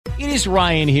It is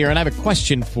Ryan here, and I have a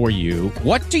question for you.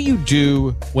 What do you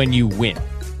do when you win?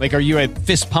 Like, are you a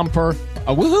fist pumper,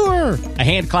 a woohooer, a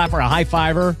hand clapper, a high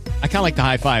fiver? I kind of like the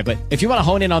high five, but if you want to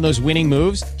hone in on those winning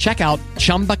moves, check out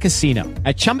Chumba Casino.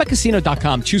 At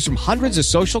ChumbaCasino.com, choose from hundreds of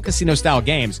social casino-style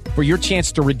games for your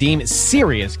chance to redeem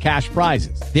serious cash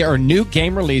prizes. There are new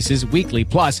game releases weekly,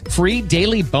 plus free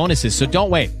daily bonuses. So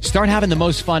don't wait. Start having the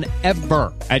most fun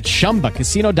ever at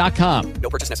ChumbaCasino.com.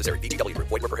 No purchase necessary. VGW Group.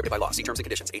 Void where prohibited by law. See terms and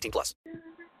conditions. 18 plus.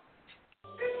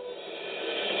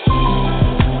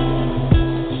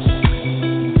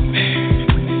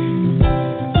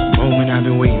 Moment I've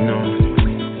been waiting on,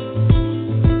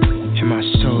 and my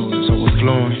soul is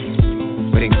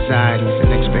overflowing with anxieties and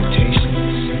expectations,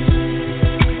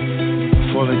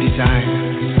 full of desire.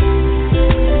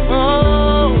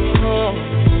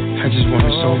 I just want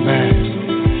it so bad,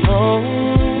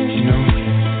 you know,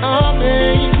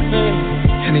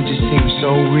 and it just seems so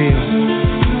real.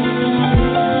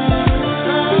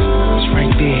 It's right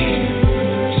there,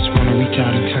 just want to reach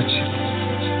out and touch it,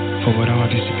 for it all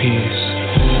disappears.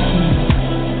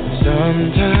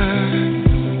 Sometimes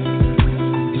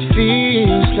it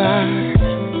feels like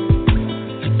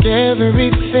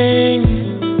everything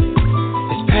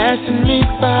is passing me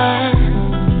by.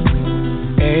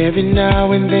 Every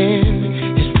now and then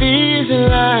it feels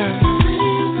like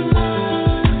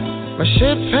my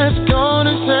ship has gone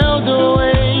and sailed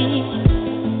away.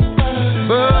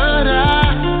 But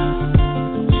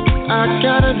I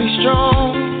gotta be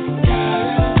strong.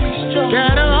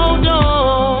 Gotta hold on.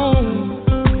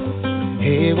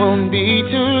 It won't be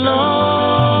too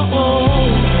long.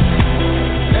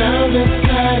 Now the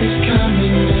tide is coming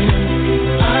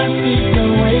in. I see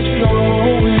the waves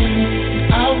flowing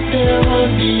out there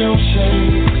on the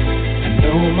ocean. I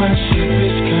know my ship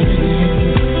is coming in,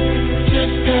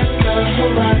 just past the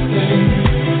horizon,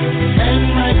 and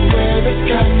right where the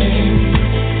sky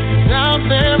ends. Out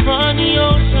there on the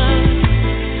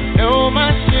ocean, know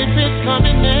my ship is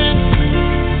coming in.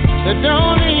 So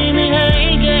don't leave me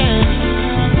hanging.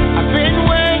 I've been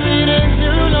waiting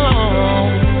too long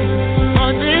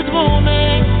for this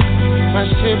moment. My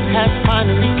ship has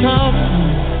finally come.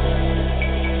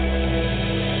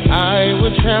 I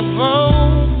will travel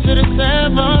to the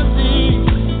seven seas.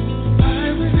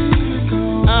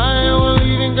 I will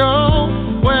even go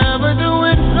wherever the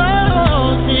wind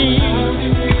blows me.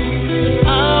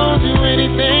 I'll do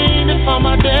anything to find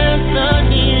my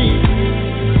destiny.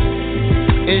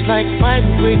 It's like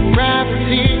fighting with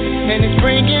gravity, and it's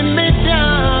bringing me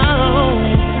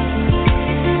down.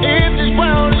 If this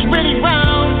world is really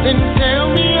round, then tell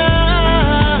me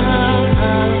how.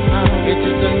 It's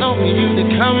just enough for you to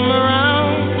come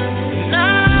around.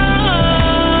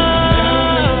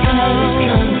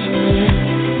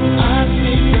 I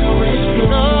see the waves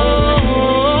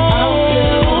flow out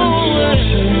there on the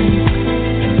ocean.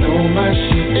 I know my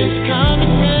ship is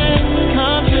coming in,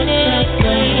 coming in.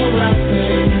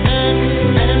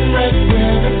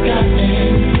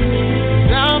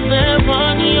 Down there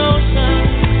on the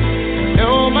ocean,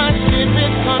 know my ship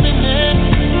is coming in,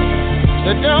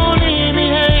 so don't leave me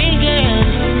hanging.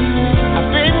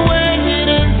 I've been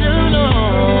waiting too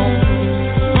long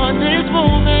for this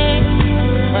moment.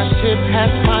 My ship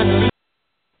has finally.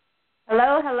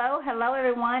 Hello,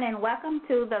 everyone, and welcome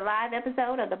to the live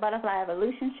episode of the Butterfly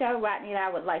Evolution Show. Rodney and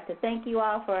I would like to thank you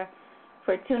all for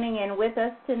tuning in with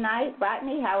us tonight.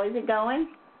 Rodney, how is it going?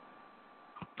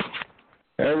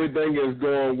 Everything is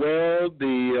going well.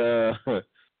 The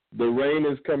rain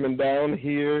is coming down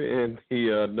here in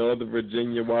the Northern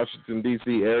Virginia, Washington,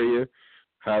 D.C. area.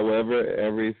 However,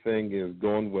 everything is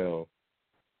going well.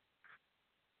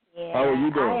 Yeah, how are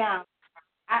you doing?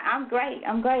 I'm great.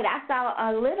 I saw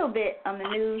a little bit on the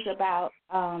news about,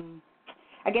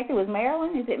 I guess it was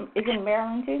Maryland. Is it in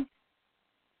Maryland too?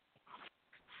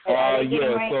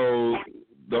 Yeah. So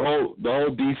the whole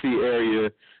D.C.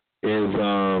 area is,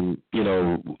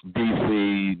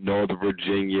 D.C., Northern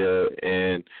Virginia,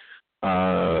 and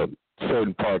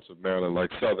certain parts of Maryland,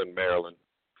 like Southern Maryland.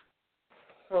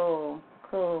 Cool.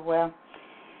 Well,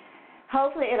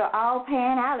 hopefully it'll all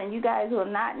pan out, and you guys will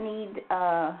not need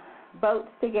boats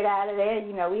to get out of there.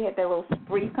 You know, we had that little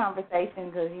brief conversation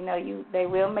because, they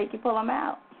will make you pull them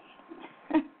out.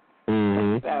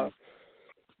 Mm-hmm. So,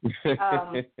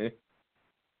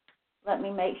 let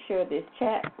me make sure this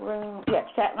chat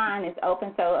line is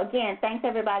open. So, again, thanks,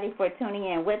 everybody, for tuning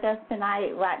in with us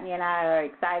tonight. Rodney and I are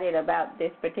excited about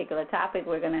this particular topic.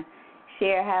 We're going to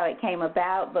share how it came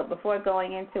about. But before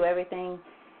going into everything,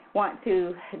 want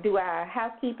to do our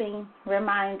housekeeping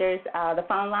reminders. The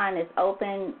phone line is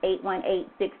open,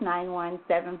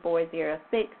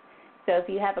 818-691-7406. So if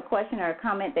you have a question or a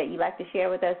comment that you'd like to share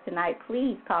with us tonight,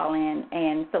 please call in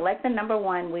and select the number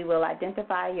 1. We will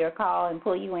identify your call and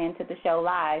pull you into the show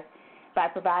live by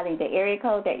providing the area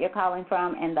code that you're calling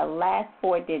from and the last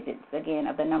 4 digits, again,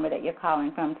 of the number that you're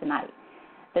calling from tonight.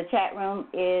 The chat room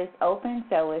is open,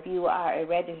 so if you are a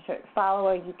registered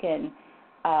follower, you can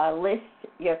list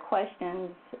your questions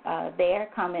there,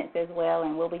 comments as well,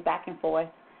 and we'll be back and forth,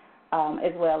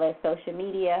 as well as social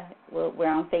media. We're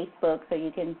on Facebook, so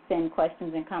you can send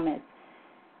questions and comments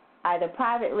either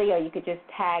privately or you could just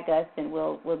tag us, and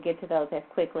we'll get to those as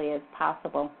quickly as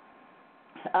possible.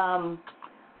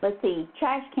 Let's see,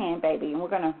 trash can baby, and we're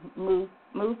going to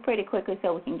move pretty quickly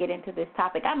so we can get into this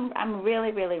topic. I'm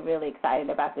really, really, really excited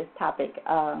about this topic,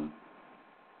 and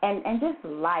just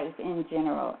life in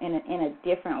general in a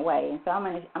different way. And so I'm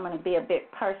gonna be a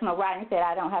bit personal. Rodney said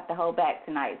I don't have to hold back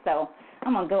tonight, so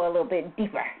I'm gonna go a little bit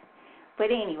deeper.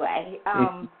 But anyway,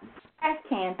 trash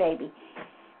can baby.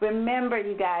 Remember,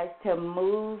 you guys, to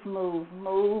move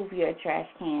your trash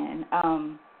can.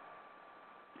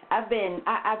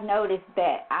 I've noticed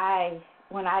that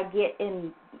when I get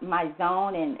in my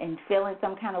zone and feeling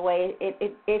some kind of way,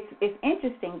 it's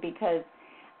interesting because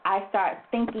I start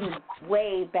thinking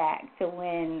way back to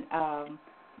when, and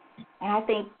I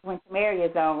think when Tamara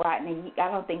is on, Rodney,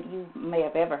 I don't think you may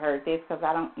have ever heard this because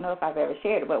I don't know if I've ever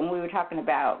shared it, but when we were talking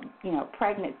about,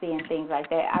 pregnancy and things like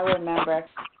that, I remember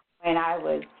when I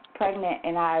was pregnant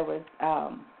and I was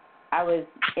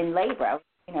in labor. I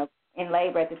was, in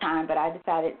labor at the time, but I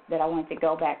decided that I wanted to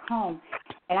go back home,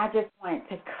 and I just wanted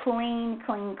to clean.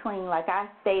 Like I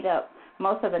stayed up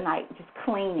most of the night just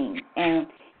cleaning, and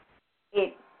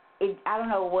I don't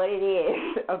know what it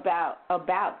is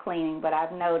about cleaning, but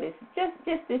I've noticed just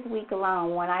this week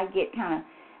alone, when I get kind of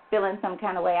feeling some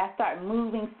kind of way, I start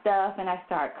moving stuff and I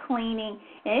start cleaning,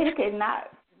 and it could not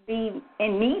be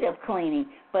in need of cleaning,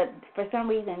 but for some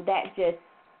reason that just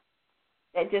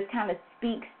kind of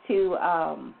speaks to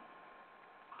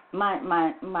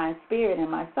my spirit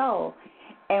and my soul.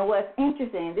 And what's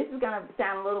interesting, this is going to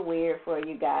sound a little weird for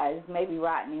you guys, maybe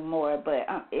Rodney more, but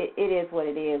it is what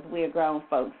it is. We're grown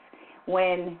folks.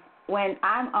 When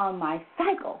I'm on my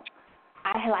cycle,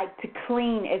 I like to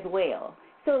clean as well.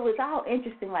 So it was all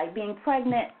interesting, like being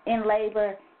pregnant, in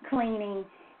labor, cleaning,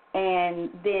 and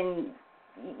then,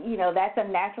 that's a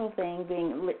natural thing.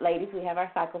 Being ladies, we have our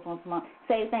cycles once a month.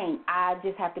 Same thing. I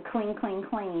just have to clean.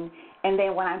 And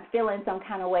then when I'm feeling some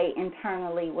kind of way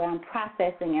internally, where I'm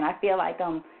processing, and I feel like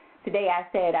today I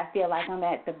feel like I'm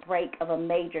at the break of a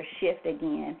major shift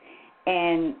again.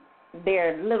 And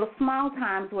there are little small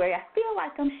times where I feel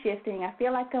like I'm shifting. I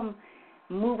feel like I'm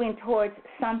moving towards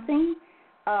something,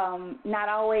 not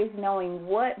always knowing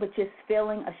what, but just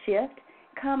feeling a shift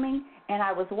coming. And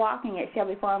I was walking at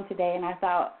Shelby Farm today, and I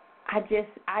thought, I just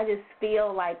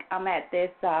feel like I'm at this.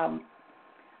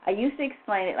 I used to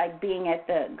explain it like being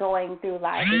going through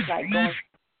life is like going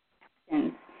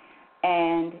through,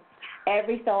 and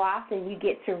every so often you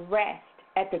get to rest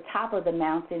at the top of the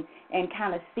mountain and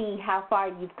kind of see how far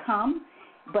you've come,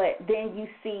 but then you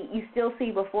still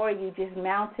see before you just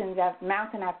mountain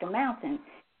after mountain,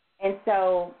 and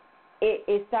so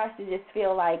it starts to just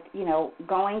feel like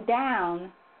going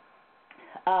down.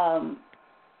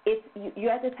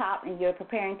 You're at the top and you're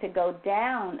preparing to go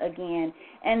down again,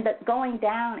 and the going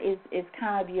down is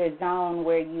kind of your zone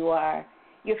where you're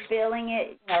feeling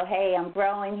it. Hey, I'm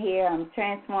growing here, I'm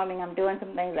transforming, I'm doing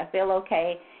some things, I feel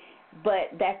okay, but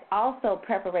that's also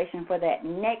preparation for that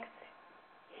next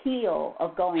hill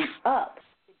of going up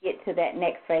to get to that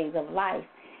next phase of life.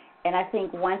 And I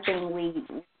think one thing we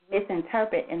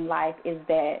misinterpret in life is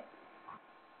that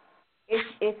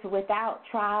it's without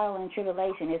trial and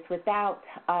tribulation. It's without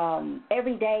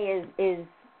every day is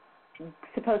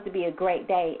supposed to be a great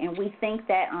day, and we think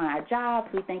that on our jobs,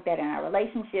 we think that in our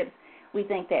relationships, we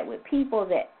think that with people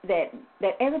that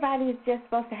everybody is just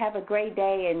supposed to have a great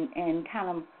day and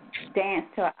kind of dance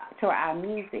to our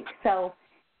music. So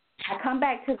I come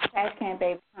back to the trash can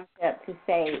baby concept to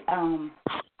say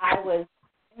I was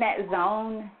in that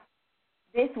zone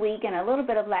this week and a little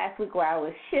bit of last week where I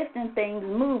was shifting things,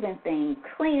 moving things,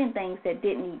 cleaning things that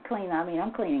didn't need cleaning. I mean,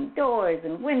 I'm cleaning doors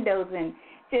and windows and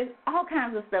just all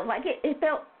kinds of stuff. Like it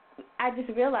felt, I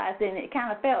just realized, and it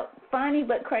kind of felt funny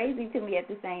but crazy to me at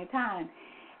the same time.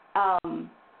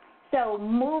 So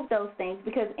move those things,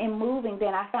 because in moving,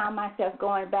 then I found myself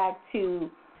going back to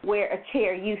where a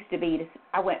chair used to be.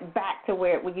 I went back to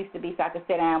where it used to be so I could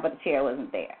sit down, but the chair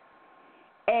wasn't there.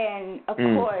 And, of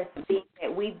course, being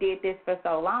that we did this for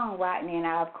so long, Rodney and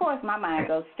I, of course, my mind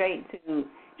goes straight to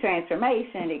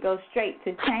transformation. It goes straight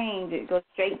to change. It goes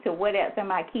straight to what else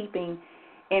am I keeping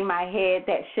in my head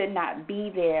that should not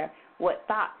be there. What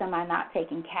thoughts am I not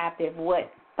taking captive?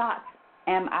 What thoughts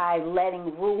am I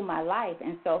letting rule my life,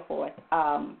 and so forth?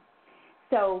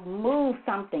 So move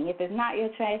something. If it's not your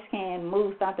trash can,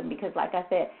 move something, because like I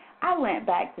said, I went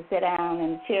back to sit down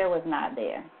and the chair was not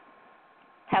there.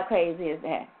 How crazy is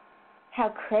that? How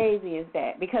crazy is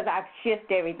that? Because I've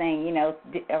shifted everything,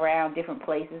 around different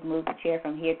places, moved the chair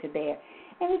from here to there,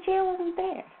 and the chair wasn't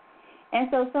there. And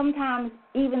so sometimes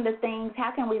even the things,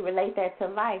 how can we relate that to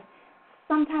life?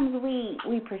 Sometimes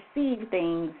we perceive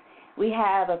things. We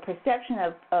have a perception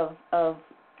of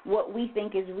what we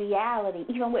think is reality,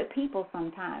 even with people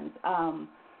sometimes,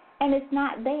 and it's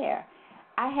not there.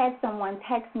 I had someone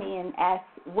text me and ask,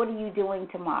 "What are you doing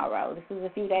tomorrow?" This was a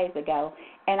few days ago,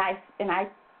 and I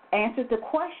answered the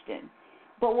question.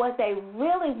 But what they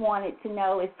really wanted to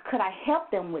know is, could I help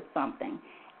them with something?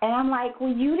 And I'm like,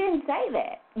 well, you didn't say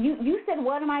that. You said,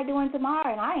 what am I doing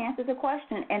tomorrow? And I answered the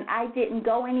question, and I didn't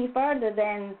go any further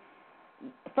than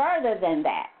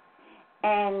that.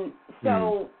 And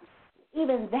so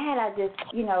even that, I just,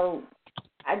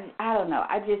 I don't know.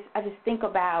 I just think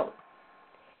about,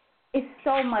 it's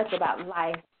so much about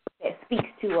life that speaks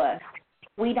to us.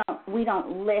 We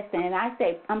don't listen. And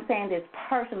I'm saying this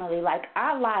personally, like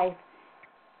our life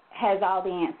has all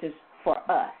the answers for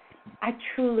us. I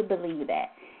truly believe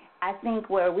that. I think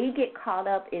where we get caught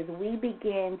up is we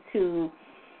begin to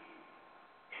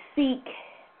seek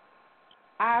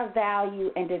our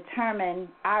value and determine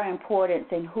our importance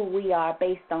and who we are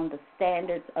based on the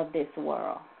standards of this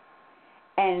world.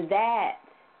 And that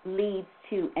leads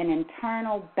to an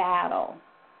internal battle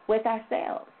with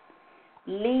ourselves,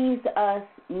 leaves us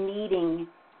needing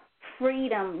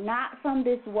freedom, not from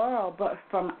this world, but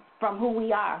from who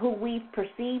we are, who we've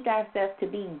perceived ourselves to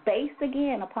be, based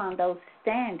again upon those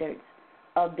standards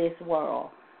of this world.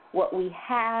 What we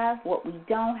have, what we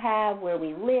don't have, where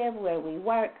we live, where we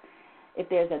work, if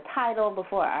there's a title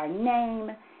before our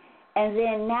name. And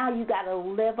then now you got to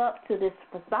live up to this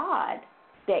facade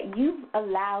that you've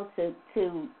allowed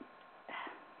to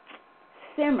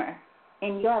simmer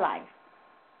in your life.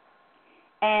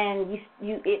 And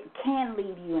it can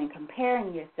leave you in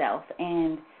comparing yourself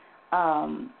and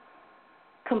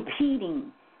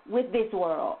competing with this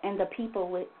world and the people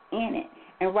within it.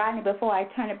 And Rodney, before I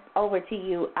turn it over to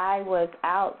you, I was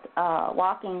out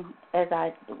walking, as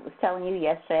I was telling you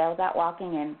yesterday. I was out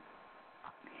walking,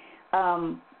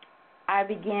 and I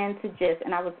began to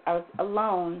and I was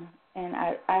alone, and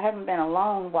I haven't been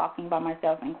alone walking by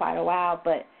myself in quite a while,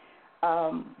 but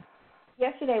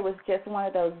yesterday was just one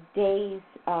of those days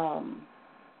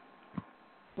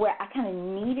where I kind of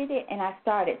needed it, and I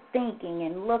started thinking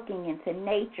and looking into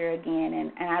nature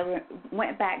again, and I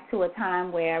went back to a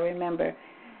time where I remember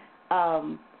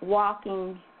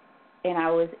walking, and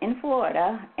I was in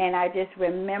Florida, and I just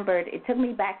remembered, it took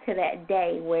me back to that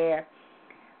day where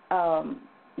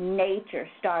nature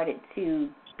started to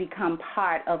become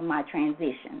part of my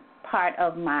transition, part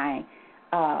of my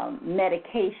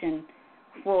medication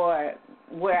for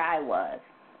where I was.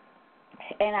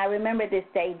 And I remember this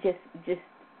day just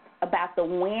about the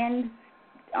wind,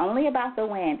 only about the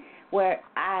wind, where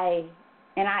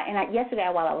yesterday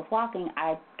while I was walking,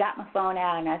 I got my phone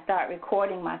out and I started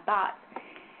recording my thoughts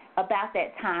about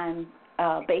that time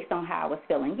based on how I was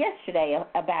feeling yesterday,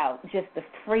 about just the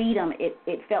freedom.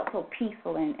 It felt so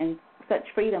peaceful, and such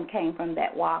freedom came from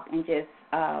that walk and just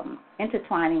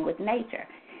intertwining with nature.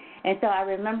 And so I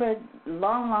remember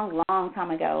long time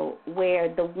ago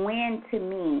where the wind to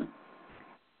me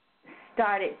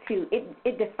started to,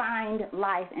 it defined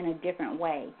life in a different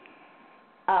way.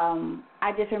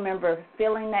 I just remember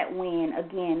feeling that wind.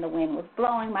 Again, the wind was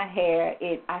blowing my hair.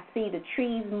 I see the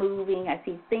trees moving. I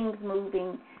see things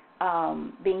moving,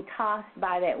 being tossed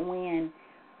by that wind.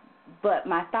 But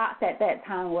my thoughts at that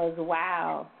time was,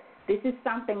 wow, this is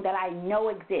something that I know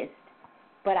exists,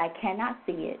 but I cannot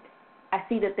see it. I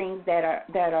see the things that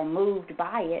are moved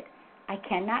by it. I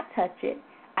cannot touch it.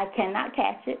 I cannot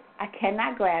catch it. I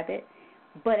cannot grab it,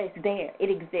 but it's there. It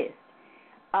exists.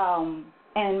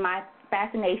 And my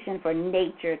fascination for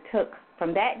nature took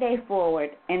from that day forward,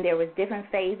 and there was different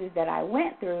phases that I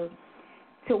went through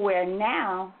to where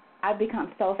now I've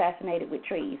become so fascinated with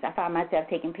trees. I find myself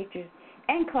taking pictures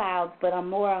and clouds, but I'm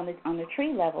more on the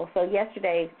tree level. So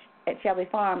yesterday at Shelby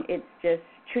Farm, it's just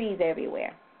trees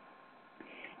everywhere.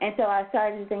 And so I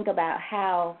started to think about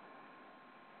how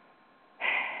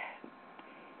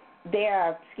there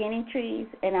are skinny trees,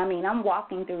 and I mean, I'm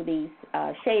walking through these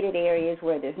shaded areas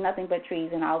where there's nothing but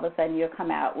trees, and all of a sudden you'll come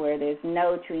out where there's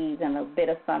no trees and a bit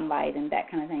of sunlight and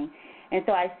that kind of thing. And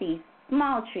so I see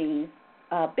small trees,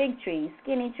 big trees,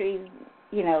 skinny trees,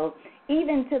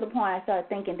 even to the point I started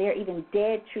thinking there are even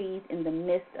dead trees in the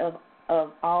midst of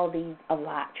of all these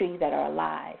trees that are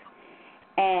alive.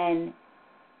 And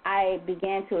I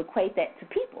began to equate that to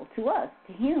people, to us,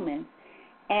 to humans,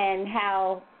 and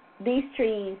how these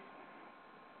trees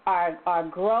are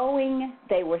growing.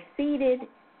 They were seeded,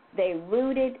 they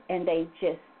rooted, and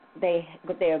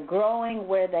they're growing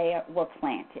where they were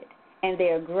planted. And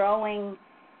they're growing,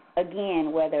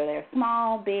 again, whether they're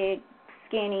small, big,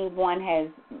 skinny, one has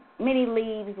many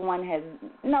leaves, one has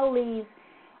no leaves.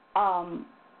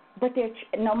 But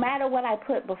no matter what I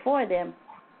put before them,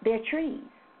 they're trees.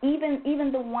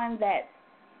 Even the one that's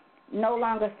no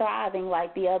longer thriving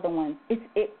like the other ones, it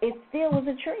still was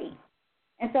a tree.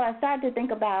 And so I started to think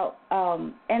about,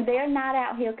 and they're not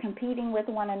out here competing with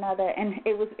one another. And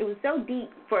it was so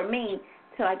deep for me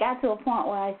till I got to a point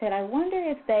where I said, I wonder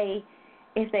if they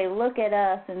look at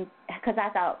us, and because I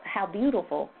thought how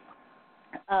beautiful,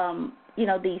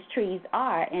 these trees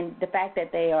are, and the fact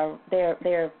that they're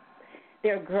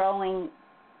growing,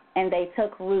 and they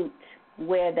took root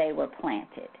where they were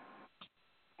planted.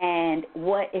 And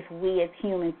what if we as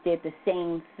humans did the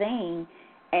same thing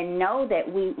and know that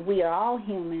we are all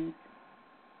humans,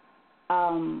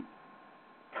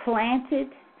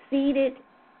 seeded,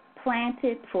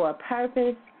 planted for a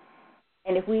purpose,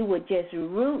 and if we would just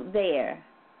root there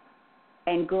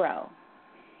and grow.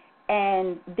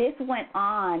 And this went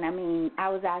on. I mean, I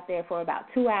was out there for about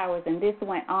 2 hours, and this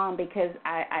went on because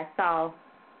I saw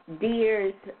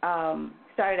deers.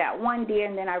 Started out one deer,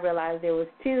 and then I realized there was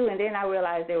two, and then I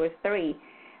realized there was three,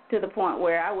 to the point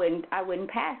where I wouldn't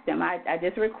pass them. I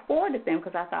just recorded them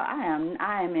because I thought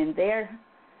I am in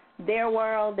their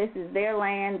world. This is their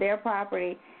land, their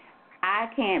property. I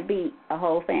can't beat a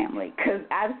whole family because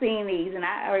I've seen these, and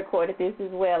I recorded this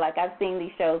as well. Like, I've seen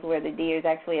these shows where the deers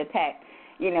actually attack,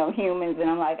 humans, and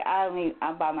I'm like,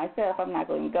 I'm by myself. I'm not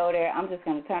going to go there. I'm just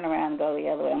going to turn around and go the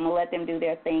other way. I'm going to let them do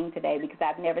their thing today because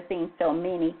I've never seen so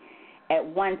many at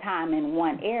one time in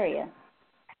one area.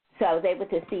 So I was able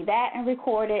to see that and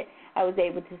record it. I was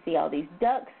able to see all these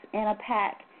ducks in a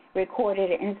pack, recorded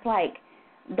it, and it's like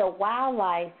the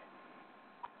wildlife,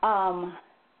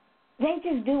 they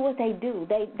just do what they do.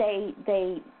 They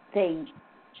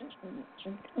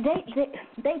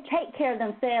take care of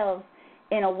themselves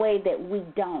in a way that we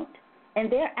don't. And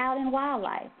they're out in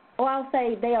wildlife. Or I'll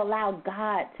say they allow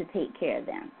God to take care of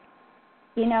them.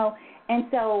 And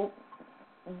so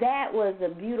that was a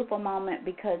beautiful moment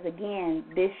because, again,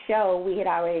 this show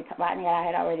Rodney and I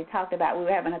had already talked about. We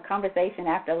were having a conversation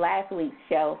after last week's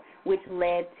show, which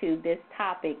led to this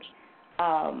topic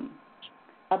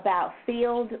about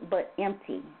filled but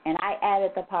empty. And I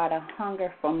added the part of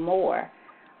hunger for more.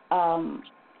 And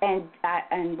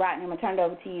Rodney, I'm going to turn it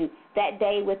over to you. That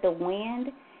day with the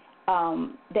wind,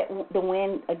 that the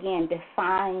wind, again,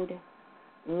 defined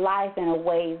life in a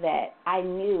way that I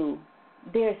knew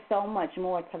there's so much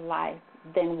more to life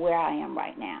than where I am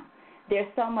right now. There's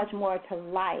so much more to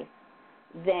life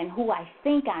than who I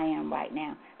think I am right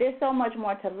now. There's so much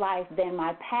more to life than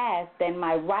my past, than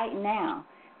my right now.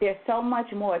 There's so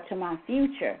much more to my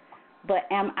future. But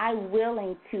am I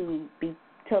willing to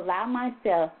allow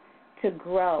myself to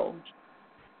grow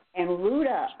and root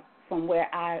up from where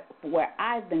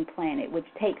I've been planted, which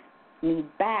takes me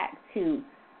back to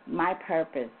my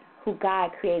purpose, who God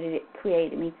created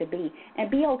me to be, and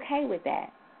be okay with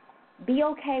that. Be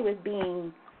okay with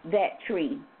being that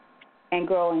tree and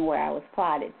growing where I was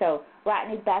plotted. So,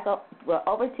 Rodney, back up,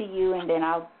 over to you, and then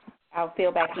I'll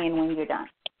fill back in when you're done.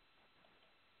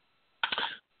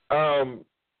 I'm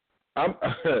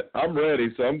ready.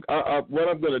 So what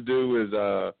I'm going to do is,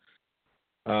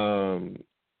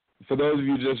 for those of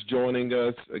you just joining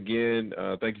us again,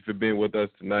 thank you for being with us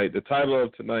tonight. The title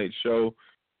of tonight's show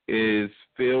is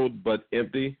Filled But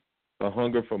Empty, A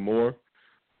Hunger for More.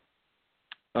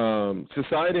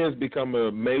 Society has become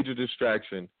a major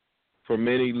distraction for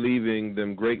many, leaving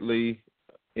them greatly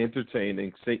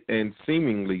entertaining and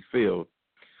seemingly filled.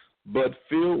 But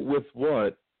filled with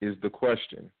what is the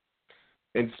question?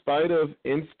 In spite of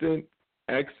instant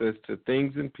access to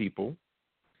things and people,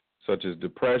 such as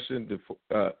depression,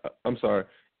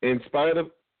 in spite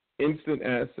of instant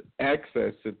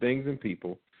access to things and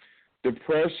people,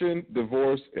 depression,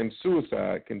 divorce, and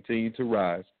suicide continue to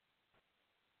rise.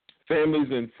 Families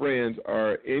and friends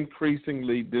are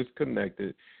increasingly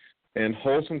disconnected, and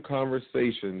wholesome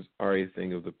conversations are a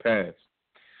thing of the past.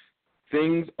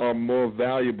 Things are more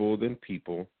valuable than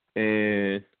people,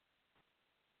 and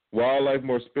wildlife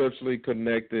more spiritually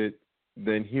connected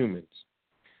than humans.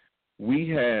 We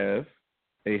have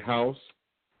a house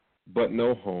but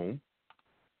no home,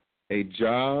 a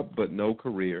job but no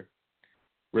career,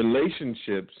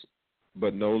 relationships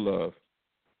but no love,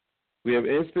 We have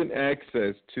instant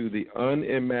access to the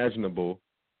unimaginable,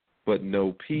 but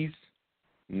no peace,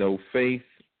 no faith,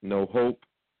 no hope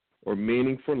or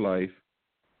meaning for life,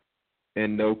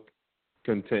 and no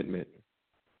contentment.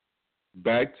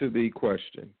 Back to the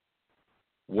question,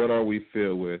 what are we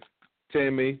filled with?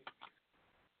 Tammy,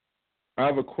 I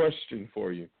have a question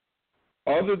for you.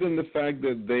 Other than the fact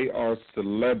that they are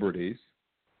celebrities,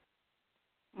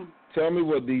 tell me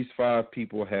what these 5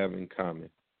 people have in common.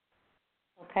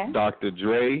 Okay. Dr.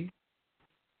 Dre,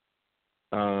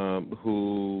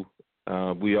 who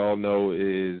we all know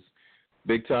is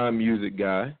big-time music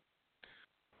guy.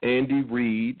 Andy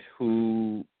Reid,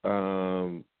 who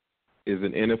is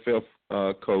an NFL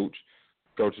coach,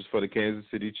 coaches for the Kansas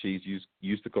City Chiefs,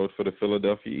 used to coach for the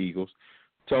Philadelphia Eagles.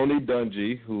 Tony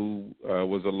Dungy, who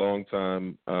was a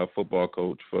longtime football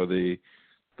coach for the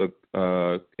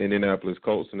Indianapolis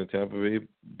Colts and the Tampa Bay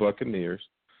Buccaneers.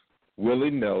 Willie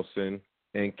Nelson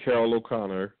and Carol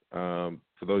O'Connor.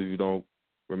 For those of you who don't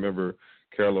remember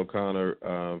Carol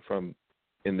O'Connor from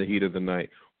In the Heat of the Night.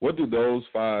 What do those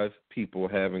 5 people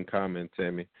have in common,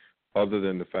 Tammy, other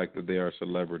than the fact that they are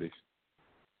celebrities?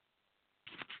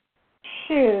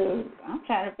 Shoot, I'm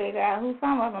trying to figure out who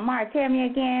some of them are. Tell me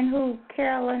again who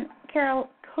Carol,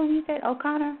 who you said,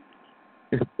 O'Connor?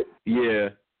 Yeah.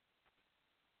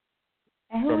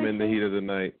 And who From In the Heat of the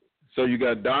Night. So you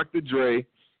got Dr. Dre,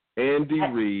 Andy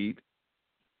Reid,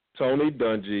 Tony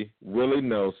Dungy, Willie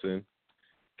Nelson,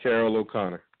 Carol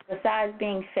O'Connor. Besides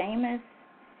being famous?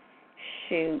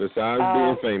 Shoot. Besides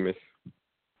being famous.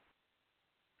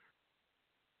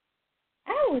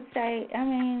 I would say,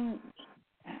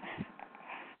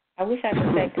 I wish I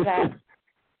could say because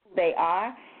they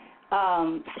are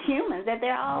humans, that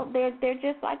they're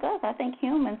just like us. I think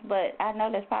humans, but I know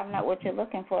that's probably not what you're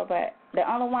looking for. But the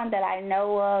only one that I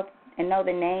know of and know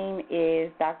the name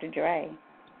is Dr. Dre.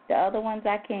 The other ones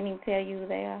I can't even tell you who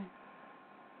they are.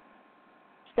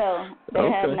 So they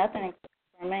have nothing in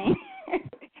common for me.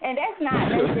 And that's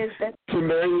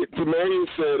Tamarian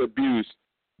said abuse,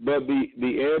 but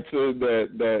the answer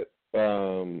that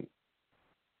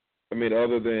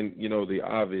other than, the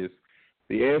obvious,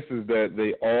 the answer is that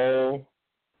they all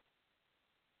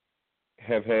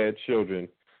have had children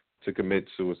to commit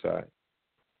suicide.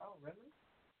 Oh, really?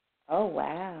 Oh,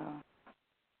 wow.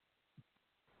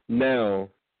 Now,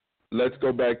 let's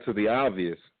go back to the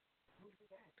obvious.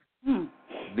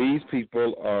 These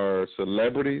people are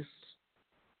celebrities.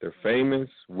 They're famous,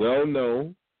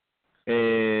 well-known,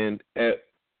 and at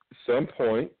some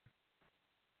point,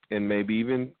 and maybe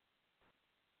even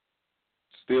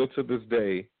still to this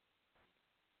day,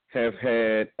 have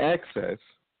had access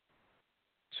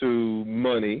to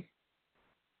money,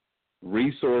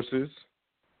 resources,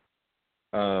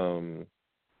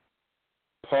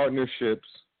 partnerships,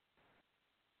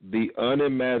 the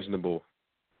unimaginable.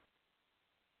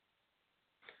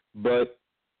 But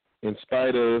in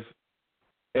spite of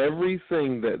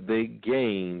everything that they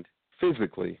gained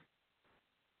physically,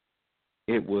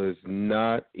 it was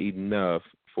not enough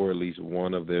for at least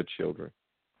one of their children,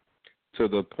 to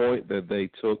the point that they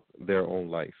took their own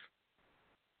life.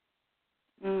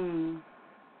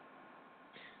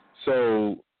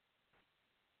 So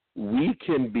we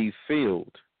can be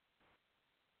filled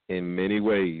in many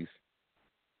ways.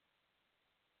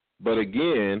 But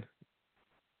again,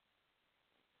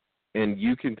 and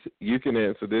you can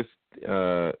answer this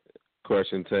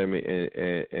question, Tammy,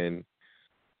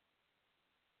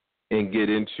 and get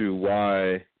into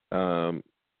why, the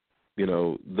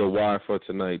why for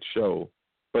tonight's show.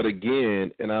 But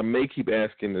again, and I may keep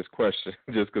asking this question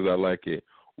just because I like it,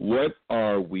 what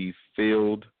are we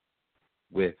filled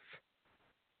with?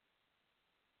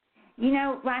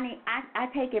 Ronnie, I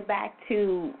take it back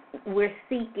to we're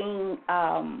seeking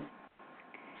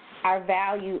our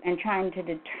value and trying to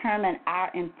determine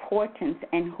our importance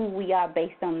and who we are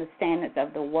based on the standards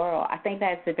of the world. I think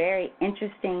that's very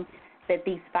interesting that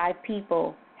these 5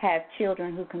 people have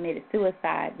children who committed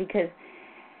suicide because,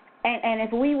 and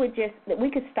if we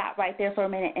could stop right there for a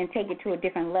minute and take it to a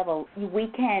different level, we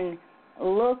can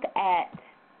look at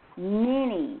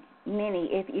many,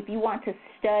 if you want to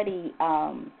study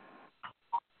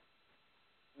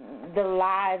the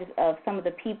lives of some of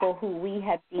the people who we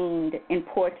have deemed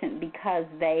important because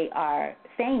they are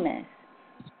famous,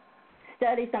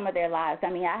 study some of their lives.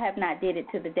 I have not did it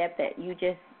to the depth that you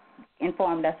just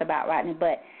informed us about, Rodney,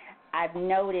 but I've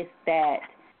noticed that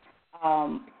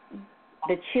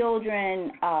the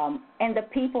children and the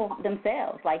people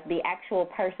themselves, like the actual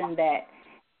person that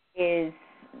is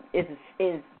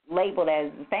labeled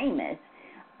as famous,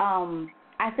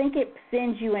 I think it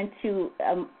sends you into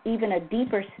even a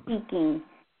deeper seeking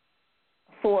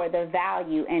for the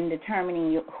value and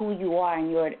determining who you are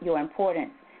and your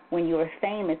importance when you are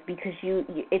famous, because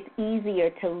it's easier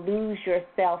to lose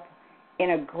yourself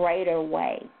in a greater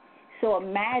way. So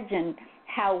imagine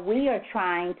how we are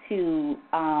trying to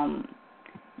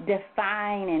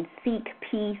define and seek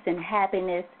peace and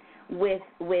happiness with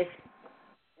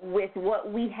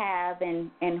what we have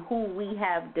and who we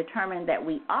have determined that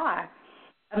we are.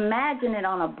 Imagine it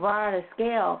on a broader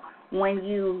scale when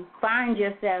you find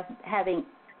yourself having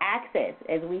access,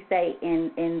 as we say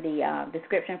in the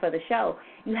description for the show.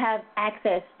 You have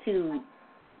access to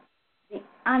the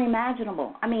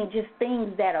unimaginable. I mean, just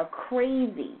things that are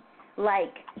crazy.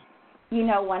 Like, you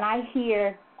know, when I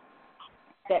hear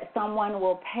that someone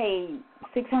will pay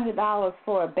 $600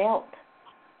 for a belt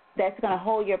that's going to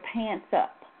hold your pants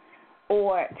up,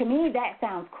 or to me that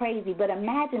sounds crazy, but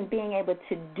imagine being able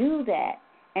to do that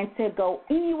and to go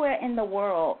anywhere in the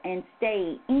world and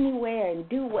stay anywhere and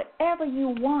do whatever you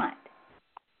want.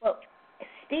 But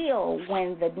still,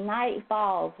 when the night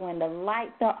falls, when the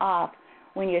lights are off,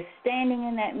 when you're standing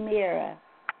in that mirror,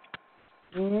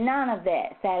 none of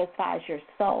that satisfies your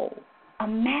soul.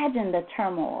 Imagine the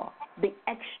turmoil, the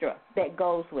extra that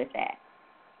goes with that.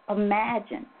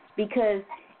 Imagine, because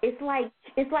it's like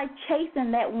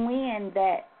chasing that wind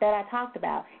that I talked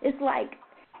about. It's like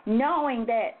knowing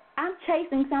that I'm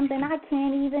chasing something I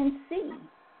can't even see.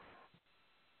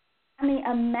 I mean,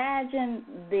 imagine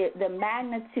the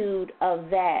magnitude of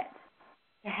that,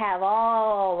 to have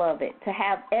all of it, to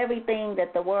have everything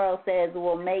that the world says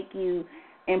will make you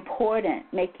important,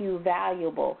 make you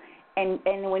valuable. And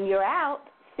when you're out,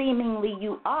 seemingly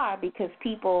you are, because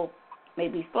people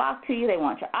maybe flock to you, they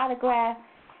want your autograph,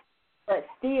 but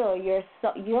still your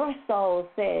soul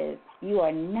says you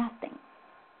are nothing.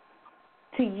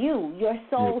 To you, your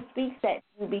soul speaks that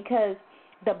to you, because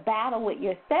the battle with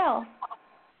yourself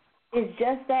is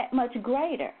just that much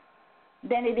greater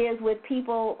than it is with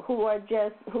people who are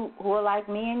just who are like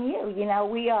me and you. You know,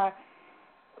 we are,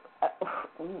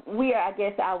 I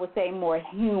guess I would say, more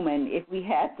human if we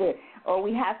have to, or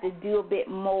we have to do a bit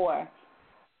more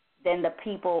than the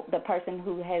person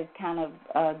who has kind of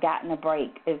gotten a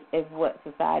break, is what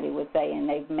society would say, and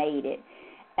they've made it.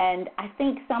 And I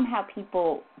think somehow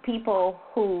people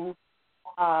who,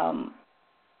 I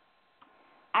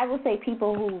would say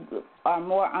people who are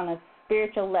more on a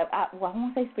spiritual level, I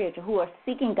won't say spiritual, who are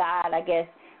seeking God, I guess,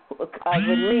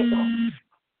 religious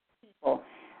people.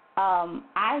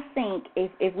 I think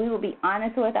if we will be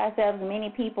honest with ourselves, many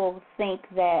people think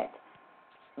that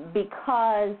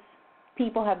because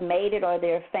people have made it or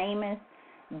they're famous,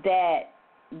 that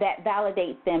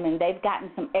validates them and they've gotten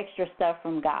some extra stuff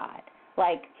from God.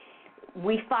 Like,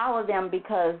 we follow them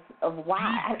because of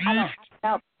why. I don't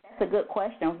know. That's a good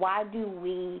question. Why do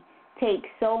we take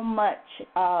so much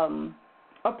or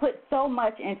put so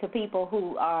much into people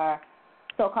who are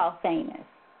so-called famous?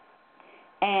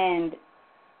 And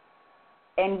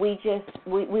we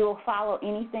will follow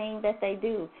anything that they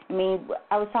do. I mean,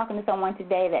 I was talking to someone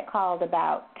today that called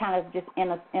about kind of just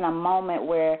in a moment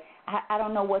where I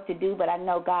don't know what to do, but I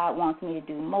know God wants me to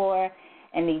do more.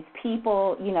 And these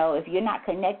people, you know, if you're not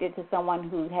connected to someone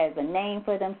who has a name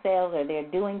for themselves or they're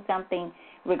doing something,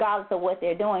 regardless of what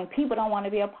they're doing, people don't want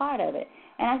to be a part of it.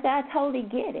 And I said, I totally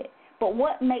get it. But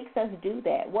what makes us do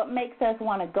that? What makes us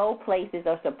want to go places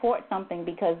or support something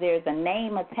because there's a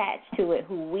name attached to it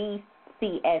who we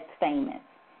see as famous?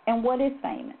 And what is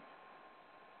famous?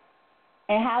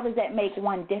 And how does that make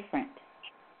one different?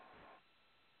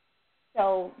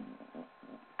 So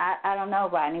I don't know,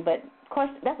 Rodney, but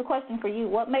that's a question for you.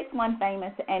 What makes one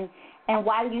famous, and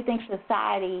why do you think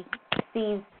society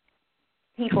sees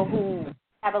people who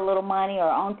have a little money or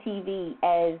on TV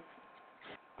as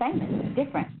famous,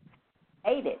 different,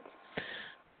 hate it?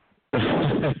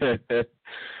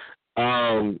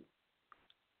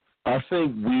 I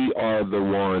think we are the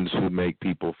ones who make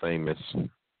people famous.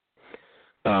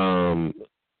 No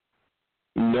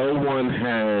one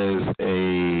has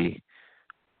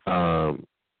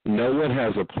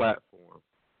a platform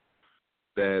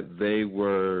that they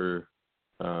were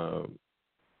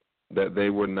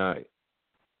not.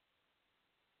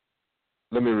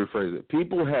 Let me rephrase it.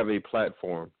 People have a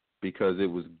platform because it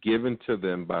was given to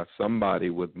them by somebody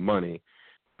with money,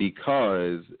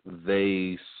 because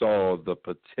they saw the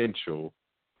potential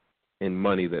in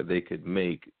money that they could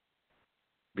make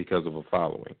because of a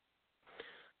following.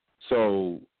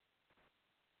 So,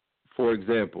 for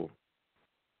example,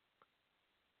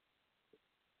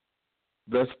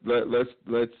 let's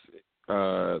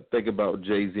think about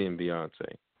Jay-Z and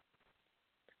Beyonce.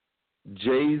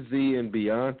 Jay-Z and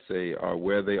Beyonce are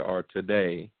where they are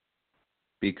today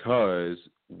because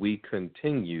we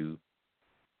continue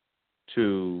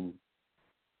to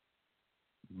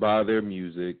buy their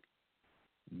music,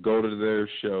 go to their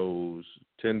shows,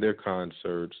 attend their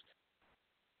concerts,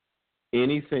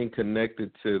 anything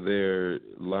connected to their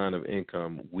line of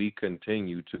income, we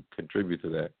continue to contribute to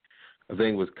that. I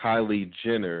think it was Kylie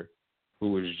Jenner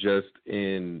who was just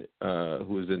in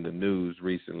who was in the news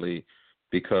recently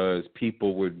because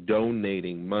people were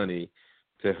donating money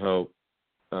to help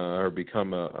her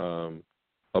become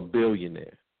a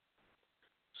billionaire.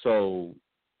 So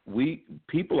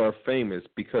people are famous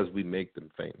because we make them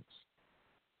famous.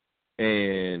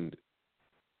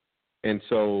 And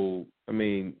so, I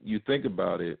mean, you think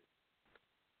about it,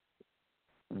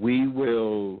 we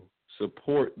will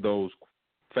support those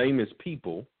famous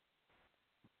people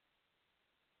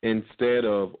instead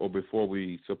of or before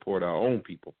we support our own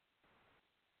people.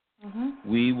 Mm-hmm.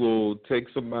 We will take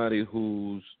somebody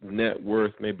whose net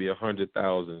worth may be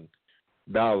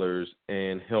 $100,000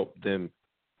 and help them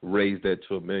raise that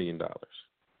to $1 million,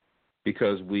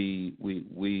 because we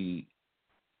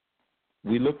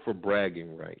look for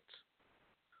bragging rights,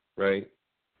 right?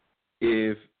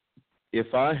 If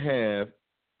I have,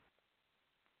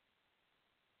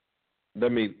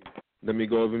 let me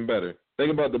go even better.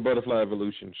 Think about the Butterfly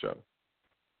Evolution show.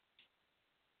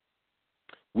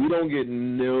 We don't get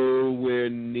nowhere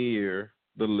near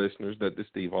the listeners that the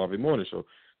Steve Harvey Morning Show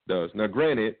does. Now,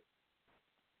 granted,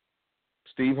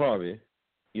 Steve Harvey,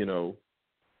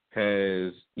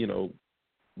 has,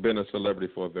 been a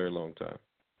celebrity for a very long time.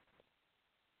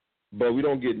 But we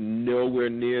don't get nowhere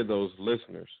near those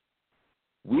listeners.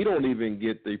 We don't even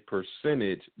get the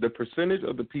percentage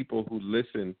of the people who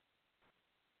listen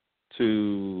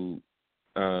to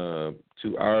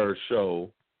our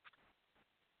show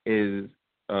is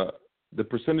the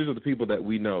percentage of the people that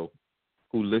we know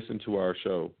who listen to our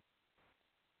show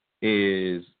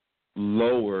is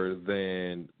lower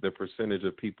than the percentage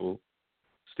of people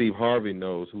Steve Harvey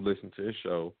knows who listen to his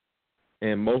show,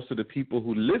 and most of the people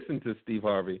who listen to Steve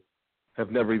Harvey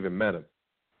have never even met him.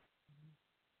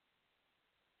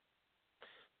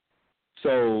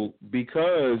 So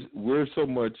because we're so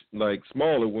much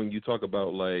smaller when you talk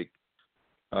about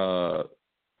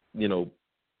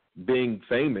being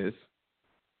famous,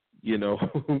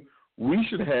 we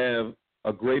should have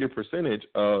a greater percentage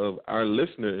of our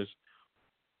listeners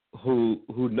who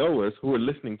know us, who are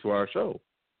listening to our show,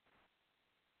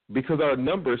 because our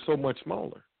number is so much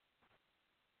smaller.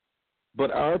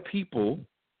 But our people,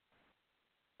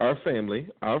 our family,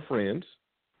 our friends,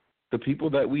 the people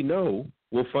that we know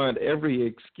will find every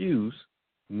excuse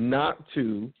not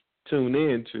to tune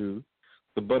in to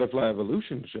the Butterfly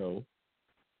Evolution show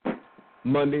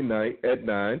Monday night at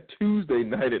 9, Tuesday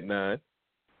night at 9.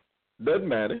 Doesn't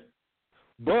matter.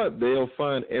 But they'll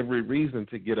find every reason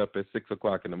to get up at 6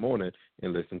 o'clock in the morning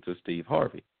and listen to Steve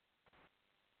Harvey.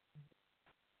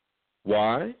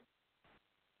 Why?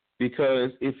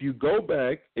 Because if you go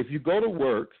to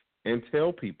work and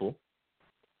tell people,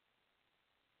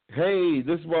 hey,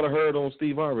 this is what I heard on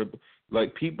Steve Harvey,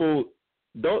 people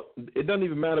it doesn't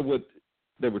even matter what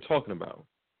they were talking about.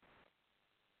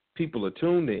 People are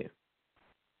tuned in.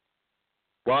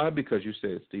 Why? Because you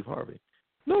said Steve Harvey.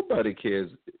 Nobody cares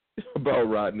about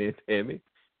Rodney and Tammy.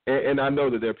 And I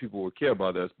know that there are people who care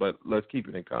about us, but let's keep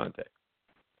it in context.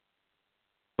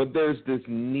 But there's this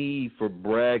need for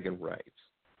bragging rights.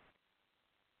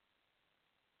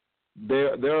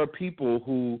 There are people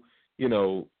who,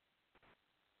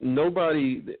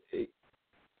 nobody,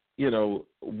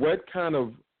 what kind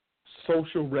of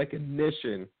social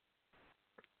recognition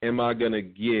am I going to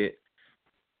get,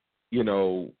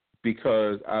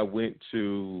 because I went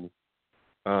to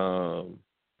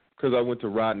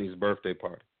Rodney's birthday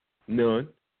party? None.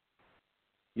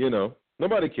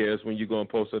 Nobody cares when you go and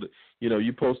post it.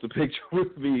 You post a picture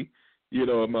with me,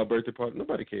 at my birthday party.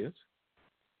 Nobody cares.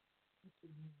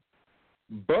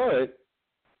 But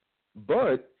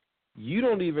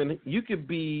you could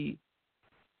be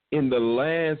in the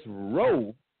last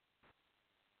row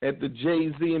at the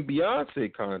Jay-Z and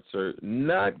Beyonce concert,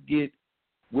 not get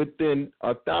within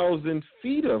 1,000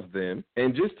 feet of them,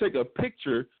 and just take a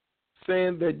picture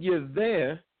saying that you're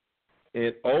there,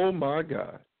 and oh my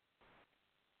God,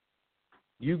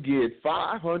 you get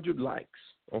 500 likes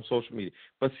on social media.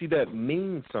 But see, that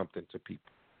means something to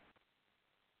people.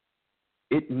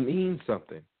 It means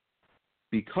something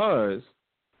because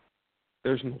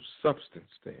there's no substance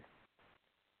there.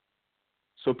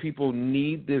 So people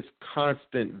need this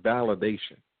constant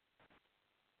validation,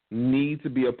 need to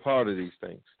be a part of these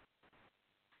things.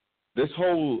 This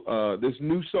whole, this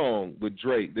new song with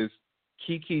Drake, this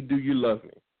Kiki, Do You Love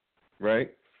Me,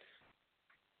 right?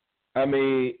 I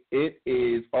mean, it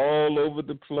is all over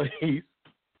the place.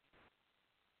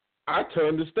 I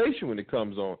turn the station when it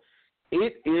comes on.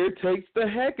 It irritates the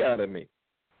heck out of me.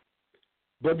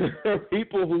 But there are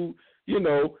people who, you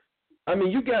know, I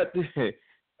mean, you got,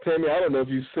 Tammy, I don't know if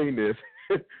you've seen this.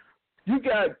 You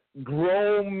got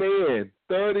grown men,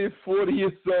 30, 40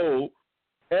 years old,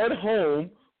 at home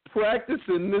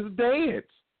practicing this dance.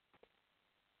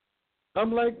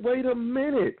 I'm like, wait a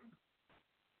minute.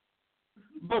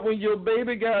 But when your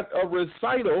baby got a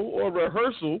recital or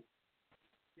rehearsal,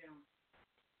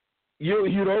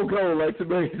 you don't go, like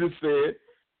somebody just said,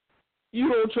 you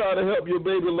don't try to help your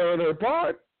baby learn her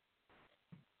part.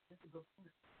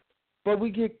 But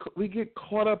we get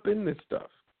caught up in this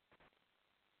stuff.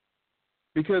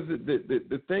 Because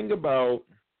the thing about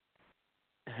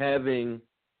having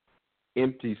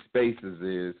empty spaces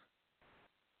is,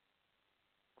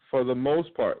 for the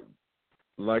most part,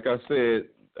 like I said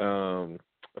a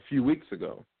few weeks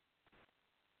ago,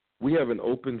 we have an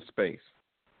open space.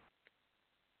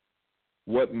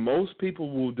 What most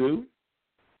people will do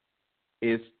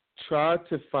is try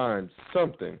to find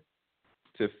something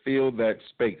to fill that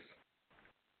space.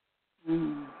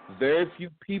 Very few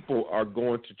people are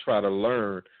going to try to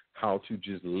learn how to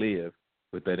just live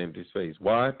with that empty space.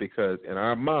 Why? Because in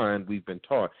our mind, we've been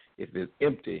taught, if it's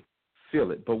empty,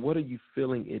 fill it. But what are you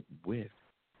filling it with?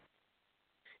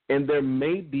 And there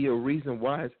may be a reason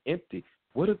why it's empty.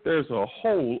 What if there's a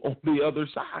hole on the other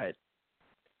side?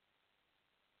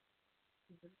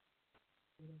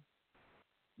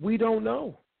 We don't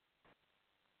know.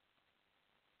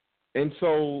 And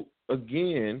so,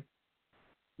 again,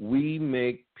 we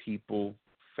make people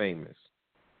famous.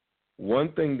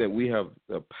 One thing that we have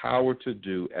the power to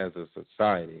do as a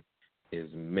society is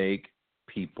make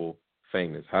people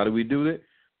famous. How do we do it?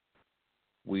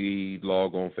 We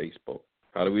log on Facebook.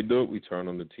 How do we do it? We turn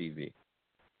on the TV.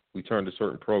 We turn to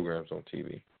certain programs on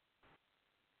TV.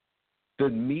 The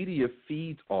media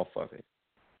feeds off of it.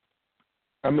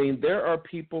 I mean, there are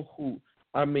people who,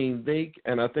 I mean, they,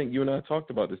 and I think you and I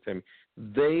talked about this, Tammy,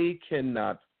 they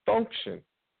cannot function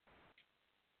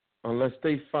unless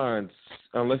they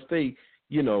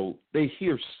they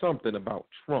hear something about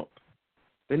Trump.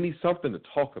 They need something to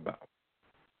talk about.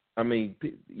 I mean,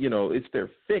 it's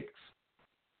their fix.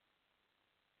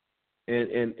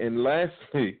 And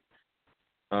lastly,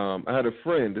 I had a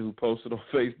friend who posted on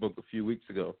Facebook a few weeks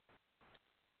ago.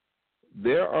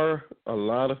 There are a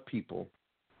lot of people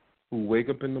who wake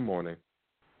up in the morning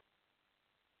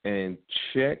and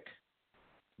check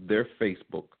their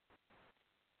Facebook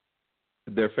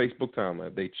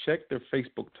timeline. They check their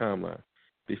Facebook timeline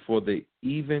before they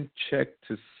even check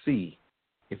to see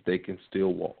if they can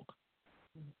still walk.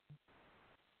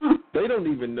 They don't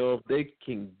even know if they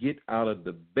can get out of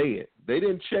the bed. They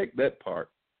didn't check that part.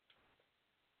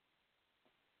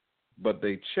 But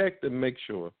they checked to make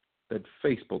sure that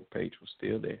Facebook page was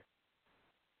still there.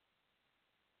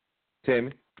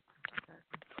 Tammy?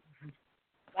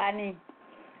 I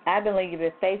believe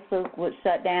if Facebook would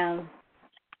shut down,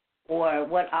 or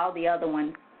what all the other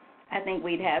ones, I think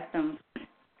we'd have a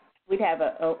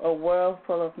world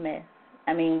full of mess.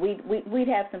 I mean, we'd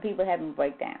have some people having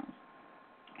breakdowns.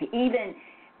 Even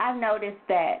I've noticed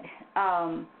that,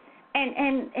 and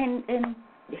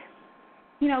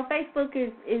Facebook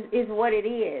is what it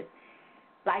is,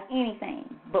 like anything.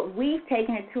 But we've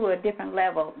taken it to a different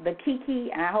level. The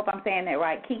Kiki, and I hope I'm saying that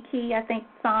right, Kiki, I think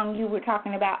song you were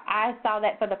talking about. I saw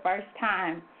that for the first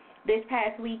time this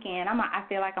past weekend. I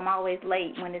feel like I'm always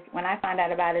late when I find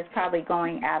out about it. It's probably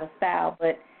going out of style,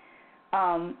 but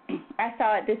I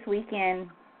saw it this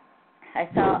weekend. I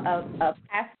saw a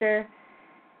pastor,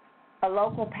 a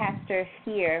local pastor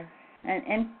here,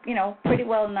 and pretty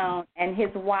well known, and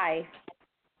his wife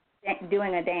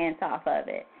doing a dance off of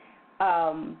it.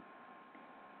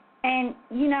 And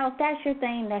if that's your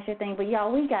thing, that's your thing. But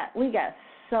y'all, we got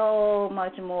so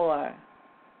much more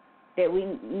that we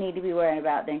need to be worrying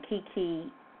about than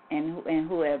Kiki and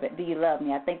whoever. Do you love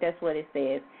me? I think that's what it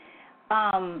says.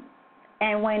 And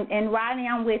Rodney,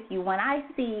 I'm with you. When I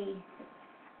see,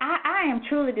 I am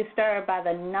truly disturbed by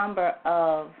the number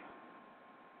of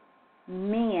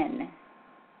men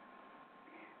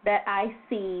that I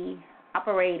see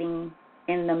operating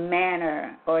in the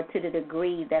manner or to the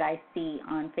degree that I see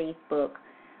on Facebook.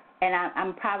 And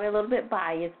I'm probably a little bit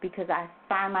biased because I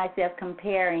find myself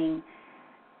comparing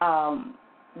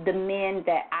the men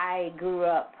that I grew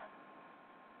up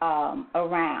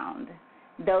around,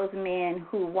 those men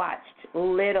who watched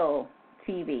little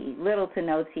to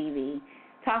no TV.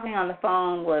 Talking on the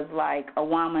phone was like a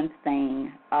woman's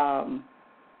thing.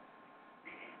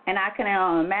 And I can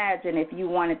only imagine if you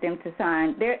wanted them to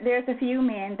sign. There's a few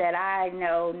men that I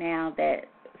know now that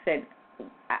said,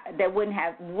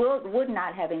 would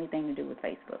not have anything to do with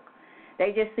Facebook.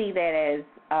 They just see that as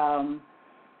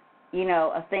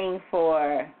a thing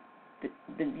for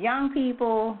the young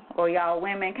people or y'all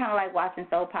women, kind of like watching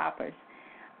soap operas,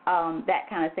 that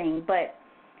kind of thing. But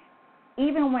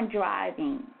even when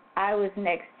driving, I was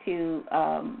next to,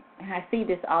 and I see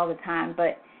this all the time,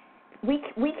 but we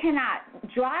cannot,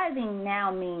 driving now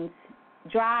means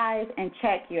drive and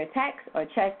check your text or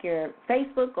check your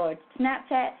Facebook or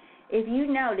Snapchat. If you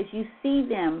notice, you see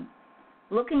them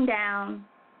looking down,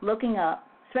 looking up,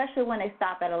 especially when they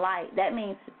stop at a light. That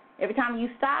means every time you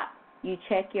stop, you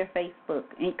check your Facebook,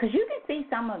 because you can see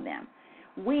some of them.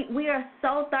 We are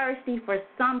so thirsty for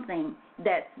something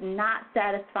that's not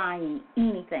satisfying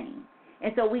anything.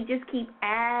 And so we just keep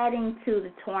adding to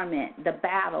the torment, the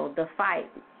battle, the fight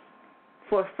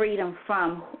for freedom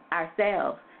from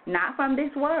ourselves, not from this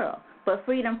world, but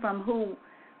freedom from who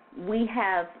we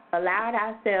have allowed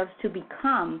ourselves to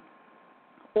become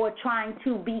or trying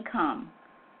to become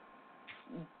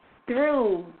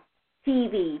through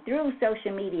TV, through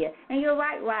social media. And you're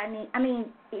right, Rodney. I mean,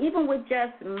 even with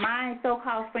just my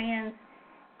so-called friends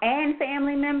and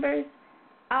family members,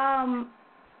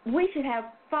 we should have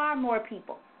far more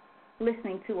people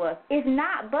listening to us. If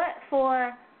not but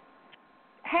for,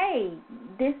 hey,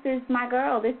 this is my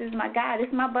girl, this is my guy, this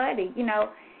is my buddy,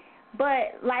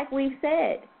 But like we've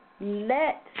said,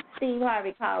 let Steve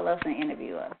Harvey call us and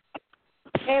interview us.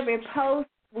 Every post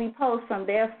we post from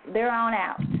there on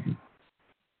out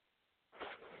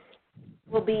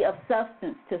will be of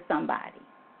substance to somebody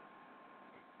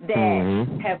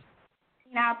that have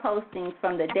seen our postings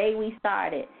from the day we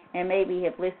started and maybe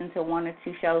have listened to one or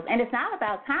two shows. And it's not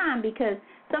about time, because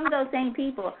some of those same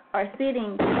people are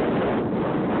sitting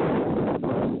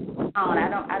on,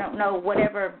 I don't know,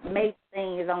 whatever major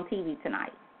thing is on TV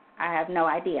tonight. I have no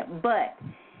idea. But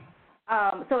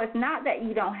so it's not that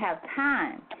you don't have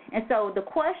time. And so the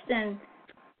question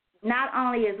not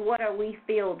only is what are we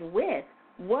filled with,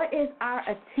 what is our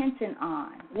attention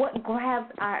on? What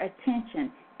grabs our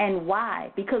attention and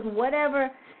why? Because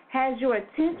whatever has your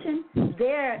attention,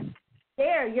 there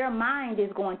your mind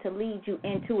is going to lead you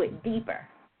into it deeper.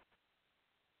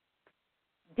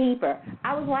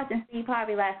 I was watching Steve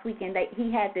Harvey last week, and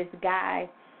he had this guy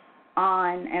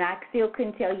on, and I still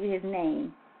couldn't tell you his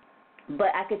name, but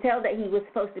I could tell that he was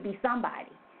supposed to be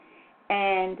somebody.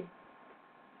 And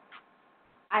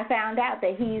I found out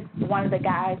that he's one of the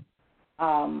guys,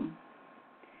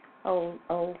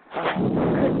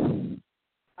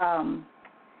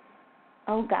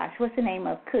 what's the name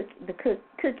of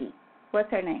Cookie?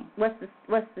 What's her name? What's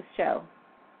the show?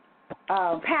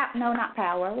 Not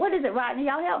Power. What is it, Rodney?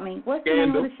 Y'all help me. What's the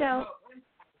name of the show?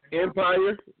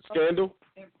 Empire. Scandal.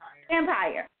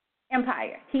 Empire.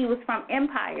 He was from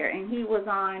Empire, and he was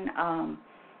on.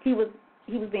 He was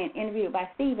being interviewed by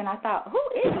Steve, and I thought, who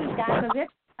is this guy? Because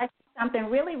it's like something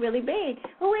really, really big.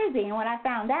 Who is he? And when I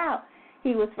found out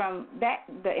he was from the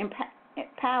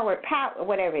Power,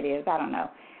 whatever it is, I don't know,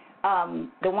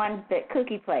 the one that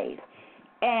Cookie plays,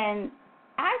 and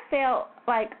I felt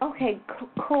like, okay,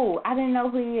 cool. I didn't know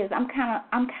who he is. I'm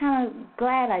kind of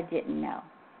glad I didn't know.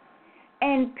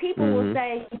 And people will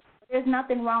say there's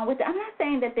nothing wrong with it. I'm not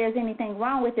saying that there's anything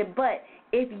wrong with it, but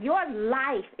if your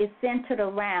life is centered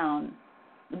around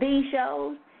these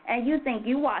shows and you think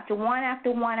you watch one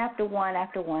after one after one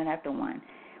after one after one,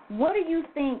 what do you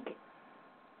think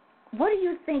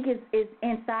is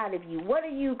inside of you? What are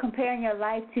you comparing your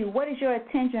life to? What is your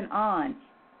attention on?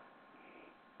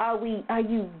 Are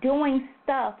you doing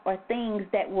stuff or things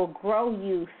that will grow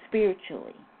you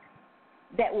spiritually,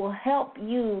 that will help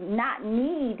you not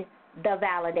need the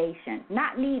validation,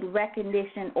 not need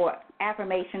recognition or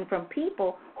affirmation from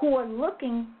people who are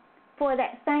looking for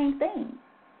that same thing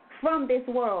from this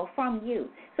world, from you?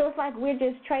 So it's like we're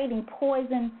just trading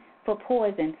poison for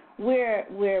poison. We're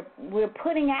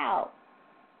putting out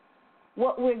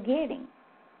what we're getting,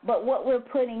 but what we're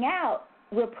putting out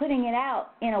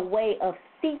in a way of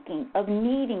seeking, of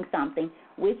needing something,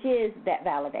 which is that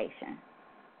validation.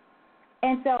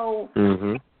 And so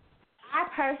I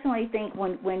personally think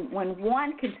when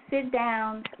one could sit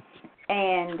down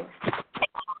and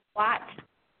watch,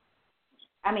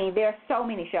 I mean, there are so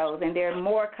many shows and there are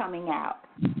more coming out.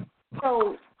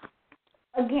 So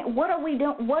again, what are we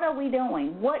doing?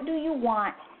 What do you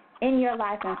want in your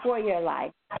life and for your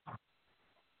life?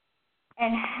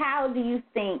 And how do you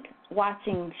think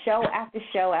watching show after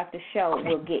show after show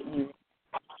will get you?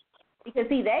 Because,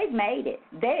 see, they've made it.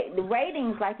 The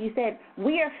ratings, like you said,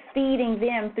 we are feeding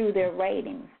them through their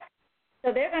ratings.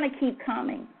 So they're going to keep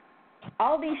coming.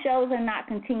 All these shows are not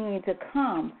continuing to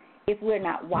come if we're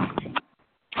not watching.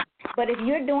 But if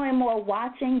you're doing more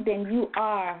watching than you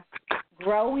are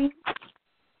growing,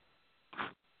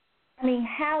 I mean,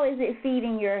 how is it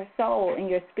feeding your soul and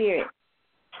your spirit?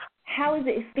 How is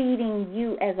it feeding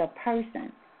you as a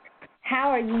person? How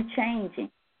are you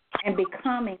changing and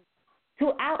becoming?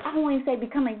 I won't even say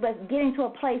becoming, but getting to a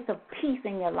place of peace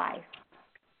in your life.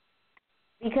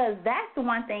 Because that's the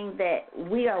one thing that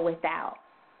we are without,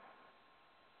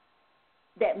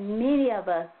 that many of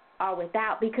us are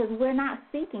without, because we're not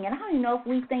seeking. And I don't even know if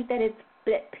we think that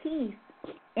peace,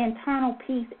 internal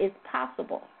peace, is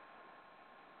possible.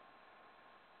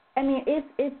 I mean,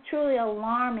 it's truly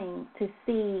alarming to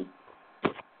see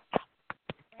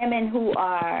women who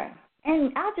are,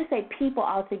 and I'll just say people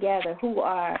altogether, who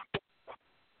are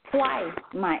twice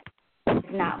if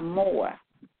not more,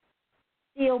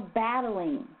 still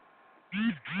battling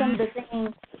some of the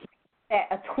things that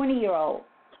a 20-year-old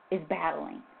is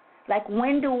battling. Like,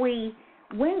 when do we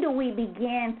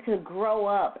begin to grow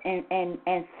up and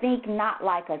think not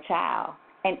like a child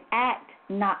and act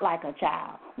not like a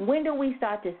child? When do we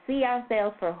start to see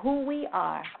ourselves for who we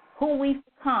are, who we've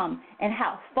become, and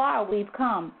how far we've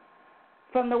come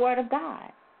from the Word of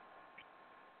God?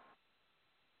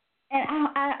 And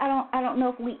I don't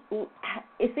know if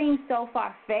it seems so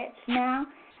far-fetched now.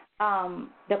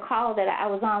 The call that I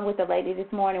was on with the lady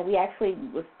this morning, we actually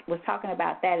was talking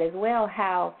about that as well,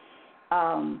 how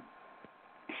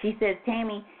she says,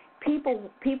 Tammy,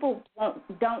 people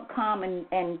don't come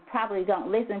and probably don't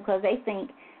listen because they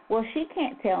think, well, she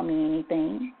can't tell me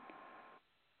anything.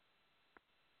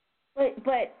 But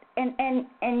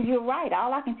you're right.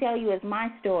 All I can tell you is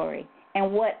my story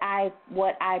and what I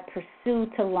pursue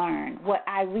to learn, what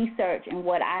I research and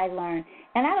what I learn.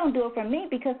 And I don't do it for me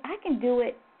because I can do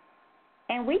it,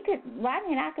 and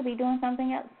Rodney and I could be doing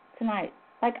something else tonight.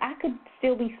 Like, I could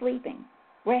still be sleeping,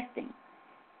 resting.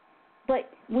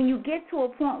 But when you get to a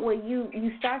point where you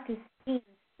start to see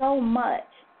so much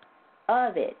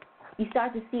of it, you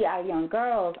start to see our young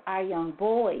girls, our young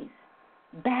boys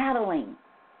battling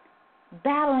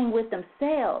with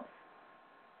themselves,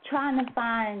 trying to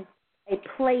find a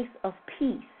place of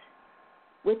peace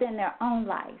within their own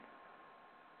life.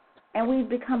 And we've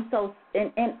become so,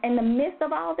 in the midst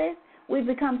of all this, we've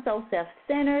become so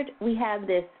self-centered. We have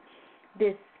this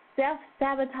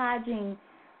self-sabotaging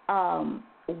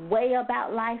way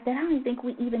about life that I don't even think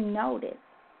we even notice.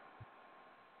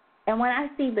 And when I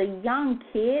see the young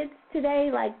kids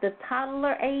today, like the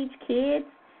toddler age kids,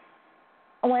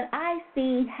 when I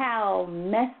see how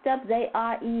messed up they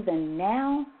are even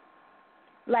now,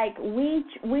 like we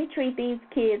treat these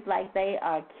kids like they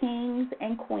are kings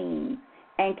and queens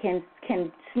and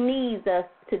can sneeze us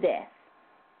to death.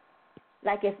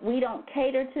 Like, if we don't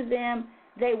cater to them,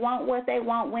 they want what they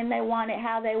want, when they want it,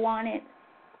 how they want it,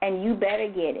 and you better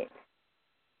get it.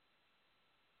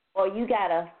 Or you got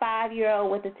a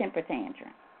 5-year-old with a temper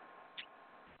tantrum.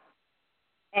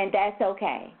 And that's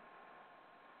okay.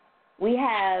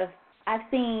 I've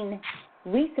seen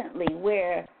recently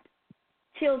where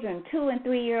children, 2- and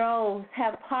 3-year-olds,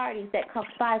 have parties that cost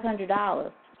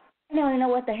 $500. They don't even know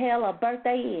what the hell a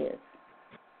birthday is.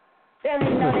 They don't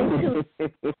even know they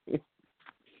too.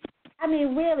 I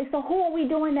mean, really, so who are we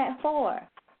doing that for?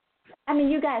 I mean,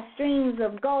 you got streams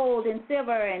of gold and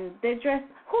silver and they're dressed.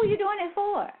 Who are you doing it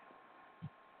for?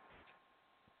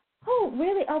 Who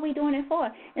really are we doing it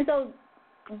for? And so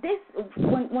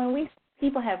when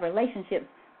people have relationships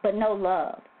but no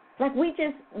love, like, we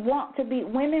just want to be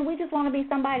women, we just want to be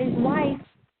somebody's wife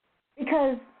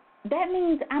because that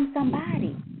means I'm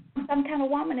somebody. I'm some kind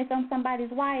of woman if I'm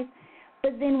somebody's wife.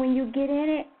 But then when you get in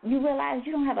it, you realize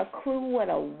you don't have a clue what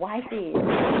a wife is.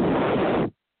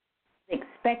 It's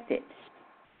expected.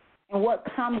 And what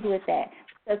comes with that.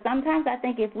 So sometimes I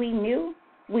think if we knew,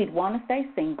 we'd want to stay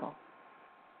single.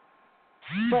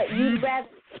 But you'd rather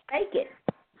fake it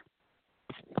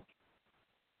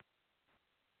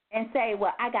and say,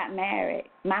 well, I got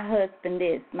married. My husband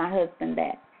this, my husband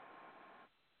that.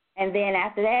 And then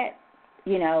after that,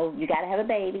 you got to have a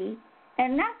baby.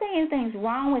 And not saying anything's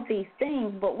wrong with these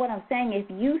things, but what I'm saying,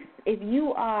 if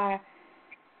you are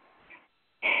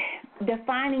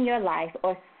defining your life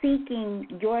or seeking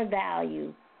your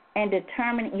value and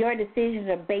determining your decisions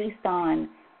are based on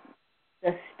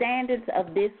the standards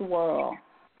of this world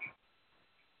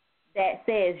that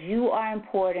says you are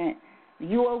important,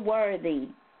 you are worthy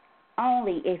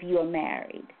only if you are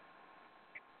married.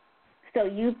 So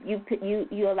you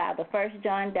allow the first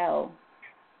John Doe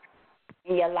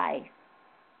in your life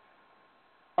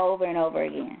over and over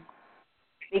again,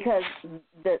 because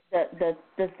the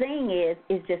thing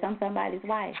is just I'm somebody's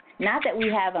wife. Not that we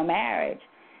have a marriage.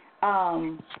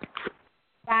 Buy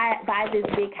this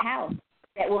big house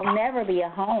that will never be a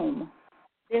home.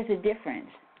 There's a difference.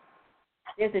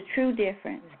 There's a true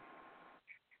difference.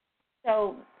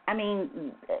 So, I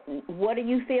mean, what are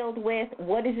you filled with?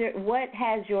 What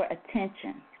has your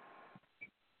attention?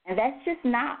 And that's just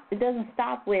not, it doesn't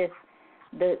stop with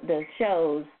the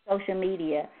shows, social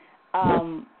media,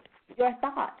 your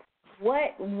thoughts.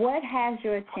 What has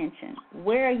your attention?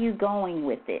 Where are you going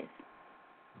with this?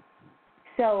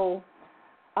 So,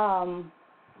 I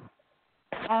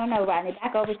don't know, Rodney,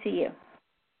 back over to you.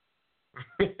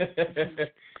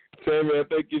 Tammy, I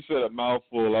think you said a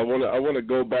mouthful. I want to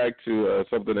go back to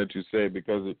something that you said,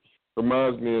 because it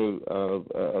reminds me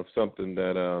of something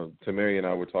that Tamari and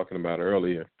I were talking about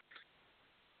earlier.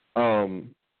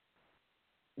 When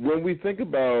we think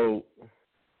about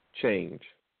change,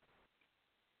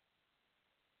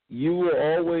 you will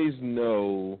always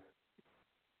know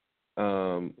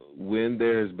when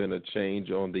there has been a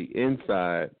change on the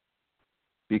inside,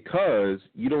 because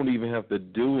you don't even have to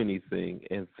do anything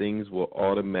and things will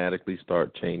automatically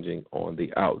start changing on the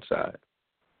outside.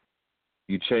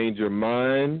 You change your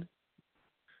mind,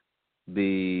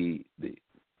 your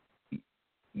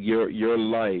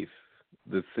life,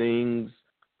 the things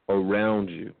around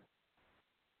you,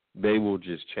 they will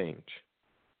just change.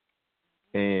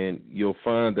 And you'll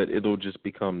find that it'll just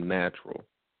become natural,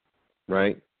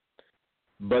 right?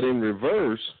 But in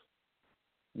reverse,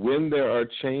 when there are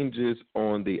changes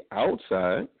on the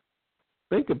outside,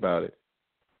 think about it.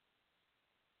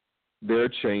 There are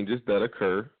changes that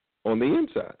occur on the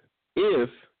inside if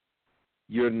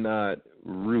you're not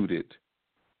rooted.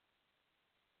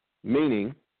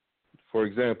 Meaning, for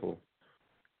example,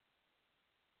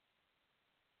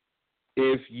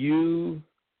 if you,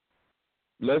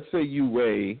 let's say you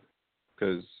weigh,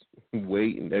 because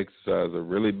weight and exercise are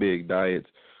really big, diets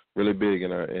really big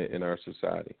in our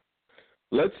society.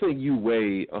 Let's say you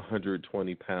weigh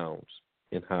 120 pounds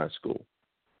in high school.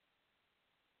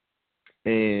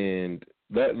 And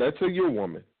let's say you're a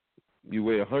woman. You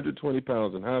weigh 120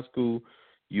 pounds in high school.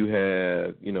 You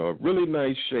have, a really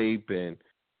nice shape, and,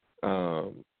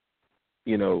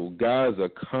 guys are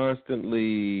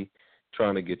constantly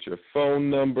trying to get your phone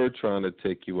number, trying to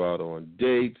take you out on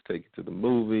dates, take you to the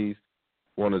movies,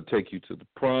 want to take you to the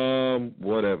prom,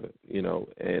 whatever,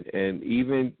 and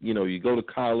even, you go to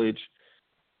college,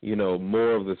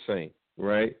 more of the same,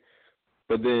 right?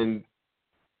 But then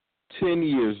 10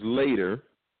 years later,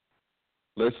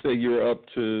 let's say you're up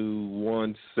to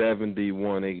 170,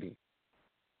 180,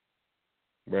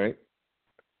 right?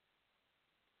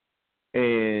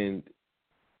 And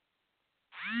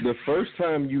the first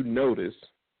time you notice,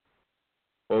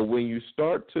 or when you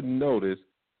start to notice,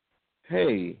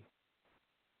 hey,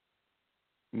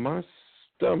 my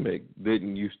stomach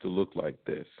didn't used to look like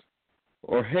this.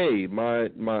 Or, hey, my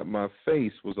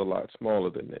face was a lot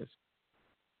smaller than this.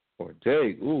 Or,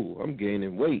 dang, I'm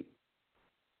gaining weight,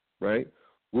 right?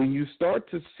 When you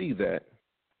start to see that,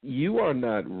 you are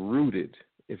not rooted.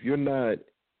 If you're not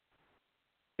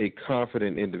a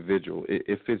confident individual,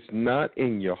 if it's not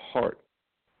in your heart,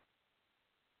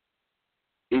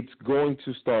 it's going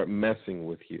to start messing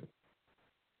with you.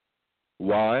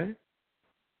 Why?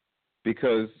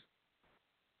 Because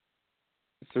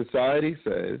society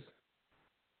says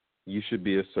you should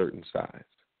be a certain size.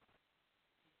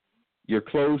 Your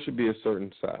clothes should be a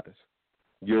certain size.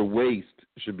 Your waist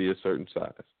should be a certain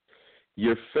size.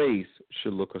 Your face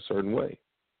should look a certain way.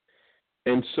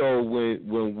 And so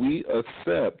when we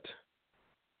accept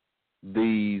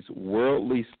these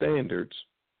worldly standards,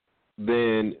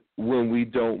 then when we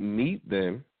don't meet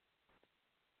them,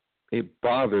 it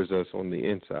bothers us on the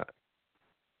inside.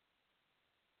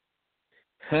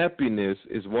 Happiness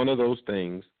is one of those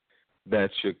things that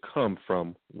should come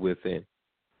from within.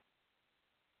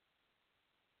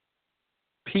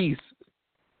 Peace,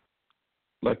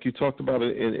 like you talked about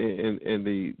it in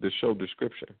the show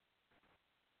description,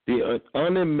 the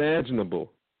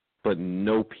unimaginable, but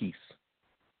no peace.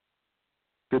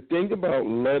 The thing about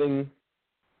letting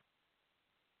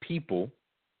people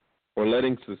or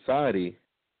letting society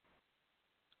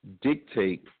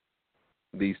dictate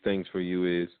these things for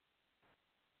you is,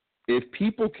 if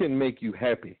people can make you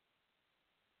happy,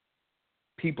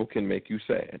 people can make you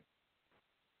sad.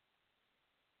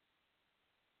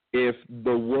 If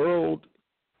the world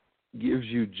gives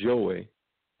you joy,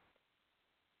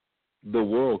 the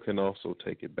world can also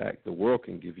take it back. The world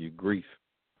can give you grief.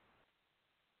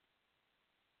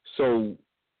 So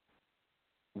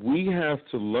we have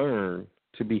to learn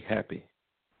to be happy.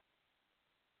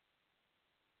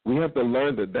 We have to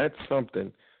learn that that's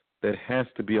something that has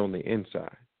to be on the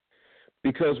inside.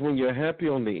 Because when you're happy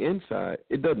on the inside,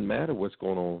 it doesn't matter what's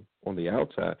going on on the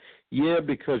outside. Yeah,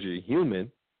 because you're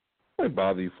human, it might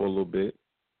bother you for a little bit.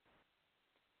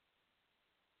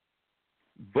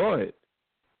 But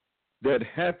that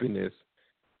happiness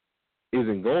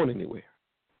isn't going anywhere.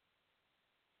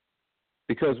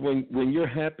 Because when you're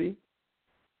happy,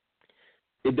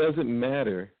 it doesn't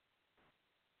matter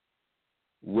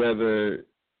whether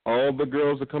all the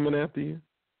girls are coming after you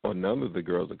or none of the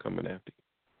girls are coming after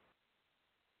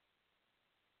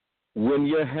you. When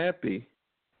you're happy,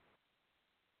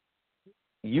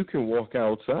 you can walk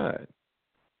outside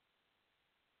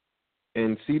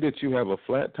and see that you have a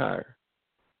flat tire.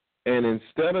 And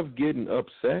instead of getting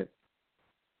upset,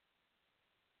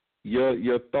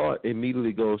 your thought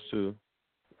immediately goes to,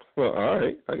 well, all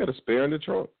right, I got a spare in the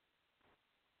trunk.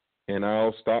 And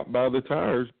I'll stop by the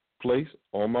tires place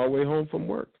on my way home from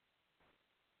work.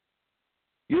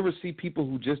 You ever see people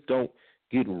who just don't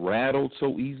get rattled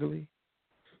so easily?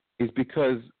 It's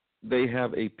because they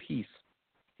have a peace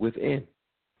within.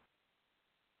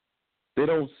 They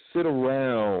don't sit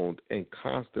around and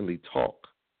constantly talk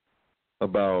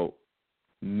about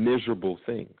miserable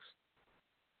things.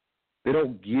 They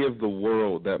don't give the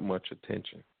world that much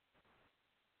attention.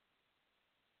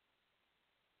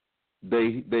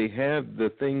 They have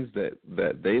the things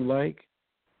that they like,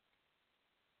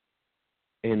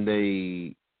 and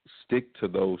they stick to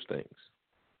those things.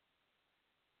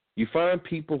 You find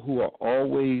people who are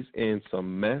always in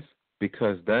some mess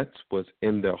because that's what's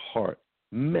in their heart,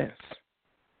 mess.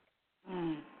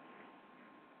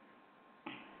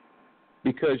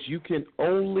 Because you can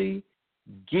only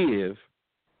give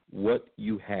what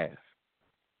you have.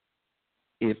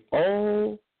 If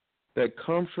all that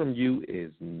comes from you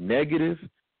is negative,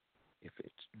 if it's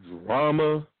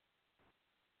drama,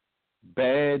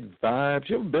 bad vibes,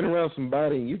 you ever been around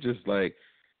somebody and you just like,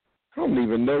 I don't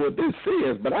even know what this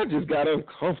is, but I just got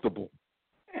uncomfortable.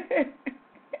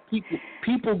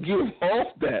 People give off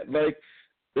that, like,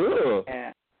 ugh.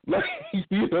 Yeah. Like,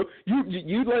 you know,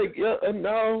 you like,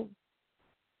 no.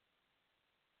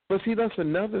 But see, that's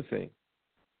another thing.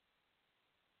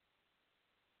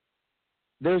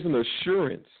 There's an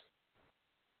assurance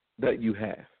that you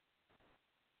have.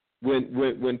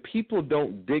 When people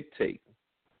don't dictate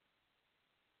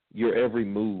your every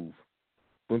move,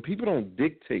 when people don't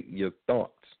dictate your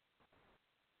thoughts,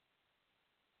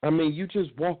 I mean, you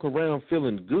just walk around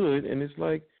feeling good, and it's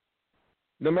like,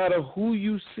 no matter who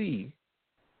you see,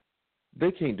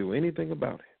 they can't do anything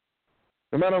about it.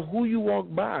 No matter who you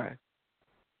walk by,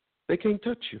 they can't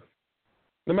touch you.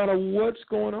 No matter what's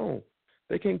going on,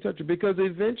 they can't touch you, because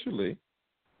eventually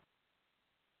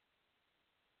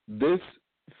this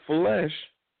flesh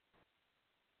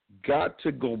got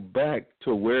to go back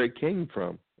to where it came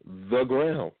from, the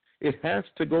ground. It has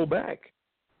to go back.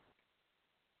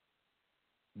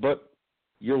 But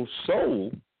your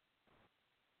soul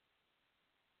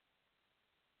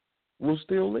will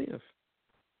still live.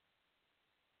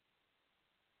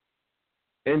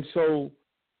 And so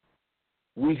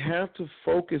we have to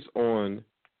focus on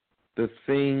the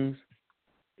things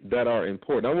that are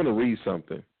important. I want to read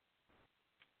something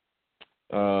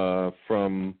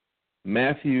from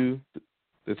Matthew,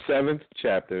 the 7th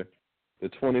chapter, the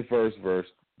 21st verse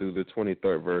through the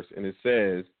 23rd verse. And it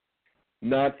says,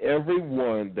 "Not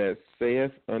everyone that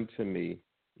saith unto me,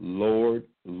 Lord,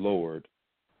 Lord,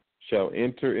 shall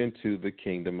enter into the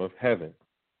kingdom of heaven,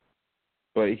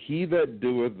 but he that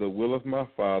doeth the will of my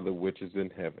Father which is in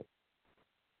heaven."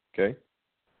 Okay?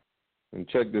 And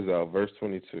check this out, verse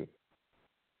 22.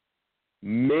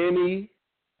 "Many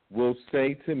will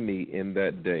say to me in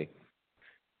that day."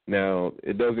 Now,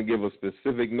 it doesn't give a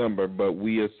specific number, but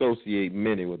we associate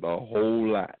many with a whole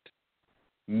lot.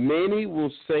 "Many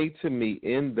will say to me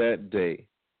in that day,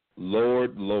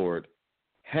 Lord, Lord,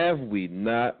 have we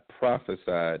not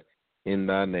prophesied in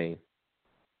thy name?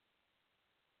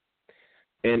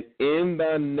 And in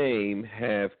thy name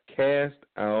have cast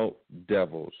out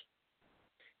devils,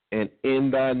 and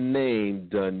in thy name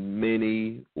done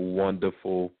many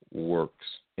wonderful works."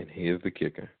 And here's the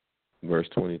kicker, verse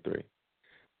 23.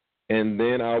 "And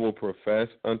then I will profess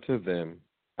unto them,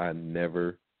 I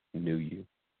never knew you.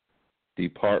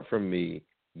 Depart from me,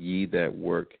 ye that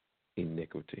work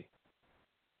iniquity."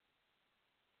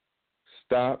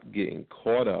 Stop getting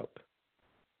caught up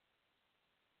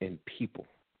in people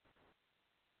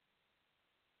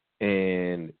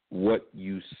and what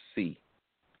you see.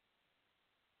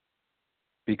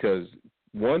 Because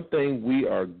one thing we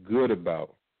are good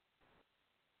about,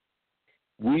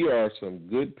 we are some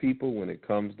good people when it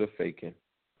comes to faking.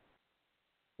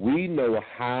 We know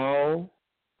how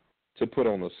to put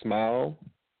on a smile,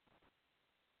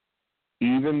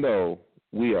 even though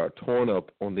we are torn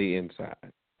up on the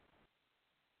inside.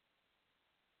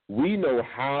 We know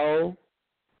how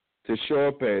to show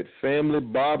up at family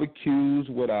barbecues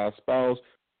with our spouse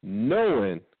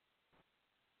knowing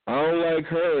I don't like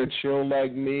her and she don't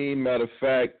like me. Matter of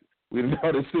fact, we've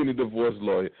already seen a divorce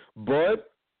lawyer.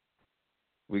 But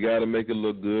we got to make it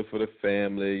look good for the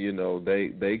family. You know,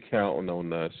 they counting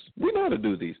on us. We know how to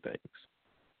do these things.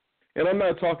 And I'm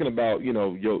not talking about,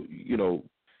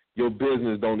 your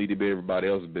business don't need to be everybody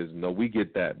else's business. No, we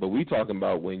get that. But we talking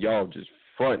about when y'all just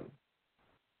fronting.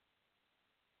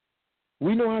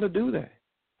 We know how to do that.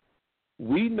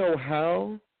 We know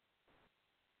how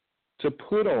to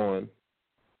put on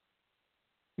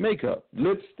makeup,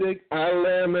 lipstick,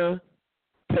 eyeliner,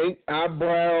 paint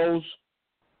eyebrows.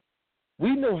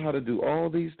 We know how to do all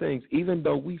these things, even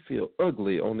though we feel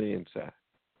ugly on the inside.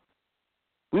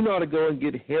 We know how to go and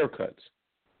get haircuts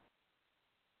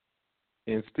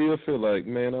and still feel like,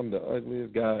 man, I'm the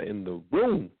ugliest guy in the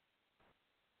room.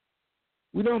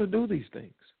 We know how to do these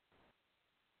things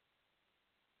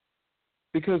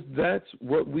because that's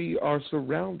what we are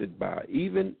surrounded by,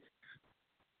 even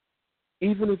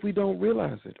if we don't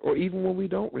realize it, or even when we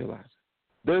don't realize it.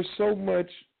 There's so much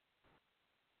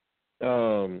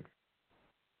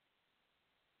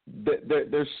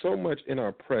there's so much in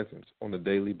our presence on a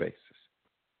daily basis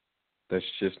that's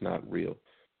just not real.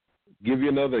 Give you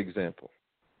another example.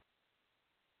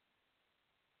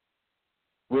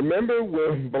 Remember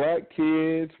when black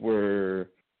kids were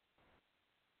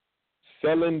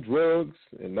selling drugs,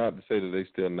 and not to say that they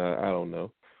still not, I don't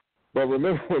know. But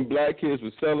remember when black kids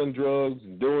were selling drugs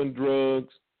and doing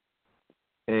drugs,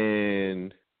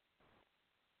 and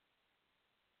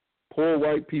poor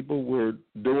white people were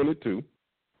doing it too,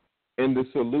 and the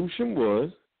solution was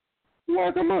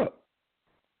lock them up.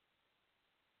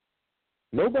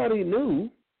 Nobody knew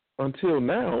until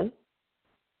now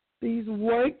these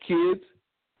white kids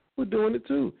were doing it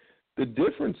too. The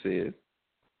difference is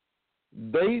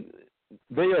they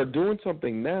are doing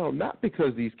something now not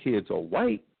because these kids are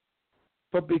white,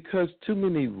 but because too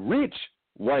many rich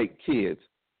white kids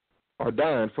are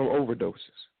dying from overdoses.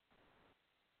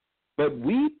 But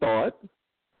we thought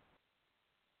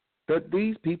that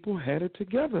these people had it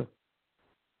together.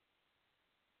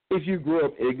 If you grew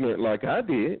up ignorant like I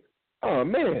did, oh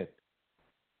man,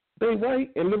 they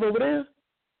white and live over there.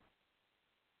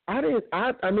 I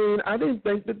didn't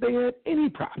think that they had any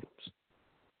problems.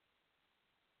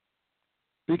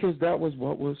 Because that was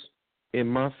what was in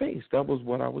my face. That was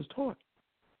what I was taught.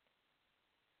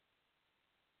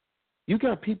 You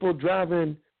got people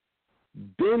driving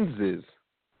Benzes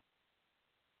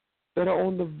that are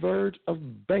on the verge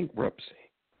of bankruptcy.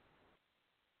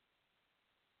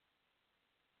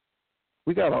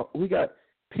 We got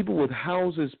people with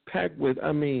houses packed with,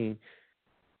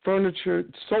 furniture,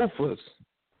 sofas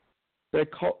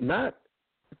that cost not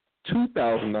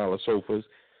 $2,000 sofas.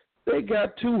 They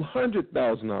got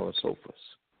 $200,000 sofas.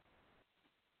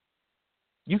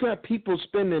 You got people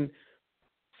spending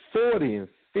 $40,000 and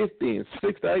 $50,000 and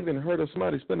 $60,000. I even heard of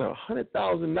somebody spending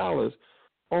 $100,000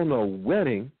 on a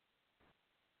wedding.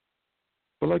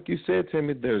 But like you said,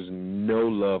 Timmy, there's no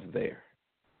love there.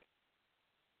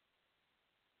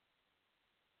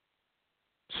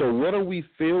 So what are we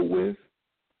filled with?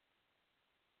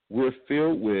 We're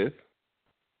filled with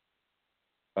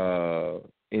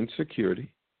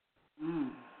insecurity.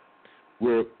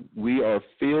 We are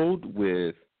filled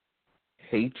with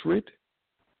hatred.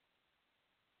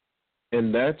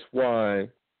 And that's why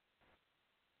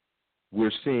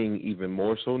we're seeing even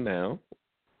more so now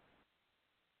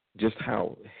just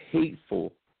how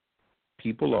hateful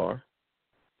people are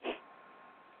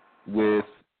with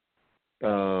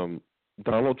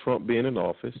Donald Trump being in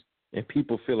office and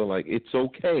people feeling like it's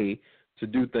okay to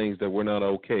do things that were not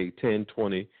okay 10,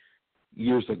 20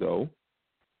 years ago.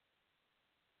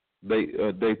 They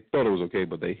thought it was okay,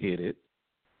 but they hid it.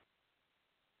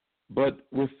 But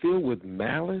we're filled with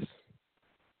malice.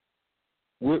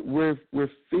 We're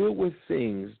filled with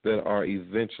things that are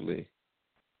eventually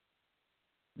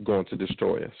going to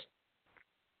destroy us.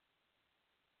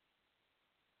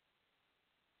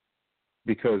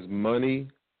 Because money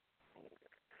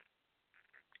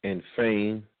and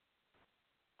fame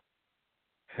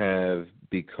have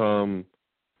become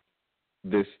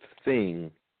this thing,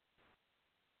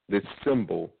 this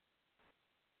symbol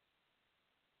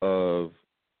of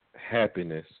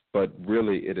happiness, but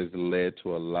really it has led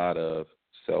to a lot of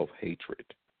self-hatred.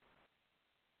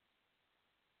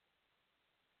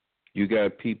 You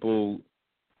got people,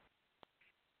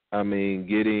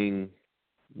 getting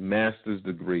master's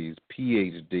degrees,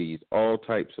 PhDs, all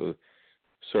types of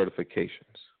certifications.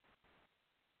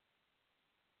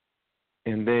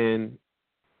 And then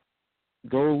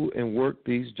go and work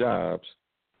these jobs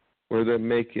where they're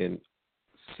making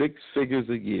 6 figures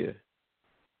a year,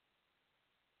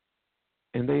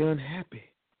 and they're unhappy.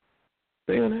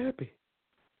 They're unhappy.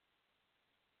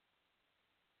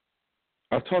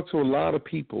 I've talked to a lot of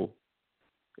people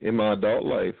in my adult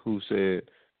life who said,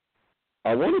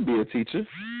 I want to be a teacher,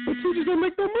 but teachers don't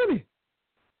make no money.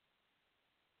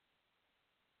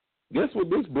 Guess what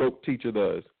this broke teacher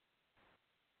does?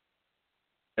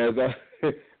 As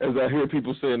I hear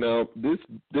people say now,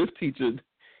 this teacher,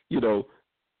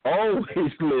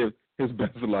 always lived his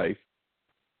best life.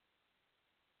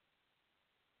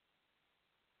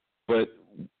 But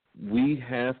we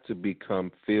have to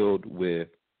become filled with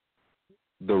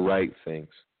the right things.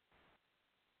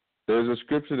 There's a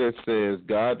scripture that says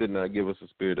God did not give us a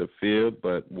spirit of fear,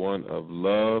 but one of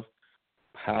love,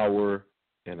 power,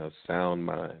 and a sound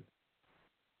mind.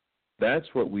 That's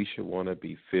what we should want to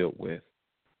be filled with.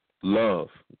 Love.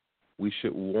 We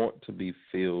should want to be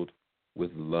filled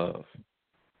with love.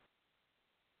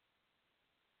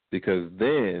 Because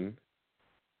then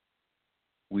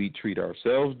we treat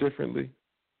ourselves differently,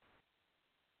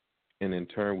 and in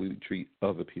turn we treat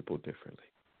other people differently.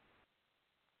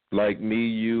 Like me,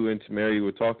 you, and Tamari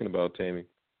were talking about, Tammy,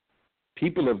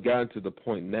 people have gotten to the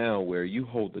point now where you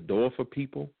hold the door for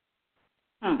people,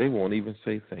 they won't even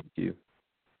say thank you.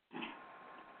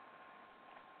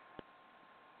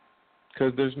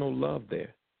 Because there's no love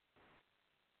there.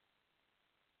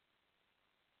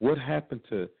 What happened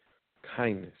to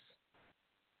kindness?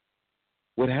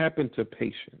 What happened to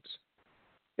patience?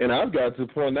 And I've got to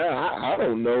the point now, I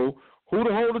don't know who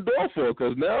to hold the door for,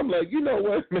 because now I'm like, you know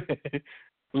what, man?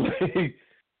 Like,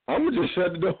 I'm going to just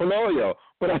shut the door on all y'all.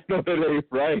 But I know that ain't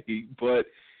right. But,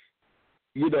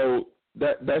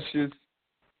 that's just,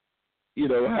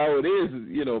 how it is,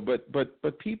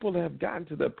 but people have gotten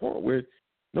to that point where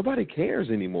nobody cares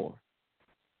anymore.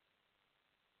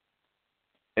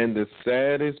 And the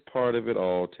saddest part of it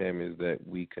all, Tim, is that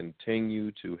we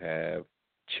continue to have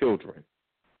children.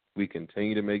 We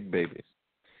continue to make babies.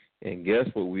 And guess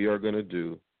what we are going to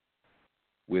do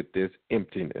with this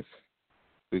emptiness?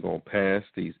 We're going to pass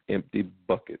these empty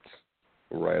buckets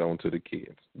right on to the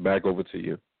kids. Back over to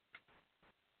you.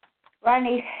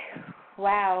 Rodney,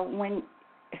 wow. When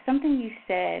something you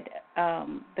said,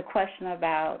 the question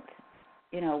about,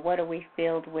 what are we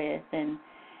filled with and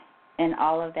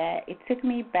all of that, it took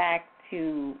me back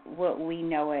to what we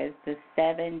know as the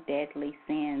 7 deadly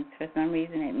sins. For some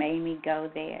reason, it made me go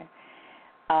there,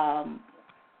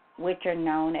 which are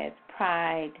known as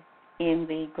pride,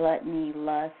 envy, gluttony,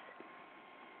 lust,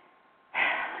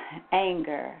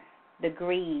 anger, the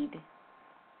greed,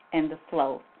 and the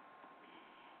sloth.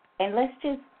 And let's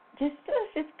just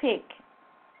pick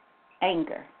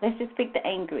anger. Let's just pick the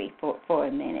angry for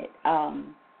a minute.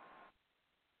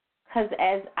 Because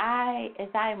as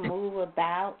I move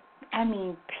about,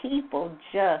 people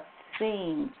just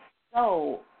seem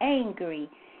so angry.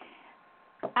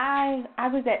 I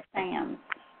was at Sam's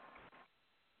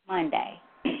Monday,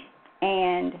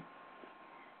 and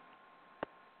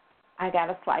I got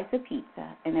a slice of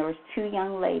pizza, and there was 2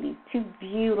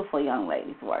 beautiful young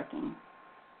ladies working,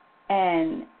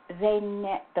 and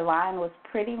the line was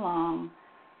pretty long,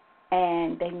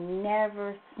 and they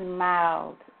never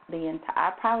smiled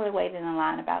I probably waited in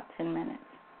line about 10 minutes,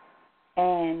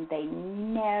 and they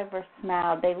never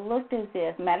smiled. They looked as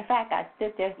if, matter of fact, I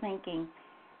stood there thinking,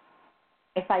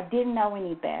 if I didn't know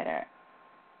any better,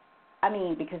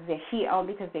 because they're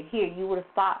here, you would have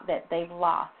thought that they've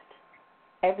lost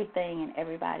everything and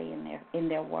everybody in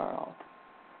their world.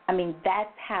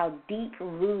 That's how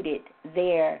deep-rooted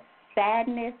their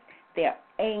sadness, their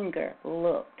anger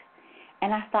looked.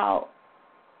 And I thought,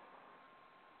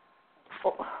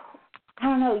 I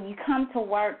don't know, you come to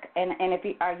work, and if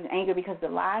you are angry because the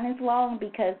line is long,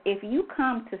 because if you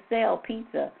come to sell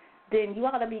pizza, then you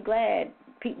ought to be glad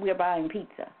we're buying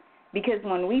pizza. Because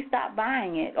when we stop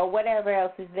buying it or whatever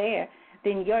else is there,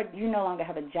 then you no longer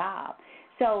have a job.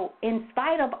 So in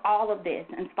spite of all of this,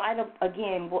 in spite of,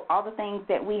 again, all the things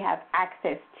that we have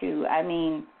access to,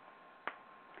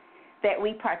 that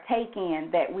we partake in,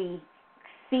 that we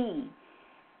see,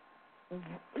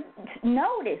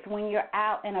 notice when you're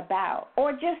out and about,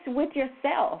 or just with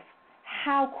yourself,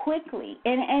 how quickly,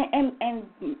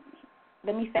 and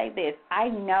let me say this, I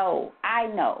know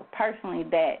personally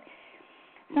that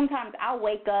sometimes I'll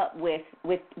wake up with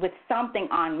something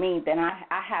on me that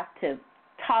I have to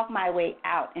talk my way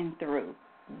out and through,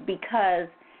 because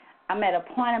I'm at a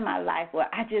point in my life where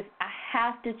I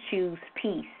have to choose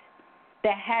peace.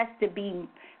 That has to be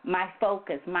my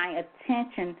focus. My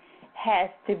attention has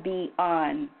to be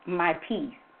on my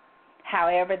peace,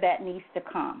 however that needs to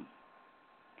come.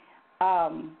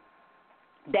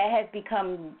 that has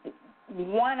become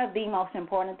one of the most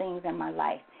important things in my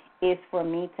life, is for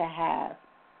me to have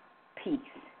peace.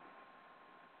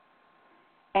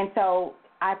 And so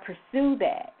I pursue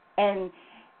that. And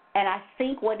I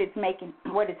think what is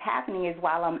happening is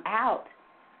while I'm out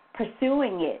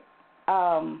pursuing it,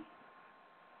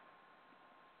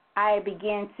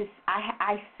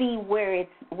 I see where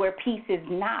peace is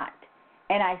not,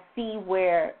 and I see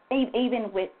where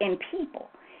even in people.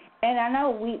 And I know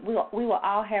we will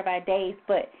all have our days,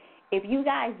 but if you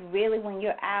guys really, when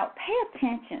you're out, pay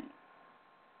attention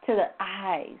to the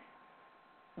eyes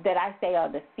that I say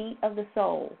are the seat of the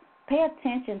soul. Pay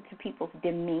attention to people's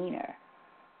demeanor.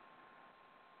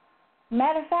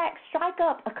 Matter of fact, strike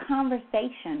up a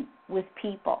conversation with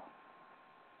people.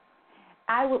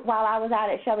 While I was out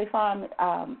at Shelby Farm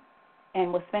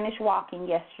and was finished walking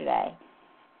yesterday,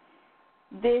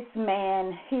 this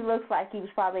man, he looks like he was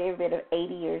probably every bit of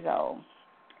 80 years old,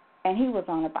 and he was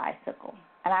on a bicycle.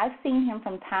 And I've seen him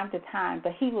from time to time,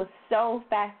 but he was so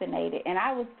fascinated. And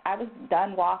I was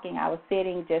done walking. I was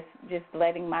sitting, just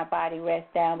letting my body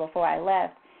rest down before I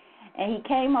left. And he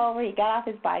came over. He got off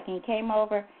his bike, and he came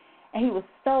over, and he was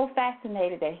so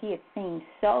fascinated that he had seen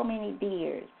so many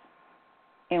deers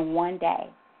in one day.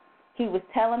 He was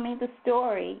telling me the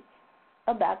story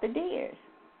about the deers.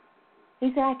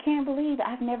 He said, I can't believe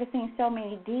I've never seen so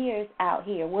many deers out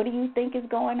here. What do you think is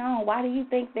going on? Why do you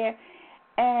think they're...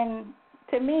 And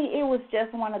to me, it was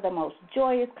just one of the most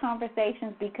joyous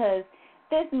conversations because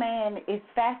this man is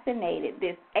fascinated.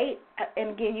 And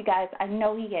again, you guys, I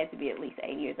know he had to be at least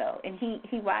 8 years old. And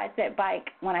he rides that bike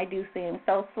when I do see him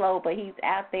so slow, but he's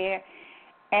out there.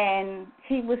 And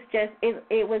he was just,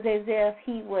 it was as if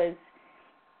he was,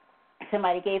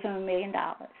 somebody gave him $1 million.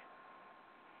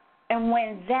 And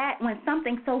when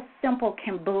something so simple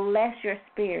can bless your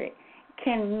spirit,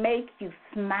 can make you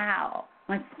smile,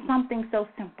 when something so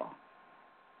simple,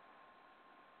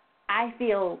 I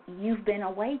feel you've been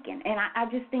awakened. And I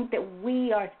just think that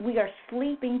we are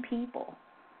sleeping people.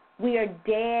 We are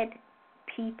dead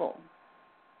people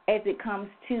as it comes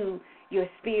to your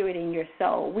spirit and your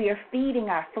soul. We are feeding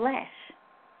our flesh.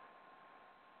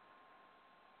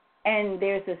 And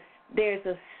there's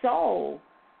a soul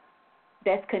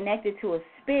that's connected to a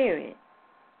spirit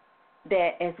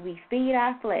that, as we feed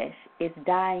our flesh, is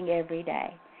dying every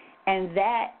day. And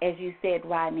that, as you said,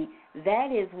 Rodney,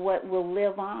 that is what will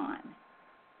live on.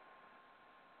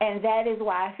 And that is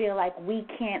why I feel like we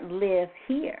can't live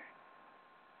here.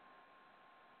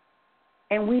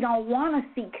 And we don't want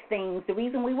to seek things. The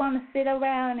reason we want to sit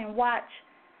around and watch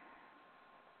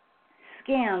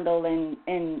Scandal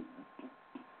and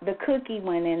the Cookie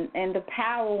one and the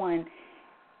Power one,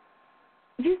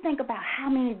 you think about how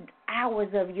many hours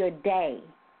of your day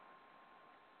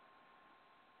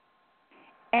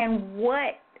and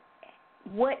what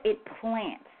it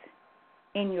plants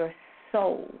in your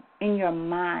soul, in your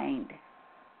mind.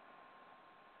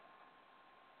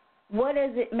 What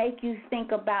does it make you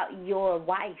think about your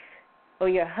wife or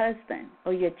your husband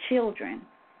or your children?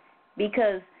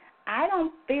 Because I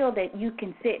don't feel that you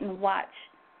can sit and watch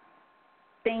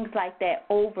things like that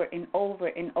over and over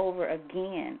and over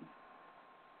again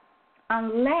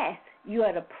unless you're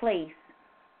at a place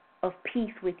of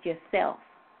peace with yourself,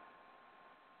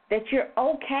 that you're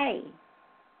okay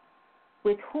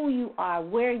with who you are,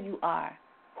 where you are,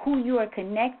 who you are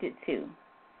connected to,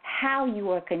 how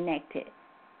you are connected,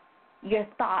 your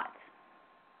thoughts.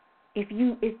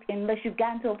 Unless you've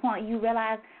gotten to a point you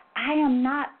realize, I am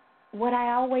not what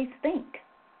I always think.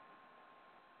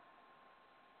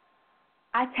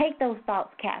 I take those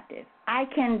thoughts captive. I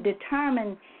can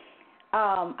determine.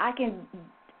 I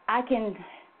can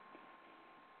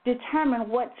determine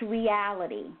what's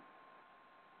reality.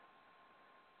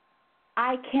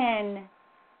 I can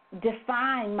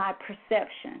define my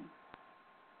perception.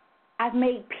 I've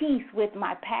made peace with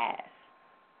my past.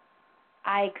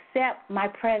 I accept my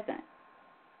present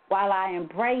while I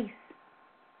embrace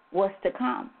what's to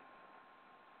come.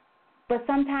 But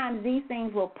sometimes these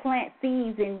things will plant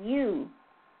seeds in you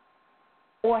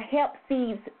or help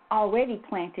seeds already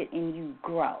planted in you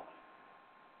grow.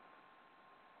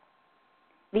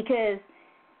 Because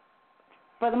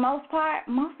for the most part,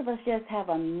 most of us just have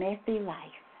a messy life.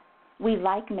 We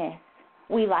like mess.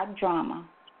 We like drama.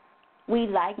 We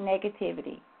like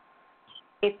negativity.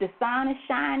 If the sun is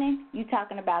shining, you're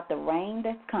talking about the rain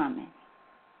that's coming,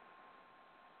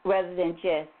 rather than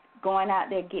just going out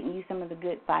there getting you some of the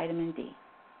good vitamin D.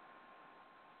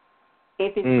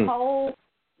 If it's cold,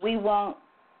 we want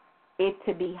it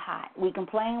to be hot. We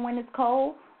complain when it's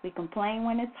cold. We complain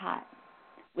when it's hot.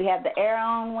 We have the air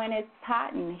on when it's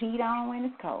hot and the heat on when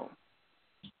it's cold.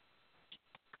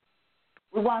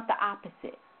 We want the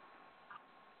opposite.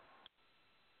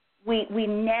 We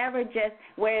never just,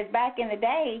 whereas back in the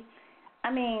day,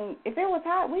 I mean, if it was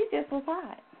hot, we just was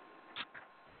hot.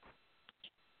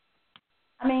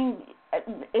 I mean,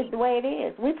 it's the way it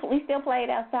is. We still play it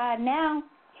outside now.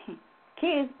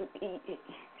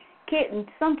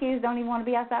 Some kids don't even want to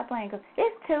be outside playing because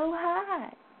it's too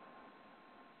hot.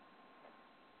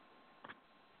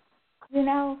 You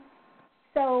know,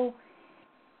 so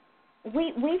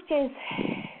we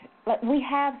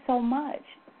have so much.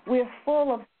 We're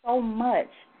full of so much.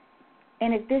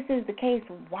 And if this is the case,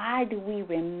 why do we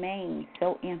remain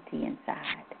so empty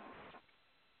inside?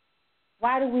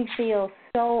 Why do we feel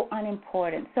so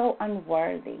unimportant, so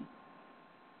unworthy?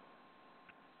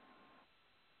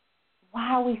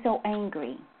 Why are we so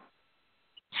angry?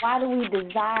 Why do we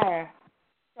desire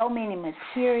so many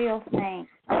material things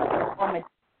or material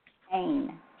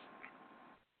pain?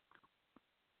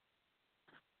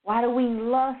 Why do we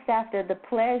lust after the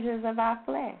pleasures of our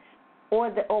flesh or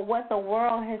what the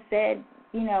world has said,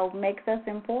 makes us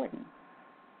important?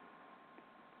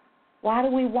 Why do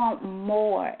we want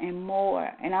more and more?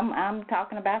 And I'm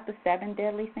talking about the 7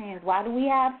 deadly sins. Why do we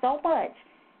have so much?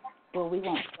 Well, we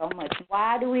want so much.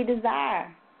 Why do we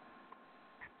desire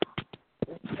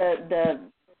the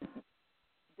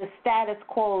status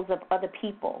quos of other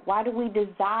people? Why do we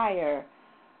desire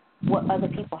what other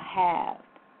people have,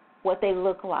 what they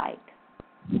look like,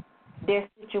 their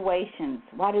situations?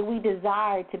 Why do we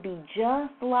desire to be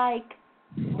just like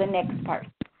the next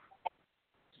person?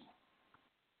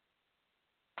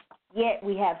 Yet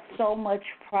we have so much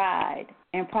pride.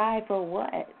 And pride for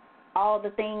what? All the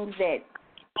things that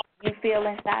you feel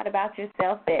inside about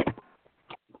yourself that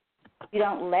you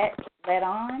don't let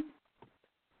on.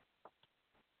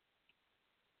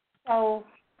 So,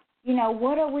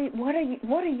 what are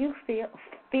you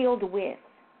filled with?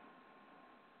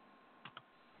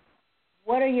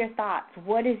 What are your thoughts?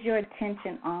 What is your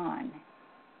attention on?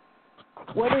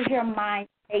 Where does your mind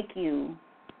take you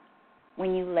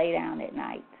when you lay down at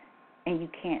night and you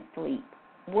can't sleep?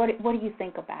 What do you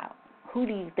think about? Who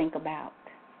do you think about?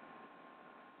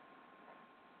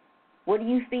 What do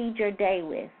you feed your day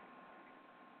with?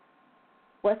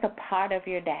 What's a part of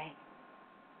your day?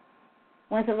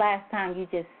 When's the last time you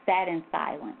just sat in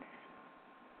silence?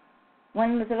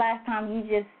 When was the last time you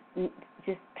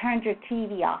just turned your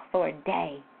TV off for a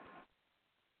day?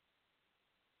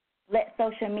 Let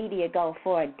social media go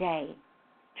for a day.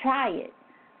 Try it.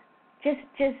 Just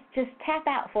tap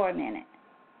out for a minute.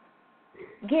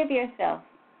 Give yourself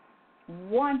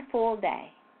one full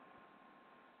day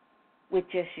with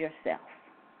just yourself.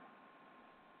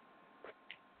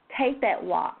 Take that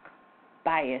walk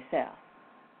by yourself.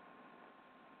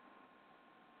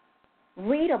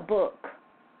 Read a book.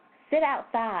 Sit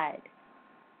outside.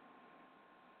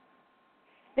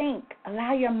 Think.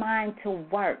 Allow your mind to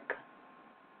work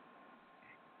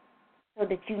so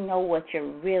that you know what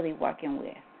you're really working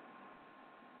with.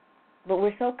 But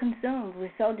we're so consumed.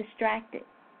 We're so distracted.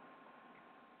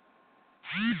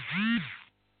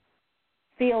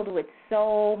 Filled with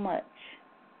so much,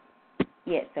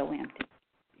 yet so empty.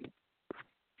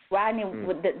 Rodney,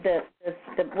 with the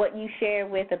what you shared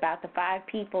with about the 5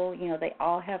 people, they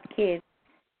all have kids.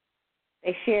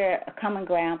 They share a common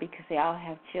ground because they all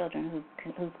have children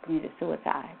who committed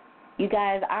suicide. You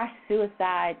guys, our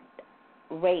suicide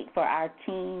rate for our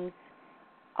teens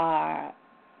are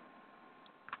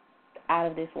out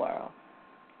of this world.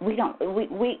 We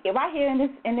right here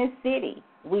in this city,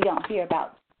 we don't hear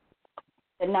about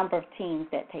the number of teens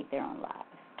that take their own lives.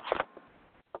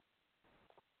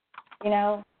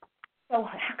 So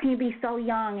how can you be so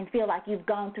young and feel like you've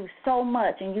gone through so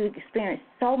much and you've experienced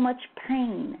so much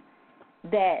pain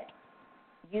that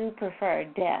you prefer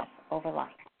death over life?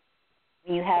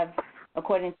 You have,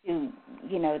 according to,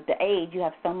 the age, you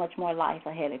have so much more life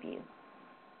ahead of you.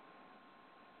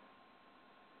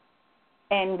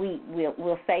 And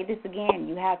we'll say this again.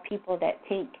 You have people that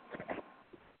take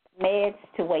meds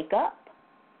to wake up,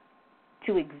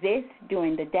 to exist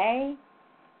during the day,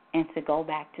 and to go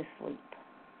back to sleep.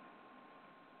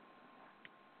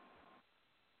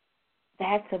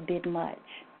 That's a bit much.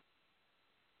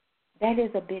 That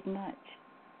is a bit much.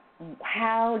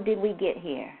 How did we get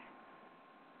here?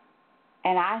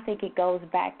 And I think it goes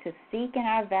back to seeking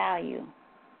our value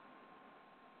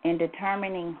and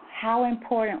determining how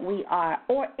important we are,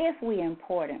 or if we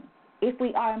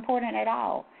are important at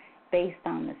all, based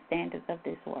on the standards of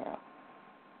this world.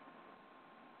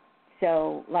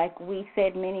 So, like we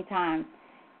said many times,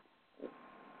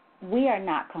 we are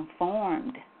not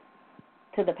conformed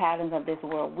to the patterns of this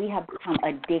world. We have become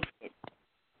addicted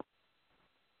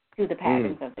to the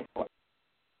patterns of this world.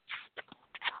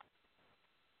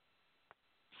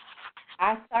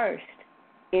 Our thirst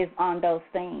is on those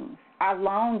things. Our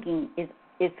longing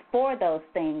is for those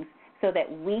things so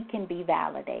that we can be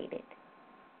validated,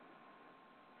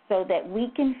 so that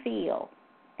we can feel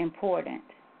important.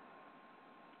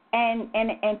 And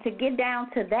to get down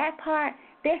to that part,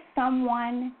 there's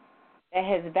someone that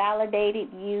has validated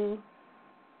you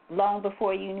long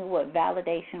before you knew what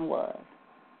validation was.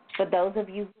 For those of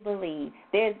you who believe,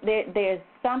 there's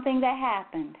something that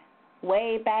happened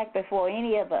way back before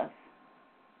any of us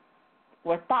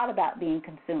were thought about being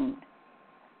consumed.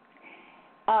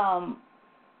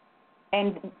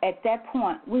 And at that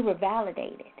point, we were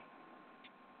validated,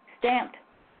 stamped,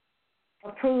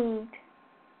 approved,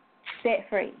 set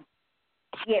free.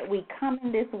 Yet we come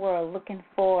in this world looking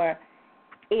for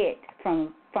it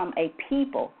from a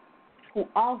people who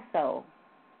also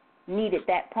needed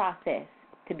that process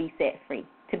to be set free,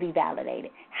 to be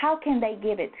validated. How can they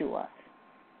give it to us?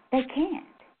 They can't.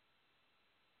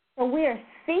 So we are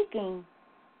seeking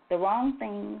the wrong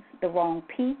things, the wrong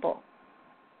people,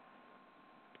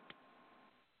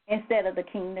 instead of the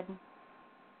kingdom.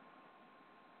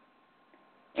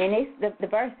 And the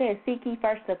verse says, seek ye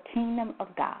first the kingdom of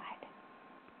God.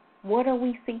 What are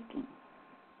we seeking?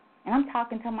 And I'm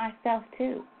talking to myself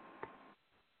too.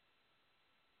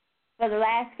 For the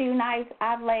last few nights,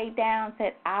 I've laid down and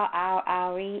said,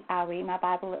 I'll read my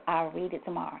Bible. I'll read it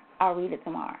tomorrow. I'll read it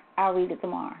tomorrow. I'll read it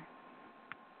tomorrow.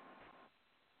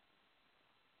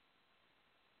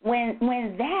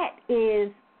 When that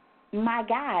is my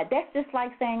guide, that's just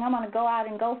like saying I'm going to go out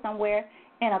and go somewhere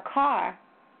in a car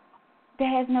that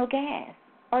has no gas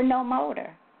or no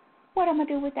motor. What am I going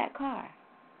to do with that car?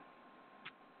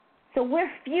 So we're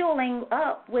fueling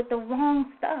up with the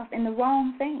wrong stuff and the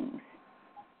wrong things.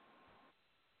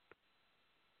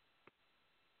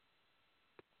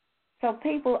 So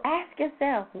people, ask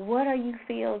yourself, what are you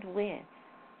filled with?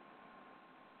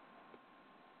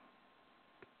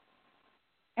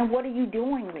 And what are you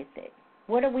doing with it?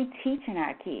 What are we teaching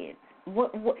our kids?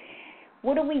 What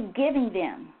are we giving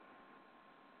them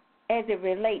as it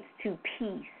relates to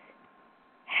peace,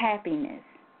 happiness,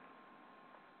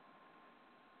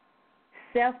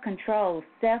 self-control,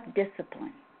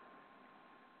 self-discipline?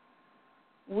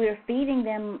 We're feeding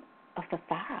them a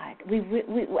facade.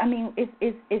 I mean,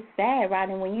 it's sad, right?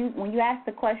 And when you ask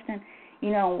the question,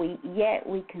 you know,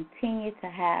 we continue to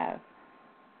have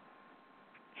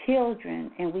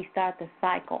children, and we start the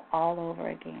cycle all over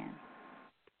again.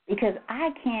 Because I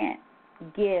can't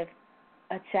give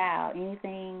a child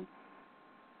anything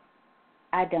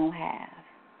I don't have.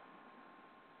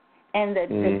 And the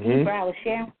deeper, I was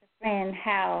sharing with a friend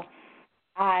how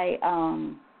I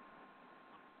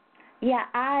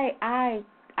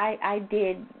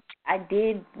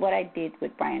did what I did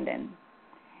with Brandon.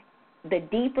 The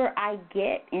deeper I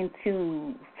get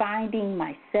into finding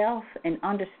myself and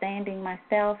understanding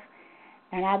myself,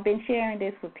 and I've been sharing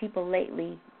this with people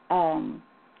lately, some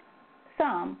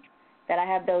that I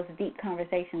have those deep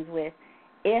conversations with,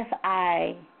 if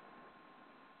I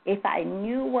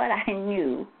knew what I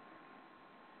knew,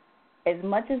 as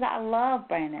much as I love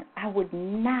Brandon, I would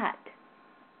not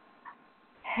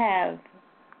have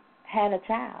had a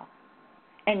child.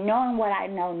 And knowing what I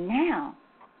know now,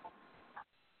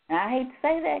 and I hate to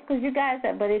say that because you guys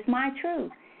said, but it's my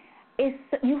truth.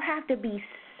 You have to be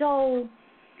so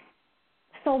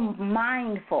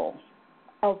mindful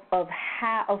of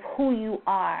who you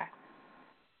are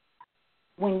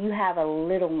when you have a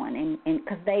little one, and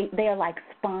because they are like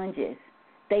sponges.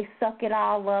 They suck it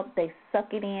all up. They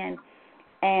suck it in.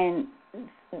 And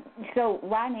so,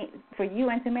 Rodney, for you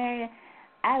and Tamaria,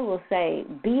 I will say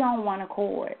be on one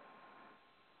accord,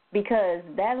 because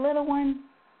that little one,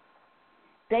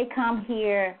 they come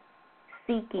here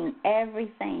seeking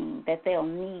everything that they'll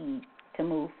need to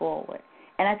move forward.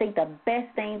 And I think the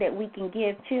best thing that we can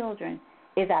give children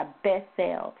is our best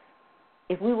selves.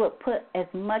 If we would put as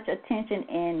much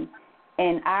attention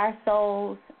in our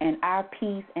souls and our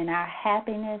peace and our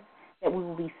happiness, that we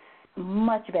will be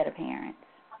much better parents.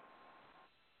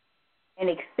 And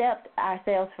accept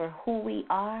ourselves for who we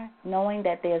are, knowing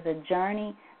that there's a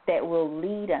journey that will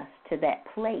lead us to that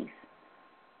place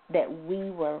that we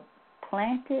were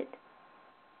planted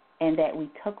and that we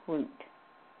took root.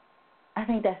 I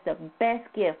think that's the best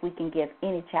gift we can give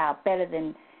any child, better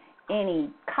than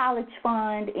any college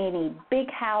fund, any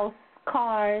big house,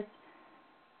 cars.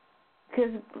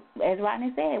 Because, as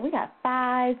Rodney said, we got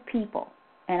 5 people.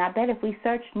 And I bet if we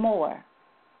searched more,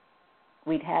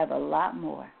 we'd have a lot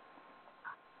more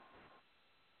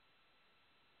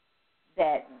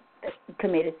that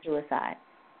committed suicide.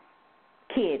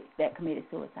 Kids that committed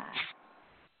suicide.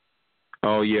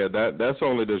 Oh yeah, that's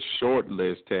only the short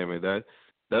list, Tammy.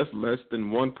 That's less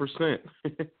than 1%.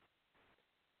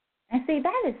 And see,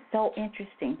 that is so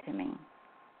interesting to me.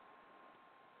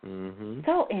 Mhm.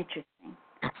 So interesting.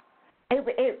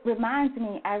 It reminds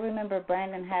me, I remember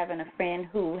Brandon having a friend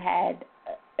who had,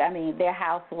 their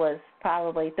house was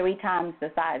probably 3 times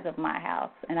the size of my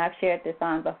house. And I've shared this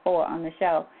before on the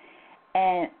show.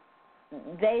 And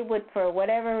they would, for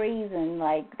whatever reason,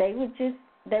 they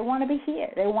want to be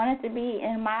here. They wanted to be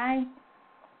in my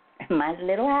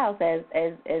little house, as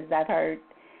I've heard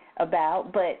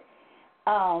about. But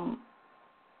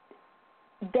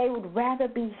they would rather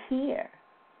be here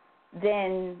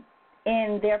than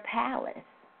in their palace.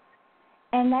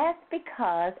 And that's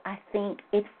because I think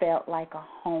it felt like a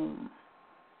home.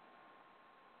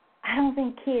 I don't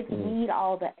think kids need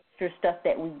all the extra stuff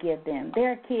that we give them.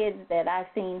 There are kids that I've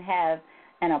seen have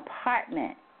an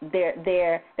apartment.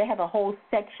 They have a whole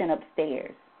section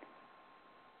upstairs.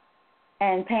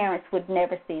 And parents would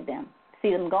never see them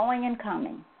going and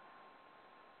coming.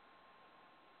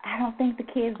 I don't think the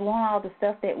kids want all the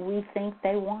stuff that we think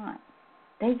they want.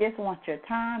 They just want your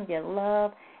time, your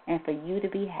love, and for you to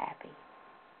be happy.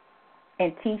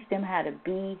 And teach them how to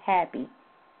be happy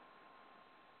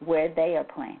where they are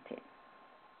planted.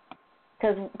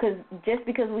 Because just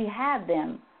because we have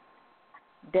them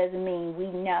doesn't mean we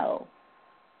know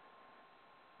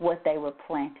what they were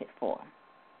planted for.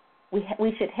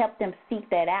 We should help them seek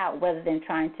that out rather than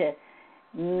trying to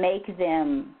make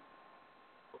them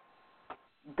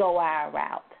go our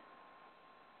route.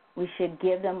 We should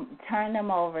turn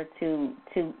them over to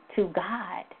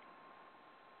God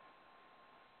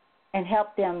and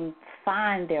help them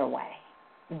find their way,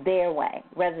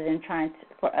 rather than trying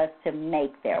for us to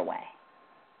make their way.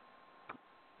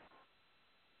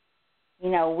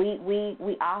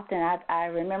 We often, I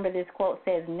remember this quote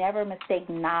says, never mistake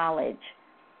knowledge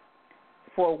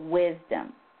for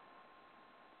wisdom.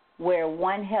 Where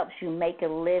one helps you make a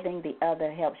living, the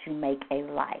other helps you make a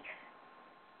life.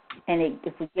 And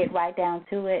if we get right down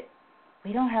to it,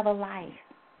 we don't have a life.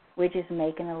 We're just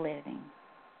making a living.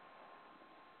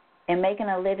 And making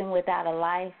a living without a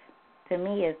life, to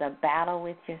me, is a battle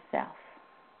with yourself.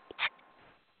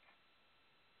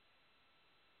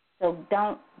 So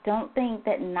don't think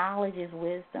that knowledge is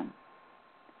wisdom.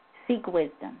 Seek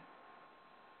wisdom.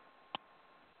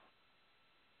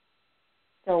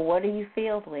 So what are you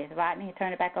filled with? Rodney, I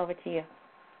turn it back over to you.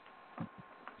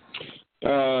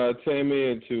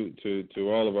 Tammy, and to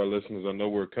all of our listeners, I know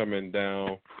we're coming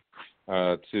down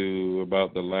to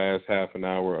about the last half an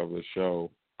hour of the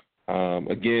show.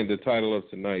 Again, the title of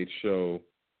tonight's show,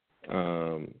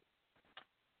 I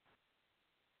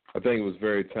think it was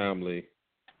very timely,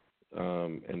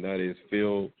 and that is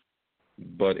Filled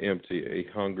But Empty, A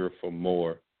Hunger for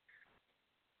More.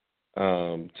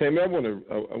 Tammy, I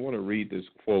want to read this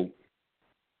quote,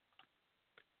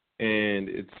 and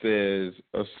it says,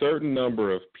 a certain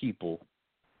number of people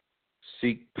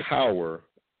seek power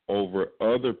over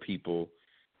other people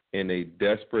in a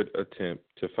desperate attempt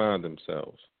to find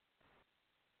themselves.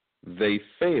 They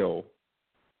fail,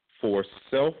 for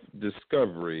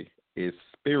self-discovery is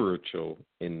spiritual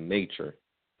in nature,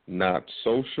 not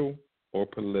social or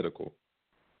political.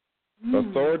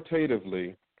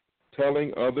 Authoritatively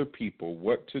telling other people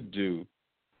what to do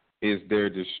is their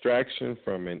distraction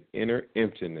from an inner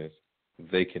emptiness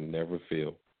they can never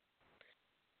feel.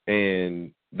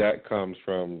 And that comes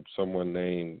from someone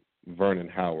named Vernon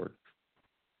Howard.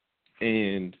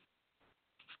 And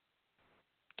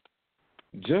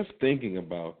just thinking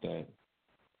about that,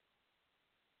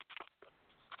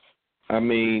 I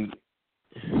mean,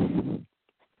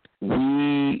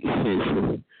 we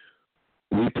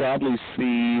probably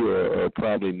see or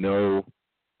probably know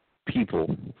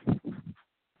people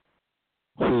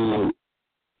who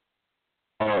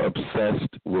are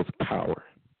obsessed with power,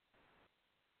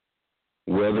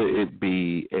 whether it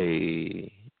be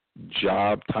a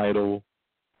job title,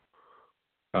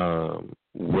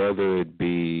 whether it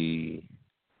be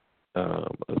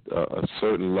a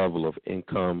certain level of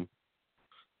income.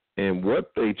 And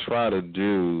what they try to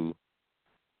do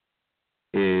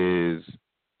is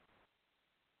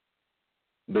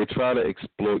they try to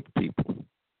exploit people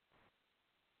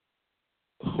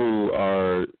who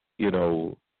are,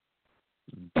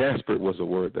 desperate was a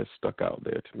word that stuck out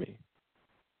there to me.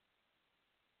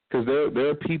 Because there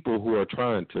are people who are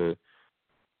trying to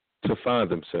find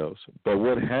themselves. But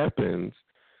what happens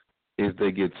is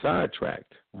they get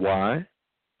sidetracked. Why?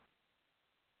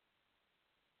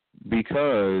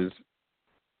 Because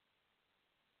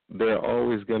there are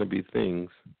always going to be things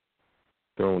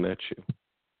thrown at you.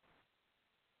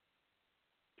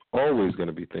 Always going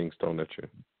to be things thrown at you.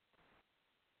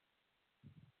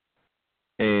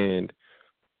 And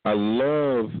I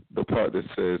love the part that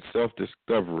says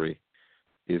self-discovery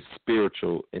is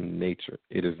spiritual in nature.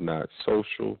 It is not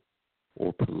social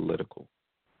or political.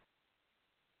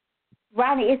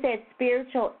 Ronnie, it said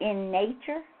spiritual in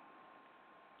nature?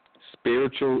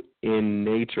 Spiritual in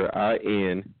nature,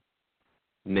 I-N,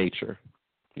 nature.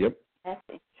 Yep. That's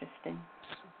interesting.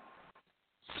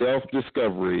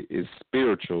 Self-discovery is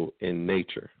spiritual in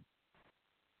nature,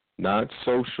 not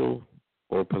social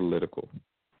or political.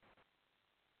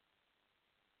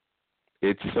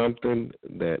 It's something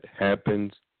that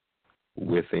happens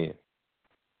within.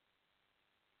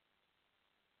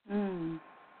 Mm.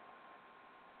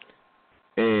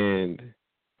 And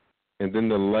then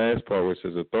the last part where it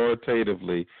says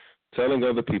authoritatively telling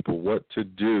other people what to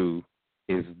do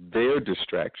is their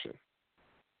distraction.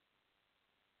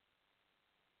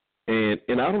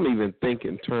 And I don't even think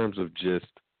in terms of just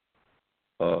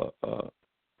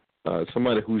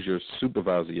somebody who's your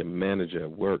supervisor, your manager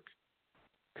at work,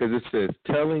 because it says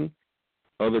telling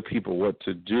other people what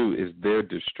to do is their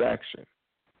distraction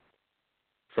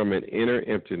from an inner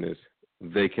emptiness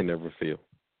they can never feel.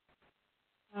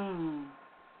 Mm.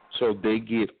 So they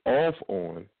get off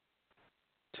on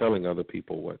telling other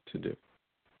people what to do.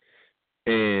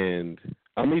 And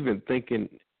I'm even thinking,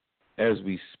 as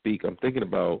we speak, I'm thinking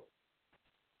about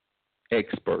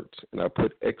experts, and I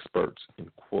put experts in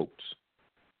quotes.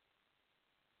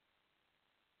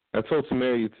 I told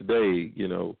Samaria today, you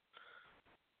know,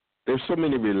 there's so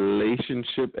many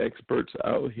relationship experts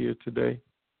out here today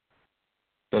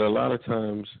that a lot of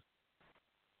times,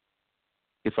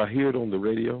 if I hear it on the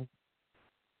radio,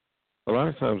 a lot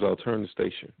of times I'll turn the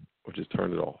station or just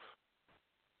turn it off.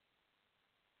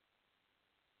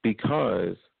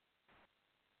 Because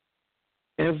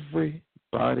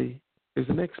everybody is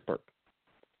an expert.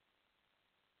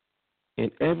 And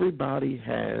everybody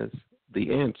has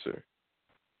the answer.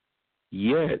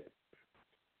 Yet,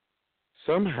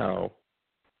 somehow,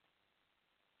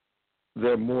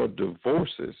 there are more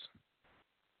divorces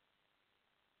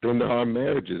than there are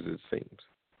marriages, it seems.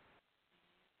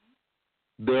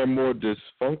 There are more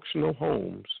dysfunctional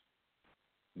homes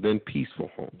than peaceful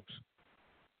homes.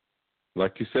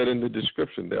 Like you said in the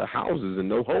description, there are houses and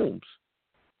no homes.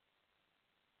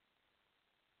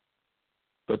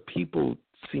 But people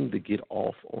seem to get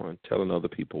off on telling other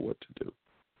people what to do.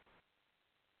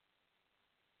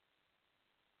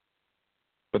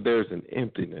 But there's an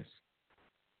emptiness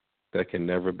that can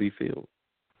never be filled.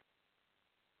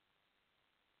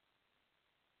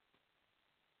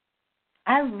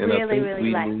 I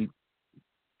really like.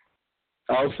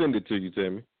 I'll send it to you,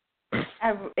 Tammy.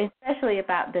 Especially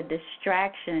about the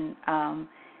distraction.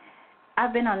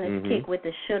 I've been on this kick with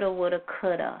the shoulda, woulda,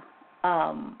 coulda.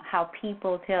 How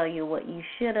people tell you what you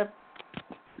should have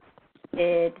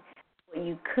did, what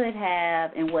you could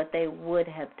have, and what they would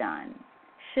have done.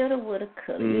 Shoulda, woulda,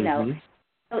 coulda. You know,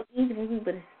 so easy for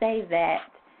people to say that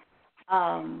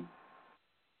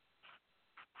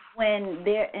when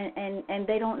they're and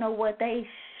they don't know what they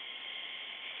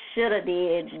should have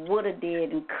did, would have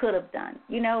did, and could have done.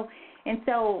 You know, and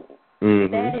so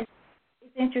that is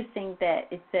it's interesting that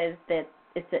it says that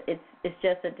it's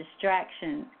just a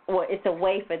distraction, or it's a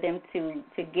way for them to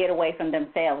get away from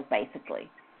themselves,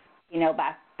 basically. You know,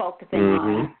 by focusing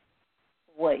on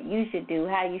what you should do,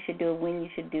 how you should do it, when you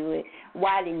should do it,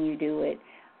 why didn't you do it,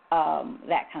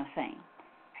 that kind of thing.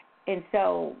 And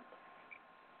so,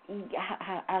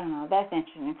 I don't know, that's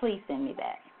interesting. Please send me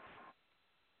that.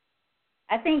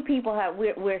 I think people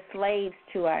we're slaves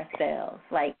to ourselves.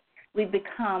 Like, we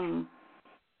become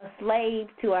a slave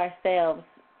to ourselves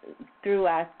through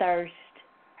our thirst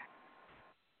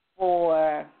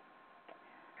for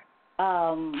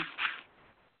an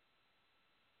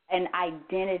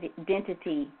identity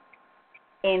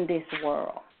in this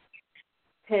world.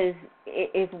 Because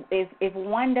if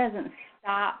one doesn't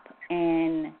stop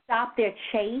their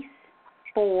chase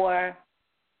for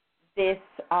this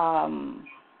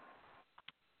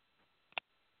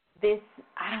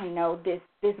I don't know, this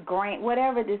grant,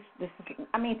 whatever this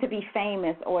I mean, to be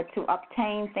famous or to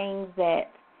obtain things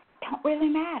that don't really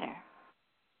matter.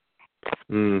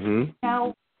 You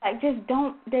know, like it just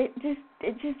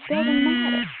doesn't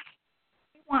matter.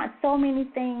 We want so many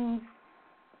things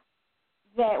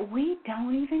that we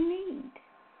don't even need.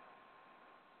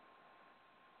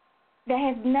 That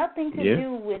has nothing to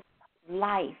do with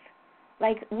life.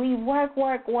 Like, we work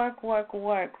for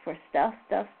stuff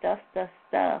that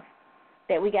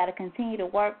we got to continue to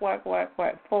work for,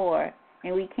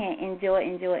 and we can't enjoy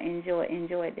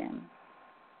them.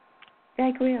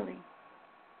 Like, really.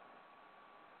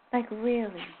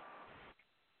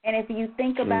 And if you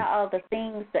think about all the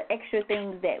things, the extra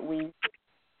things that we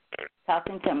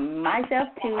talking to myself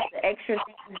too, the extra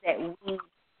things that we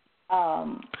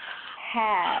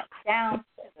have, down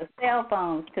to the cell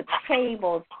phones, to the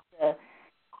cables, to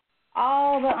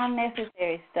all the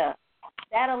unnecessary stuff.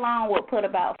 That alone would put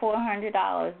about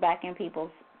 $400 back in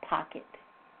people's pocket,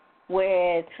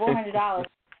 whereas $400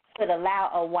 would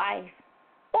allow a wife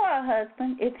or a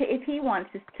husband, if he wants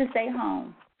to stay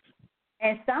home,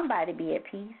 and somebody be at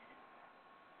peace.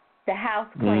 The house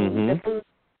clean, the food,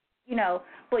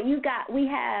 But we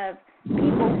have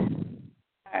people,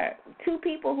 two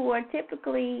people who are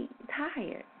typically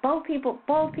tired. Both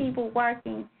people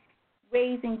working,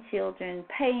 raising children,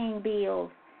 paying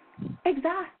bills,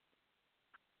 exhausted.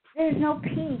 There's no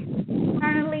peace.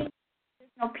 Internally,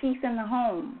 there's no peace in the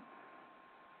home.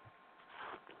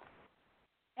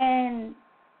 And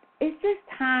it's just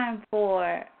time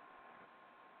for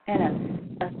an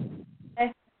assessment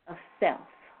of self.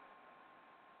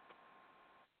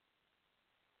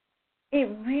 It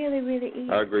really, really is.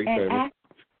 I agree, and Tammy. ask,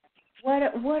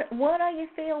 what are you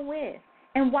filled with?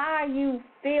 And why are you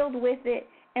filled with it?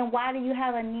 And why do you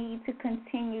have a need to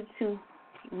continue to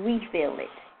refill it?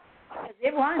 Because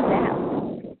it runs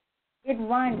out. It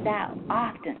runs out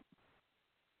often.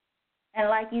 And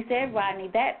like you said, Rodney,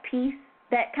 that peace,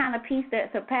 that kind of peace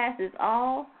that surpasses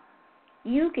all,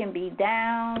 you can be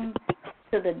down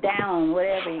to the down,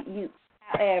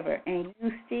 however, and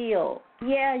you still,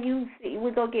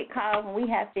 we go get caught up and we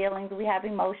have feelings, we have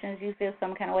emotions, you feel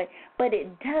some kind of way, but it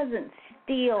doesn't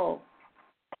steal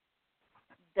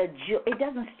it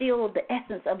doesn't steal the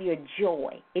essence of your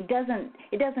joy. It doesn't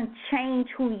change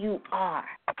who you are.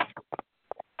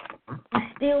 You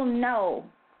still know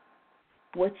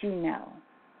what you know.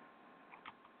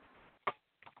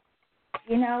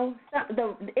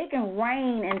 It can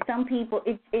rain, and some people,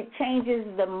 it changes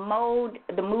the mood.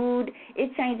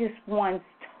 It changes one's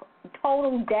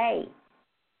total day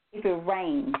if it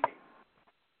rains.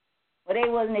 Well, they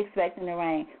wasn't expecting the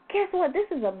rain. Guess what? This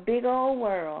is a big old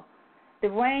world. The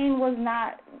rain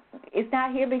it's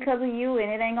not here because of you,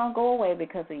 and it ain't going to go away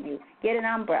because of you. Get an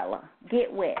umbrella.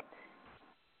 Get wet.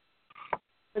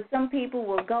 But some people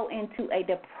will go into a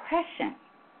depression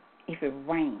if it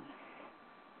rains.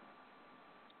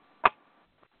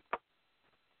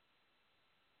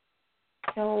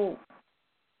 So,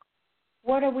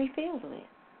 what are we filled with?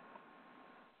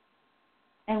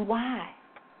 And why?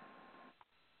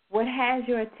 What has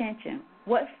your attention?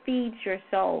 What feeds your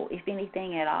soul, if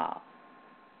anything at all?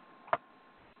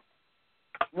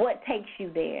 What takes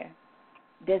you there?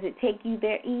 Does it take you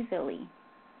there easily?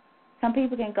 Some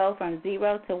people can go from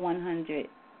 0 to 100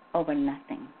 over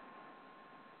nothing.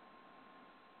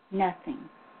 Nothing.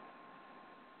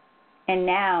 And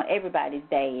now everybody's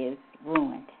day is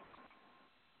ruined.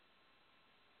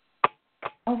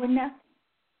 Over nothing.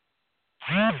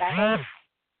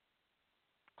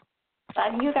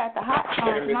 You got the hot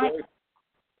phone tonight.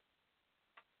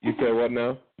 You said what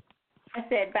now? I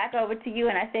said back over to you,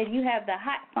 and I said you have the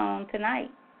hot phone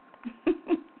tonight.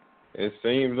 It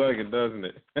seems like it, doesn't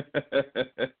it?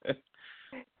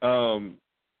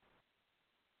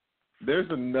 There's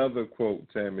another quote,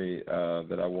 Tammy,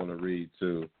 that I want to read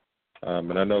too,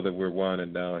 and I know that we're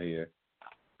winding down here.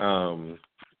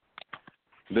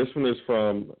 This one is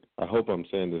from, I hope I'm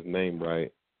saying this name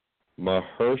right,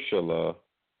 Mahershala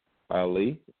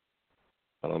Ali.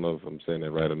 I don't know if I'm saying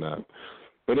that right or not.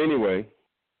 But anyway,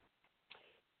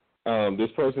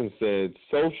 this person said,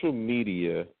 social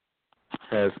media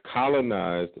has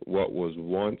colonized what was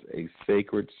once a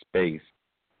sacred space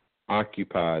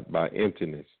occupied by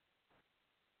emptiness,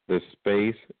 the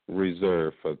space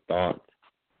reserved for thought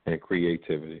and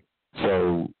creativity.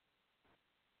 So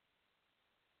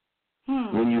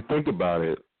when you think about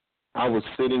it, I was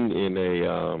sitting in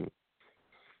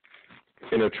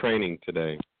a training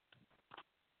today,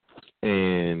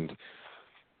 and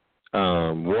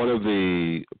one of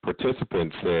the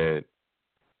participants said,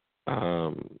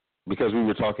 because we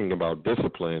were talking about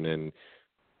discipline and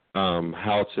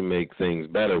how to make things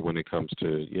better when it comes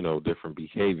to, different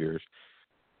behaviors.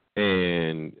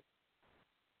 And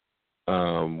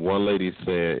one lady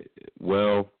said,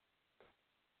 well,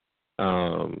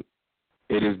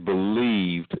 it is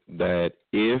believed that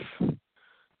if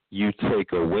you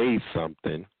take away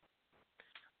something,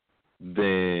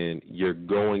 then you're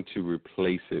going to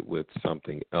replace it with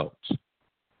something else.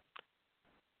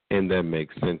 And that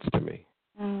makes sense to me.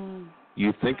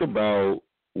 You think about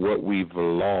what we've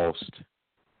lost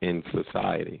in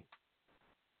society.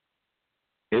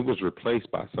 It was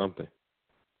replaced by something.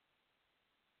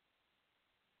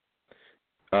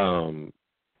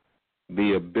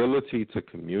 The ability to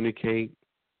communicate,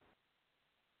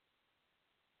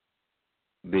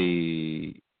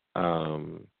 the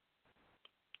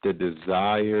the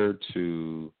desire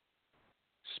to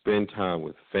spend time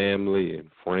with family and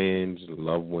friends and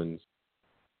loved ones,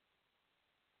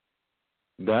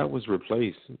 that was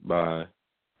replaced by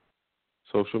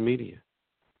social media.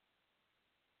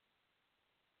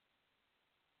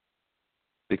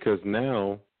 Because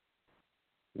now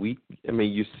you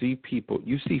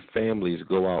see families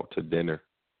go out to dinner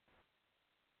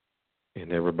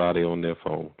and everybody on their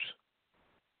phones.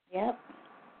 Yep.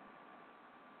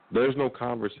 There's no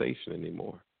conversation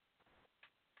anymore.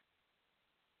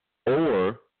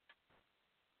 Or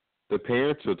the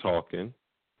parents are talking,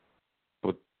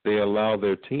 but they allow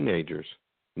their teenagers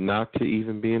not to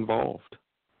even be involved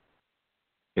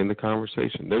in the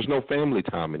conversation. There's no family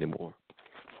time anymore.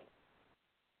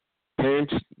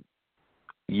 Parents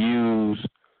use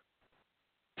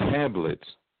tablets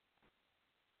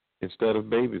instead of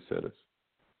babysitters.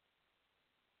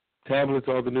 Tablets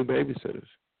are the new babysitters.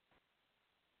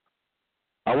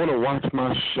 I want to watch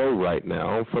my show right now.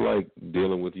 I don't feel like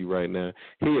dealing with you right now.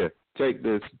 Here, take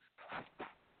this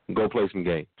and go play some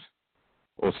games.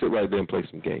 Or sit right there and play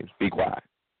some games. Be quiet.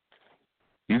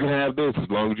 You can have this as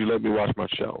long as you let me watch my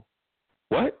show.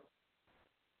 What?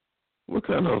 What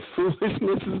kind of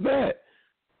foolishness is that?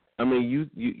 I mean,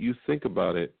 you think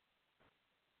about it.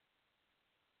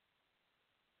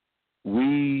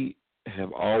 We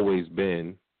have always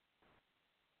been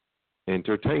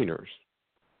entertainers.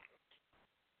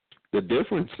 The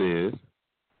difference is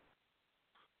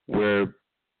where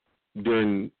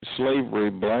during slavery,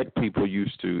 black people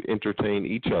used to entertain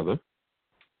each other.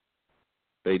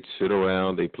 They'd sit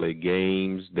around, they'd play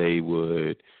games, they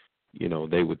would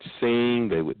sing,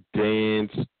 they would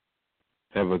dance,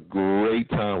 have a great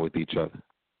time with each other.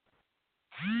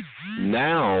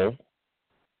 Now,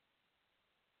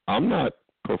 I'm not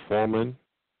performing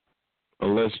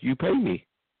unless you pay me.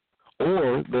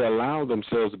 Or they allow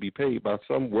themselves to be paid by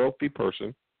some wealthy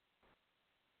person.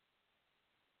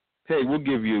 Hey, we'll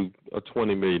give you a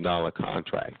 $20 million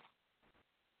contract.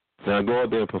 Now go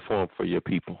out there and perform for your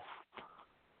people.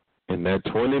 And that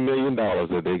 $20 million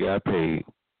that they got paid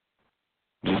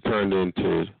just turned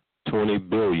into $20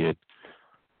 billion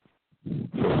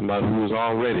for somebody who was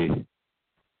already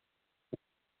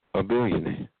a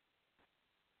billionaire.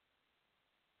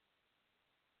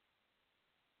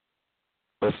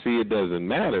 But see, it doesn't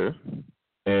matter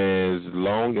as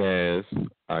long as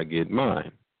I get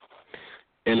mine.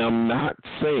 And I'm not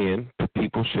saying that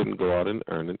people shouldn't go out and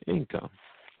earn an income.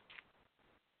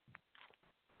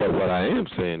 But what I am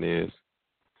saying is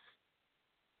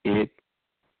it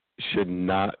should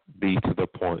not be to the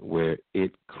point where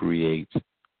it creates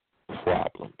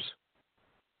problems.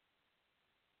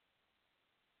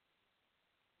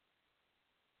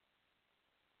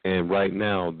 And right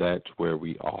now, that's where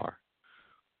we are.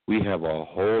 We have a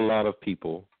whole lot of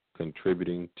people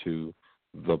contributing to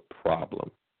the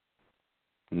problem.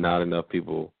 Not enough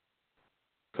people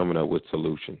coming up with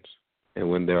solutions. And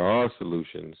when there are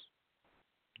solutions,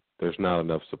 there's not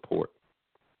enough support.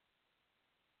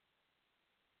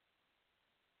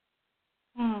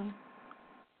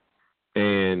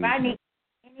 And Rodney,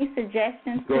 any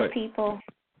suggestions to people?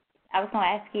 I was going to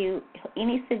ask you,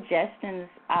 any suggestions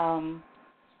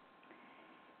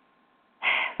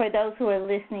for those who are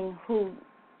listening who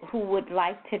would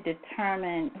like to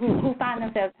determine, who find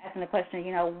themselves asking the question,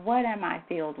 what am I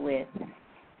filled with?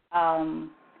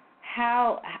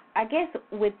 How, I guess,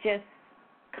 with just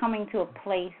coming to a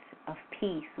place of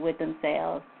peace with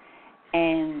themselves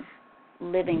and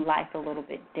living life a little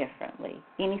bit differently.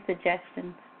 Any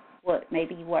suggestions? What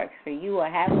maybe works for you or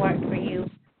have worked for you?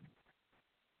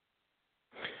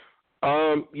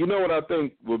 You know what I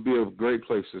think would be a great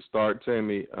place to start,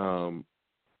 Tammy?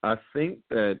 I think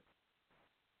that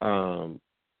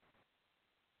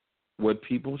what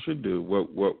people should do,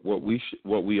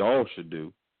 what we all should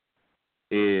do,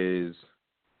 is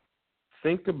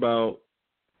think about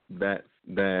that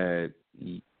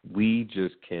we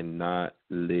just cannot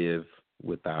live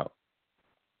without,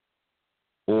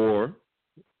 or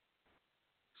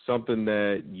something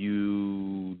that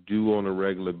you do on a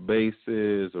regular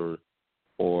basis, or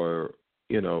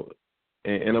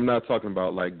and I'm not talking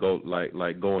about like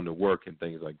going to work and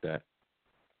things like that.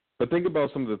 But think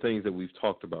about some of the things that we've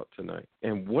talked about tonight.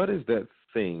 And what is that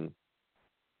thing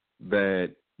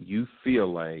that you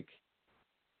feel like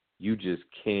you just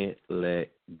can't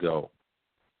let go?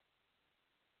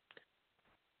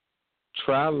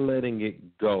 Try letting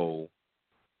it go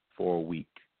for a week.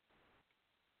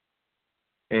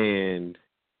 And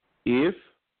if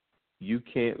you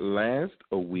can't last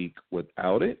a week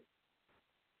without it,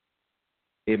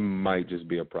 it might just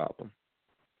be a problem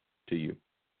to you.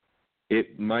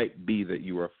 It might be that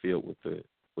you are filled with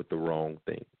with the wrong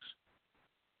things.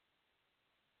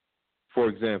 For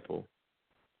example,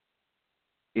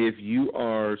 if you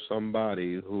are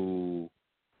somebody who,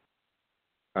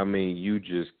 you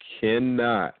just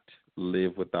cannot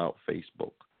live without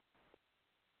Facebook.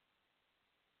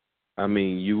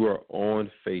 You are on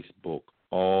Facebook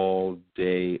all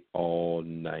day, all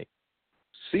night.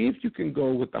 See if you can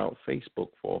go without Facebook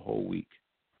for a whole week.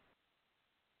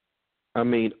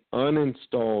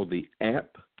 Uninstall the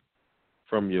app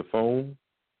from your phone,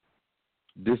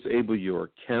 disable your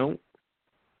account.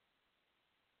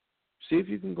 See if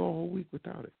you can go a whole week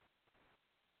without it.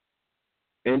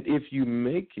 And if you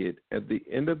make it at the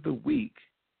end of the week,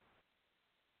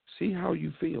 see how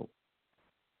you feel.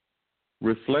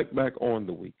 Reflect back on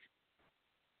the week.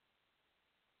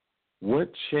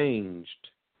 What changed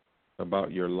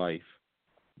about your life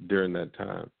during that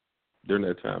time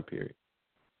period?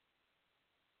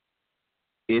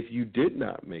 If you did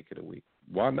not make it a week,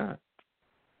 why not?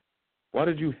 Why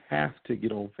did you have to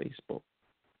get on Facebook?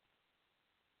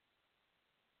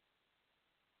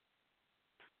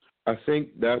 I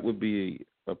think that would be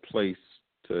a place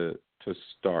to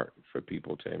start for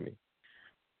people, Tammy,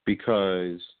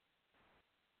 because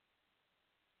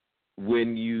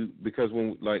when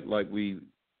like we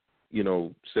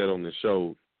said on the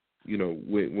show,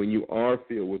 when you are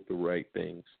filled with the right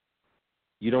things,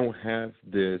 you don't have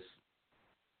this,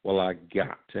 well, I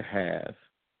got to have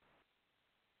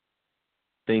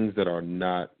things that are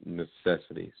not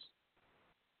necessities.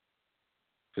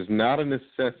 If it's not a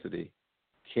necessity,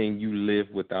 can you live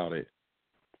without it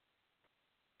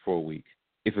for a week?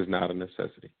 If it's not a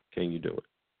necessity, can you do it?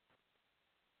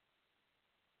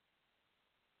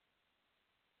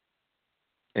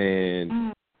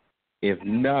 And if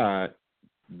not,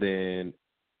 then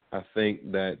I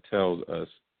think that tells us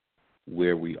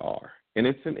where we are. And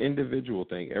it's an individual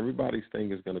thing. Everybody's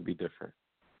thing is going to be different.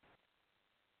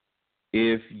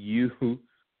 If you,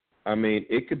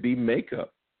 it could be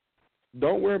makeup.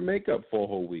 Don't wear makeup for a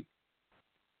whole week.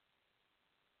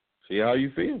 See how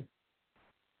you feel.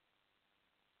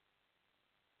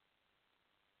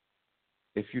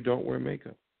 If you don't wear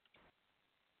makeup.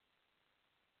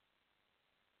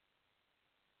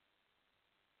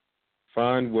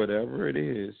 Find whatever it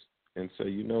is and say,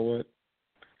 you know what?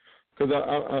 Because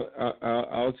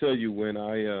I'll tell you, when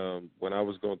I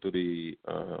was going through the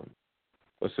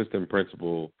assistant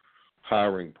principal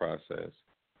hiring process,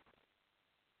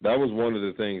 that was one of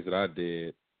the things that I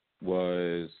did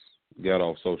was got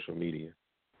off social media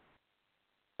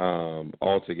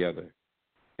altogether.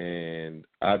 And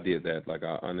I did that. Like,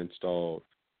 I uninstalled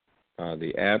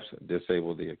the apps,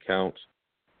 disabled the accounts,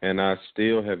 and I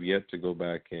still have yet to go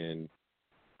back and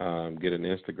get an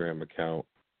Instagram account.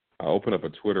 I open up a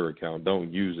Twitter account,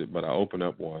 don't use it, but I open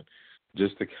up one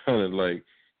just to kind of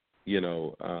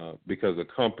because a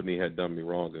company had done me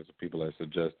wrong. There's people that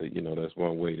suggested, that's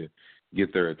one way to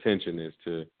get their attention is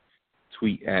to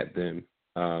tweet at them.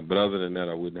 But other than that,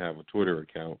 I wouldn't have a Twitter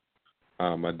account.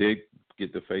 I did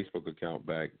get the Facebook account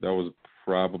back. That was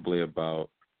probably about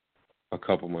a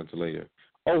couple months later.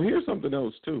 Oh, here's something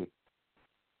else, too.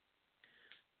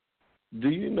 Do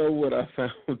you know what I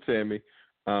found, Tammy?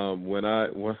 When I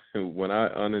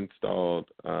uninstalled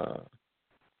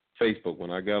Facebook,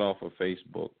 when I got off of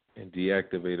Facebook and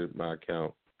deactivated my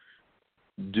account,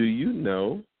 do you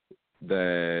know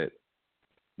that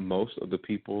most of the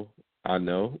people I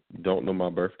know don't know my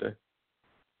birthday?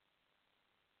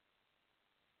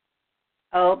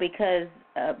 Oh, because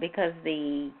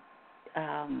the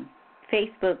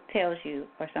Facebook tells you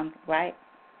or something, right?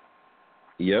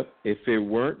 Yep. If it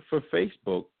weren't for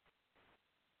Facebook,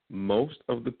 most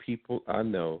of the people I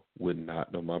know would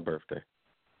not know my birthday.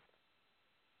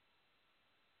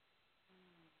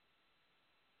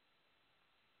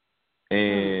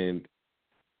 And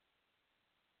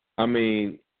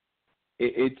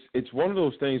it's one of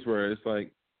those things where it's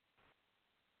like,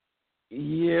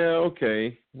 yeah,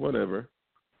 okay, whatever.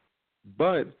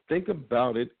 But think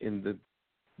about it in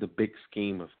the big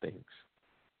scheme of things.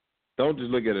 Don't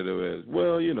just look at it as,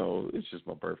 well, it's just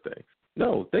my birthday.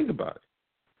 No, think about it.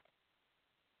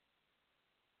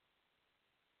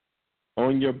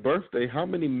 On your birthday, how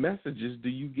many messages do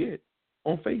you get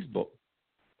on Facebook?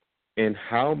 And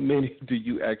how many do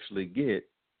you actually get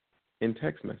in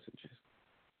text messages?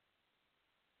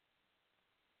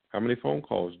 How many phone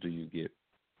calls do you get?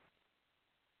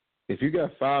 If you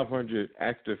got 500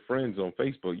 active friends on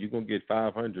Facebook, you're going to get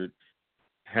 500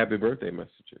 happy birthday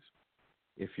messages.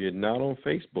 If you're not on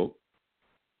Facebook,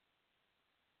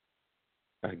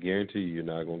 I guarantee you're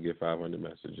not going to get 500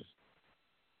 messages.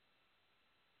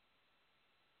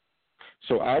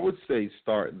 So I would say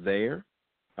start there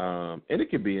And it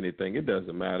could be anything. It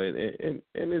doesn't matter, and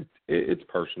it's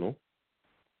personal.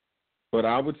 But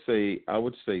I would say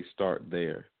start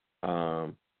there,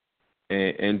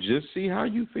 and just see how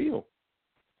you feel.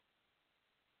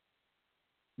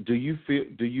 Do you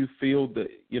feel that,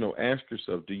 ask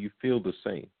yourself, do you feel the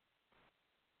same?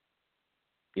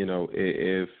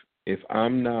 If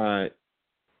I'm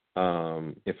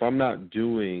not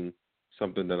doing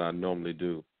something that I normally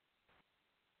do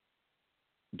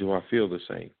I feel the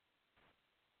same?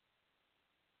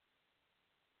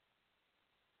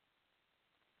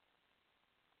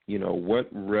 What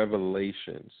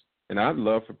revelations? And I'd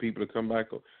love for people to come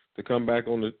back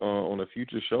on a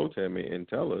future show, Tammy, and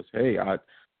tell us, hey, I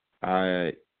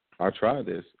tried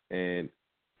this and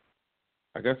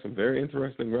I got some very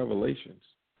interesting revelations.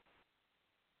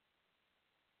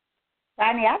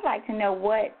 Bonnie, I'd like to know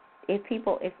what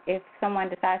if someone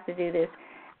decides to do this,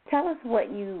 tell us what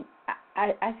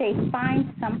I say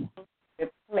find something to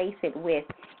replace it with.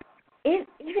 Even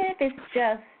if it's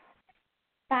just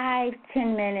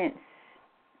 5-10 minutes,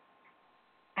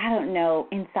 I don't know,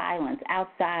 in silence,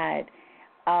 outside,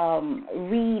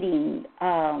 reading,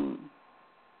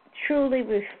 truly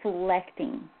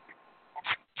reflecting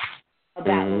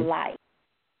about life,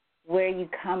 where you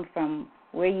come from,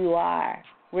 where you are,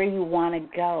 where you want to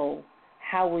go,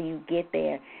 how will you get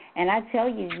there. And I tell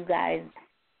you, you guys,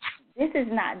 this is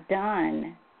not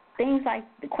done.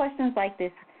 Questions like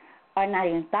this are not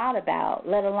even thought about,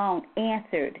 let alone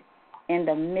answered in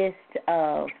the midst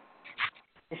of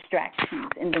distractions,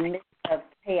 in the midst of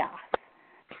chaos.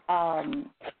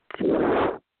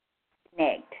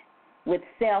 Connect with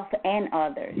self and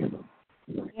others,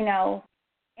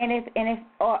 and if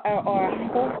or a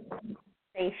whole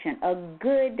conversation, a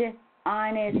good,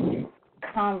 honest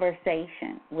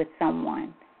conversation with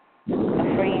someone,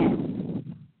 a friend.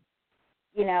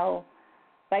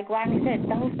 Like Rodney said,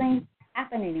 those things don't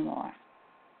happen anymore.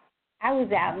 I was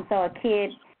out and saw a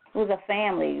kid. It was a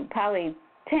family, probably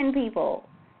 10 people,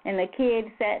 and the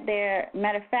kid sat there.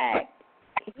 Matter of fact,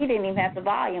 he didn't even have the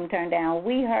volume turned down.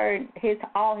 We heard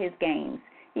all his games.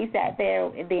 He sat there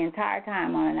the entire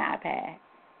time on an iPad,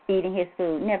 eating his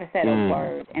food, never said a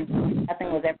word, and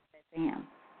nothing was ever said to him.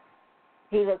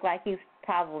 He looked like he was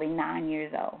probably 9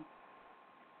 years old.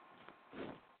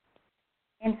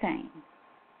 Insane.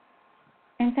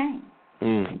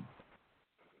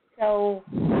 So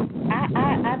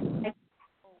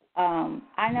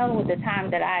I know with the time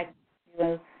that I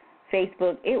was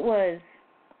Facebook, it was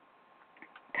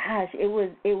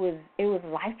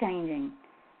life changing,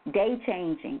 day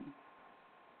changing.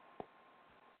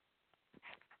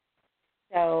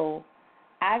 So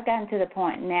I've gotten to the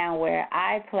point now where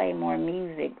I play more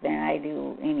music than I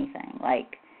do anything.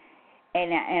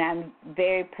 And I'm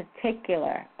very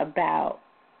particular about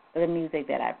the music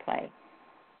that I play.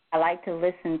 I like to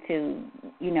listen to,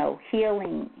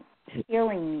 healing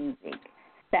music,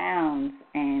 sounds,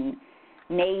 and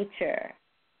nature,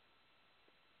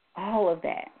 all of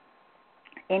that.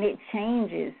 And it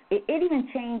changes. It even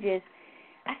changes.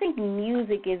 I think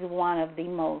music is one of the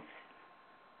most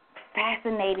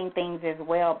fascinating things as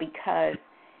well, because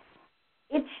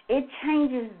it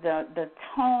changes the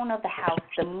tone of the house,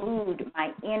 the mood,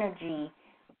 my energy.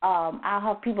 I'll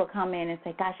have people come in and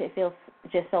say, gosh, it feels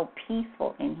just so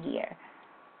peaceful in here.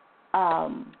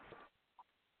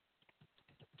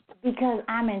 Because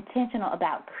I'm intentional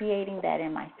about creating that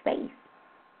in my space.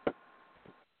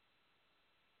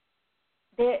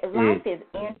 Life is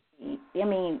energy. I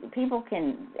mean,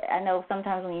 I know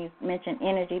sometimes when you mention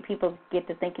energy, people get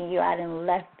to thinking you're out in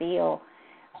left field.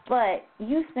 But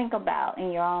you think about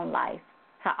in your own life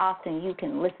how often you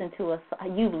can listen to a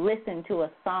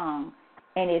song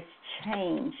and it's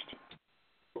changed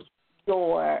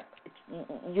your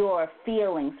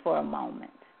feelings for a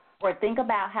moment. Or think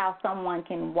about how someone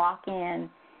can walk in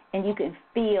and you can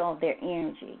feel their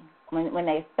energy. When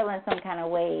they're feeling some kind of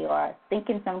way or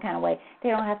thinking some kind of way, they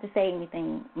don't have to say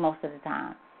anything most of the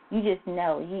time. You just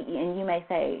know. And you may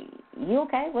say, you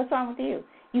okay? What's wrong with you?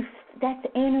 That's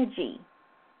energy.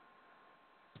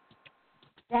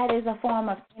 That is a form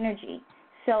of energy.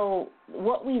 So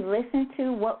what we listen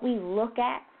to, what we look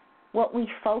at, what we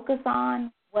focus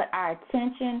on, what our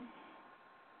attention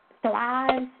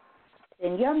thrives,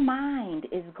 then your mind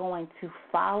is going to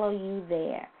follow you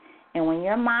there. And when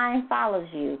your mind follows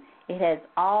you, it has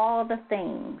all the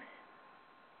things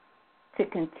to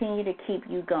continue to keep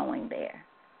you going there.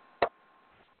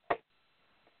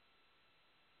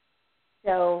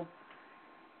 So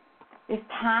it's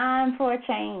time for a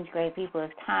change, great people.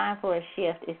 It's time for a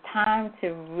shift. It's time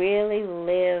to really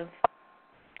live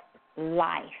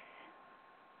life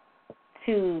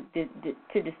to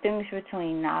distinguish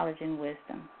between knowledge and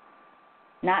wisdom.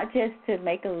 Not just to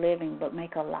make a living, but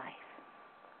make a life.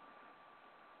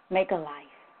 Make a life.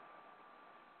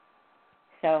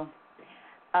 So,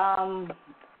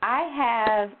 I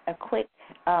have a quick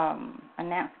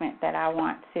announcement that I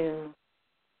want to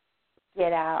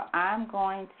get out. I'm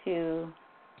going to,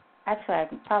 actually I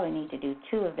probably need to do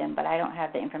two of them, but I don't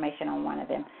have the information on one of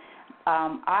them.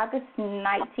 August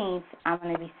 19th, I'm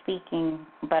going to be speaking,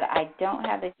 but I don't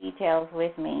have the details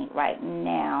with me right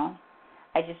now.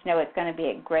 I just know it's going to be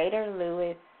at Greater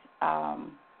Lewis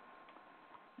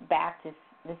Baptist.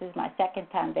 This is my second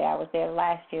time there. I was there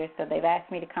last year, so they've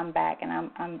asked me to come back,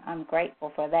 and I'm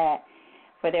grateful for that,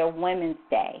 for their Women's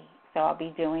Day. So I'll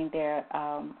be doing their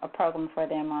a program for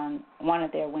them on one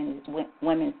of their Women's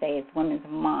Day. It's Women's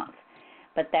Month.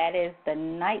 But that is the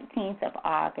 19th of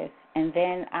August. And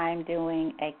then I'm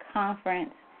doing a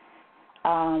conference,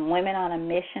 Women on a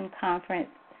Mission Conference,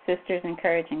 Sisters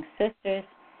Encouraging Sisters,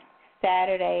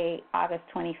 Saturday, August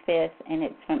 25th, and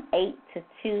it's from 8 to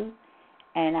 2.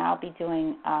 And I'll be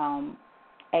doing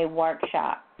a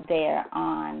workshop there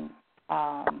on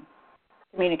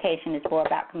communication is more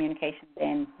about communication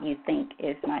than you think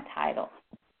is my title.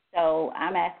 So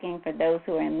I'm asking for those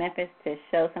who are in Memphis to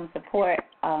show some support.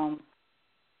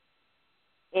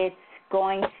 It's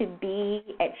going to be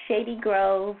at Shady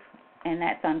Grove, and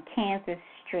that's on Kansas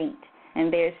Street.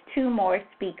 And there's two more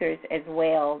speakers as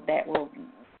well that will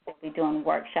be doing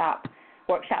workshops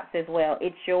as well.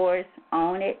 It's Yours,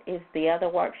 Own It is the other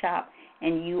workshop,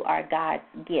 and You Are God's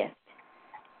Gift.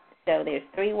 So there's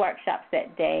 3 workshops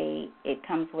that day. It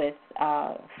comes with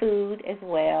food as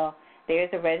well. There's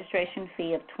a registration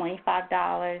fee of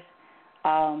 $25.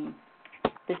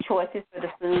 The choices for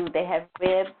the food, they have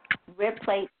rib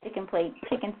plate,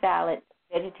 chicken salad,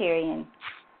 vegetarian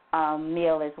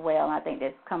meal as well. And I think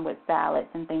that's come with salads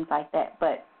and things like that.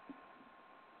 But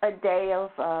a day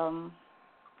of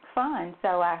fun.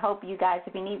 So I hope you guys,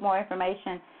 if you need more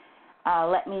information,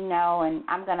 let me know. And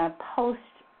I'm going to post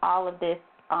all of this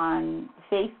on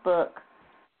Facebook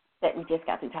that we just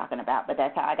got through talking about. But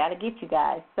that's how I got to get you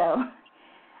guys. So,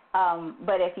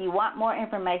 but if you want more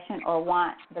information or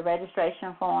want the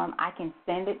registration form, I can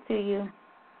send it to you.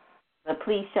 But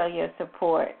please show your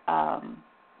support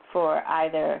for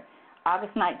either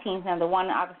August 19th, and the one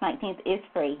on August 19th is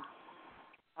free.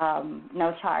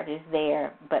 No charges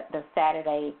there, but the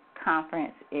Saturday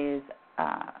conference is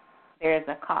there is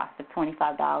a cost of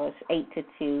 $25, 8 to 2,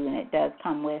 and it does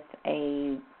come with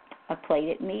a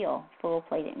plated meal, full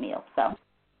plated meal. So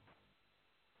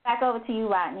back over to you,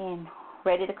 Rodney, and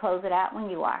ready to close it out when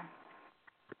you are.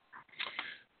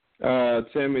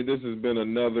 Tammy, this has been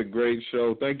another great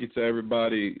show. Thank you to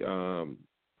everybody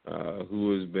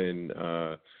who has been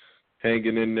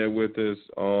hanging in there with us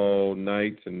all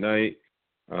night tonight.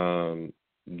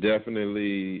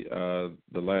 Definitely the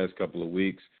last couple of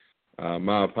weeks.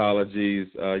 My apologies,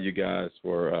 you guys,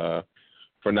 for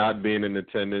not being in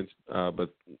attendance. But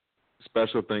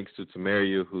special thanks to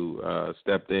Tamaria, who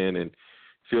stepped in and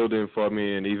filled in for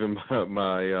me, and even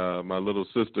my little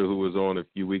sister who was on a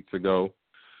few weeks ago.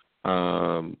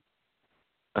 I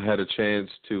had a chance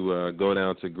to go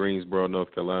down to Greensboro,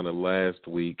 North Carolina last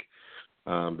week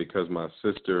because my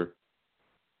sister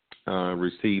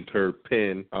received her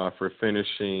pin for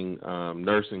finishing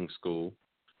nursing school.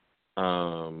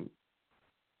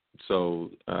 So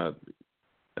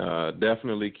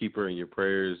definitely keep her in your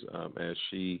prayers as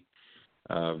she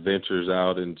ventures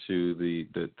out into the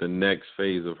next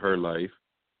phase of her life,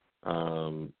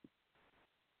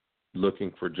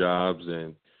 looking for jobs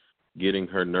and getting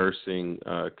her nursing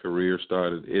career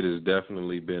started. It has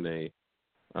definitely been a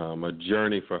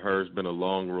journey for her. It's been a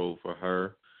long road for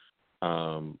her,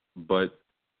 but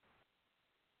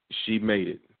she made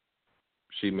it.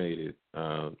 She made it,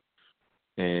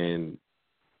 and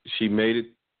she made it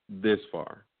this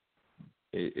far.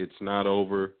 It's not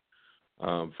over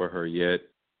for her yet.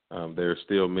 There are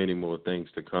still many more things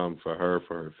to come for her,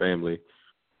 for her family.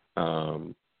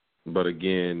 But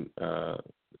again,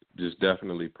 just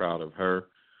definitely proud of her.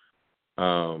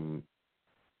 I'm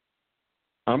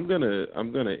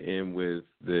gonna end with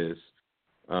this,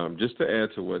 just to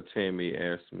add to what Tammy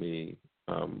asked me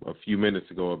a few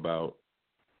minutes ago about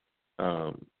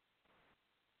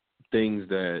things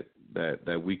that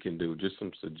we can do, just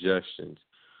some suggestions.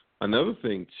 Another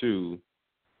thing too,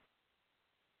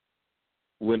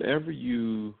 whenever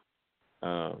you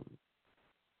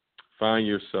find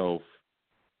yourself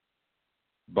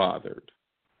bothered,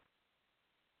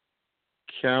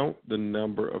 count the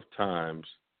number of times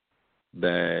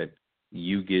that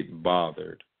you get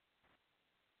bothered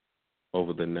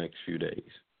over the next few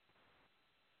days.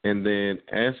 And then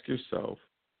ask yourself,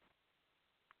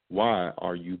 why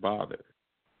are you bothered?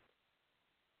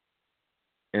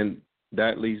 And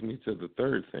that leads me to the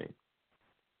third thing.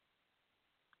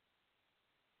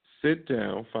 Sit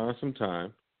down, find some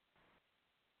time,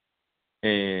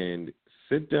 and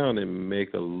sit down and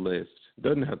make a list.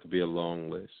 Doesn't have to be a long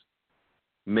list.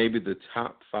 Maybe the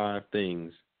top 5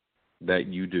 things that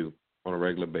you do on a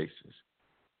regular basis.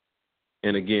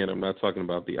 And again, I'm not talking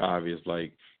about the obvious,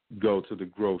 like go to the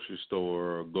grocery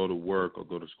store or go to work or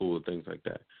go to school or things like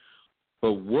that.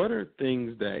 But what are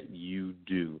things that you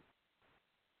do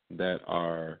that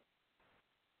are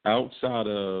outside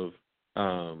of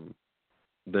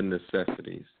the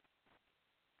necessities?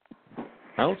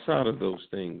 Outside of those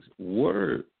things, what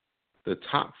are the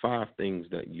top 5 things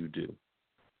that you do?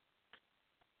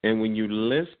 And when you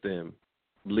list them,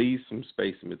 leave some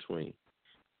space in between.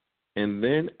 And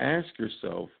then ask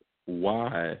yourself,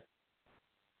 why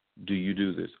do you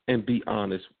do this? And be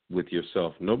honest with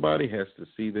yourself. Nobody has to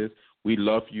see this. We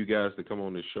love for you guys to come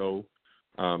on the show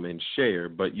and share,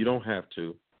 but you don't have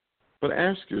to. But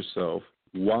ask yourself,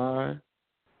 why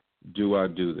do I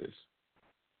do this?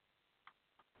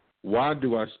 Why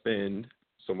do I spend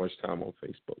so much time on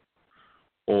Facebook?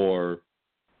 Or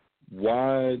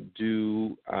why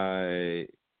do I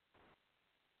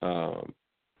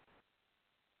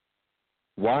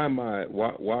why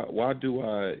do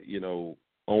I,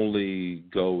 only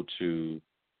go to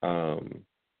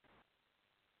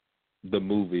the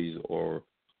movies or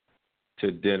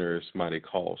to dinner if somebody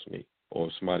calls me or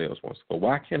if somebody else wants to go?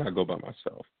 Why can't I go by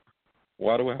myself?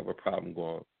 Why do I have a problem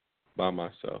going by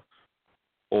myself?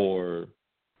 Or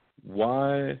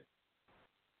why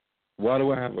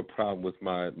do I have a problem with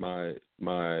my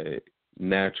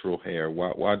natural hair?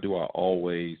 Why do I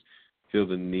always feel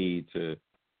the need to,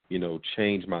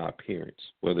 change my appearance,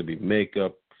 whether it be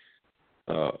makeup,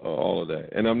 all of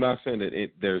that? And I'm not saying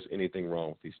that there's anything wrong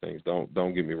with these things.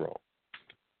 Don't get me wrong.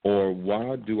 Or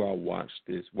why do I watch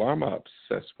this? Why am I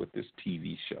obsessed with this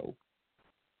TV show?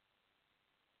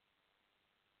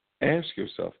 Ask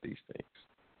yourself these things.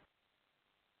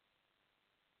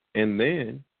 And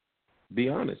then be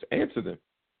honest. Answer them.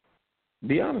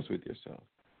 Be honest with yourself.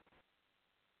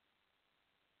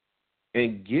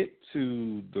 And get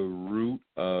to the root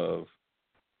of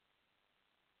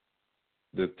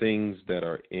the things that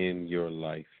are in your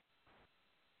life.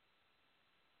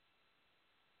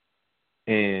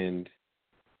 And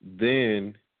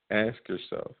then ask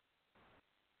yourself,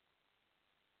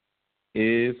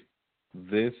 is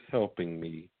this helping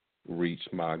me reach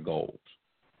my goals?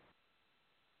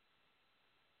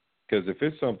 Because if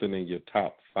it's something in your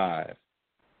top 5,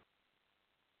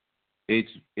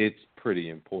 it's pretty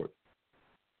important.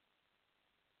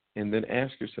 And then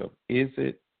ask yourself, is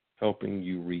it helping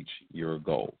you reach your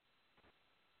goal?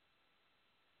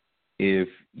 If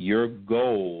your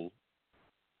goal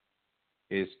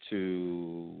is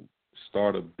to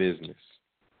start a business,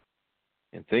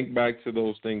 and think back to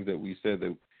those things that we said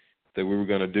that we were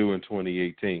going to do in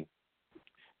 2018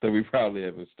 that we probably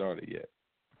haven't started yet,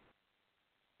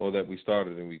 or that we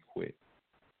started and we quit.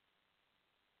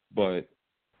 But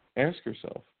ask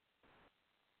yourself,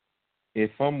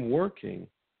 if I'm working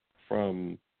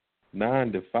from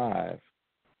 9 to 5,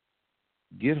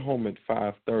 get home at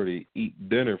 5:30, eat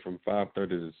dinner from 5:30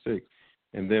 to 6,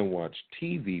 and then watch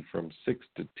TV from 6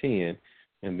 to 10,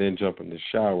 and then jump in the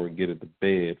shower, get into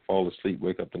bed, fall asleep,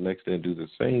 wake up the next day, and do the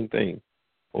same thing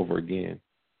over again,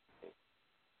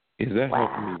 is that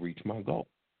helping me reach my goal?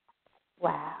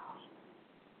 Wow.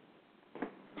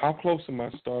 How close am I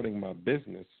starting my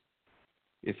business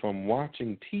if I'm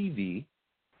watching TV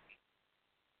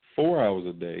 4 hours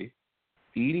a day,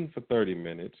 eating for 30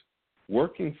 minutes,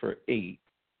 working for 8,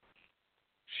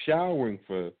 showering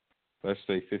for, let's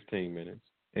say, 15 minutes,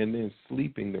 and then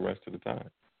sleeping the rest of the time?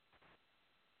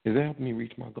 Is that helping me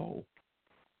reach my goal?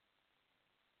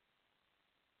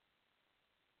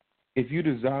 If you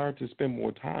desire to spend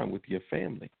more time with your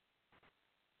family,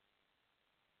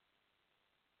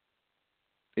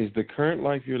 is the current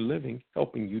life you're living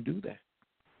helping you do that?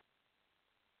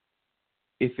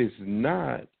 If it's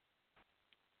not,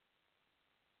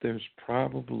 there's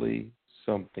probably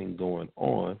something going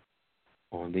on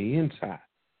the inside.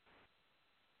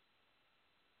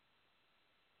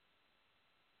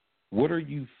 What are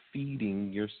you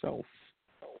feeding yourself?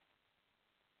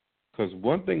 Because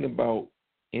one thing about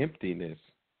emptiness,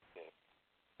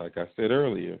 like I said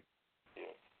earlier,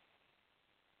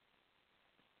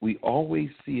 we always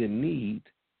see a need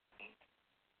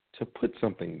to put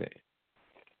something there.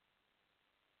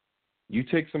 You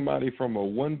take somebody from a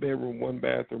 1-bedroom,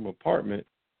 1-bathroom apartment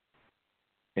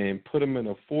and put them in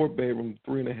a 4-bedroom,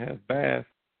 3.5-bath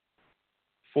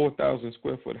 4,000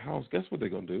 square foot house, guess what they're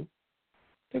going to do?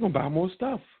 They're going to buy more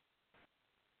stuff.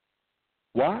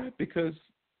 Why? Because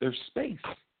there's space.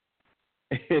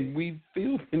 And we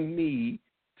feel the need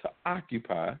to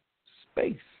occupy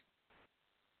space.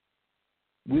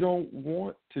 We don't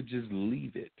want to just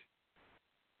leave it.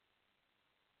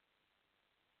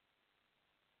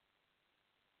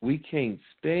 We can't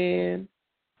stand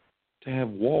to have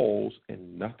walls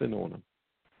and nothing on them.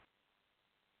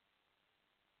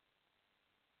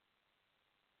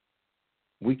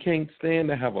 We can't stand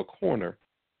to have a corner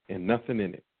and nothing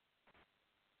in it.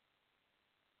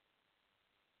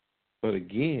 But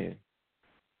again,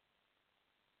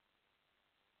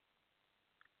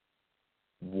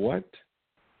 what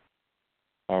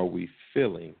are we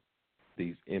filling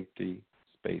these empty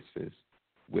spaces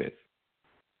with?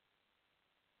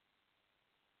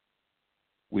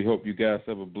 We hope you guys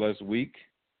have a blessed week.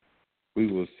 We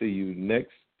will see you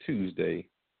next Tuesday.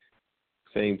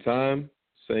 Same time,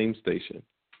 same station.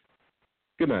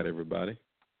 Good night, everybody.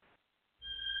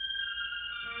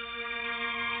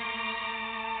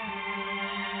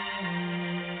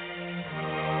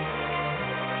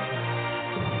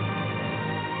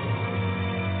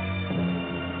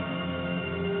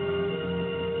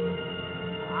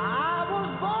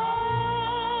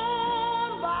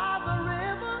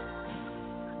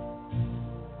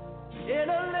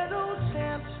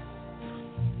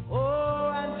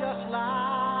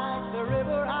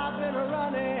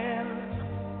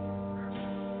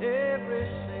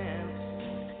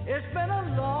 It's been a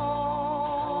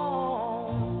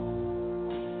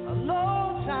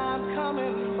long time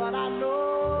coming, but I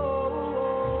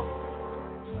know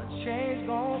a change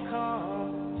gonna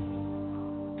come.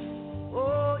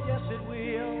 Oh, yes it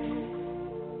will.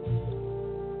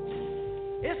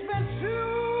 It's been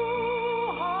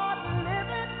too hard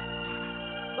living,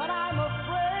 but I'm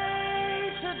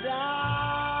afraid to die.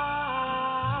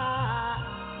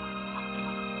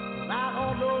 I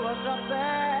don't know what's up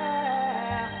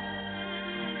there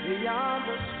beyond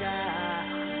the sky.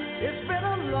 It's been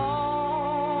a long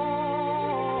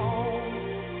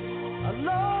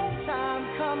time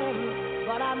coming,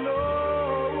 but I know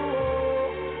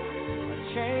a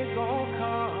change gonna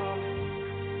come.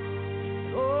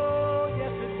 Oh,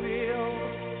 yes it will.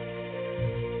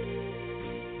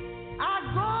 I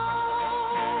go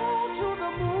to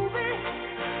the movie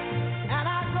and I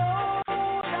go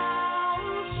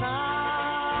downtown.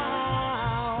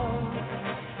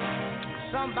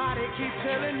 Somebody keep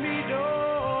telling me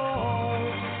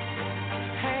don't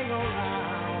hang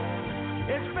around.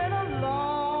 It's been a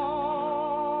long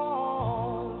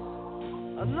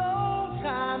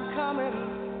time coming,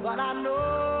 but I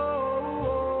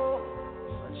know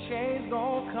a change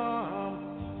gonna come.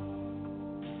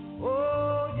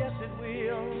 Oh, yes it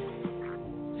will.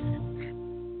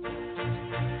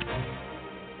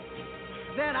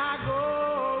 Then I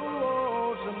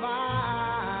go to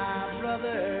my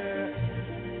brother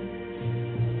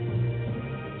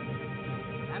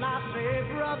and I say,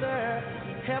 brother,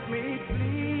 help me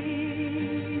please.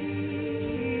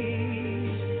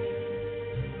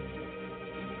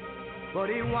 But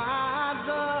he winds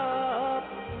up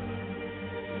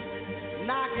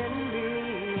knocking me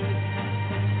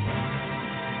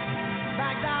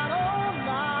back down on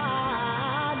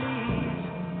my knees.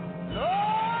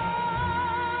 Lord,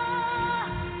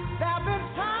 there have been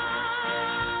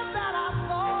times that I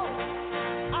thought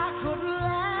I could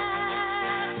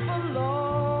last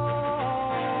alone,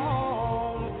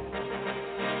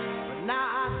 but now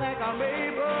I think I'm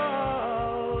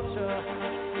able to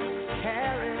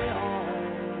carry on.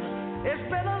 It's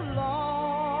been a long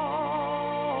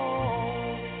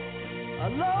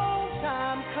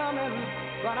time coming,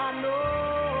 but I know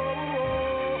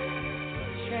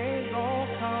change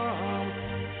gonna come.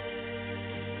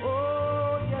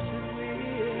 Oh, yes it will.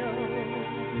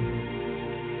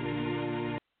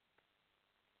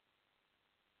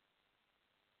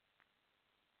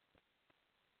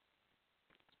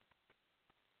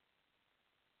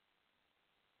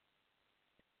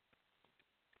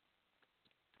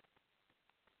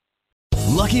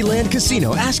 Lucky Land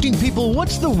Casino, asking people,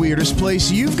 what's the weirdest place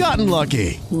you've gotten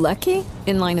lucky? Lucky?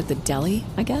 In line at the deli,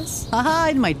 I guess? Aha,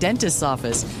 in my dentist's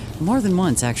office. More than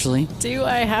once, actually. Do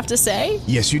I have to say?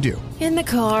 Yes, you do. In the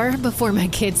car before my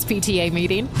kids' PTA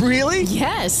meeting. Really?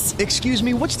 Yes. Excuse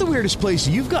me, what's the weirdest place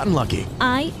you've gotten lucky?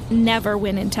 I never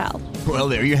win and tell. Well,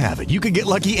 there you have it. You can get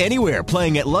lucky anywhere,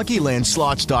 playing at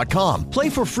LuckyLandSlots.com. Play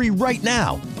for free right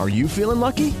now. Are you feeling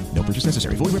lucky? No purchase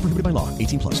necessary. Void where prohibited by law.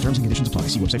 18+. Terms and conditions apply.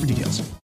 See website for details.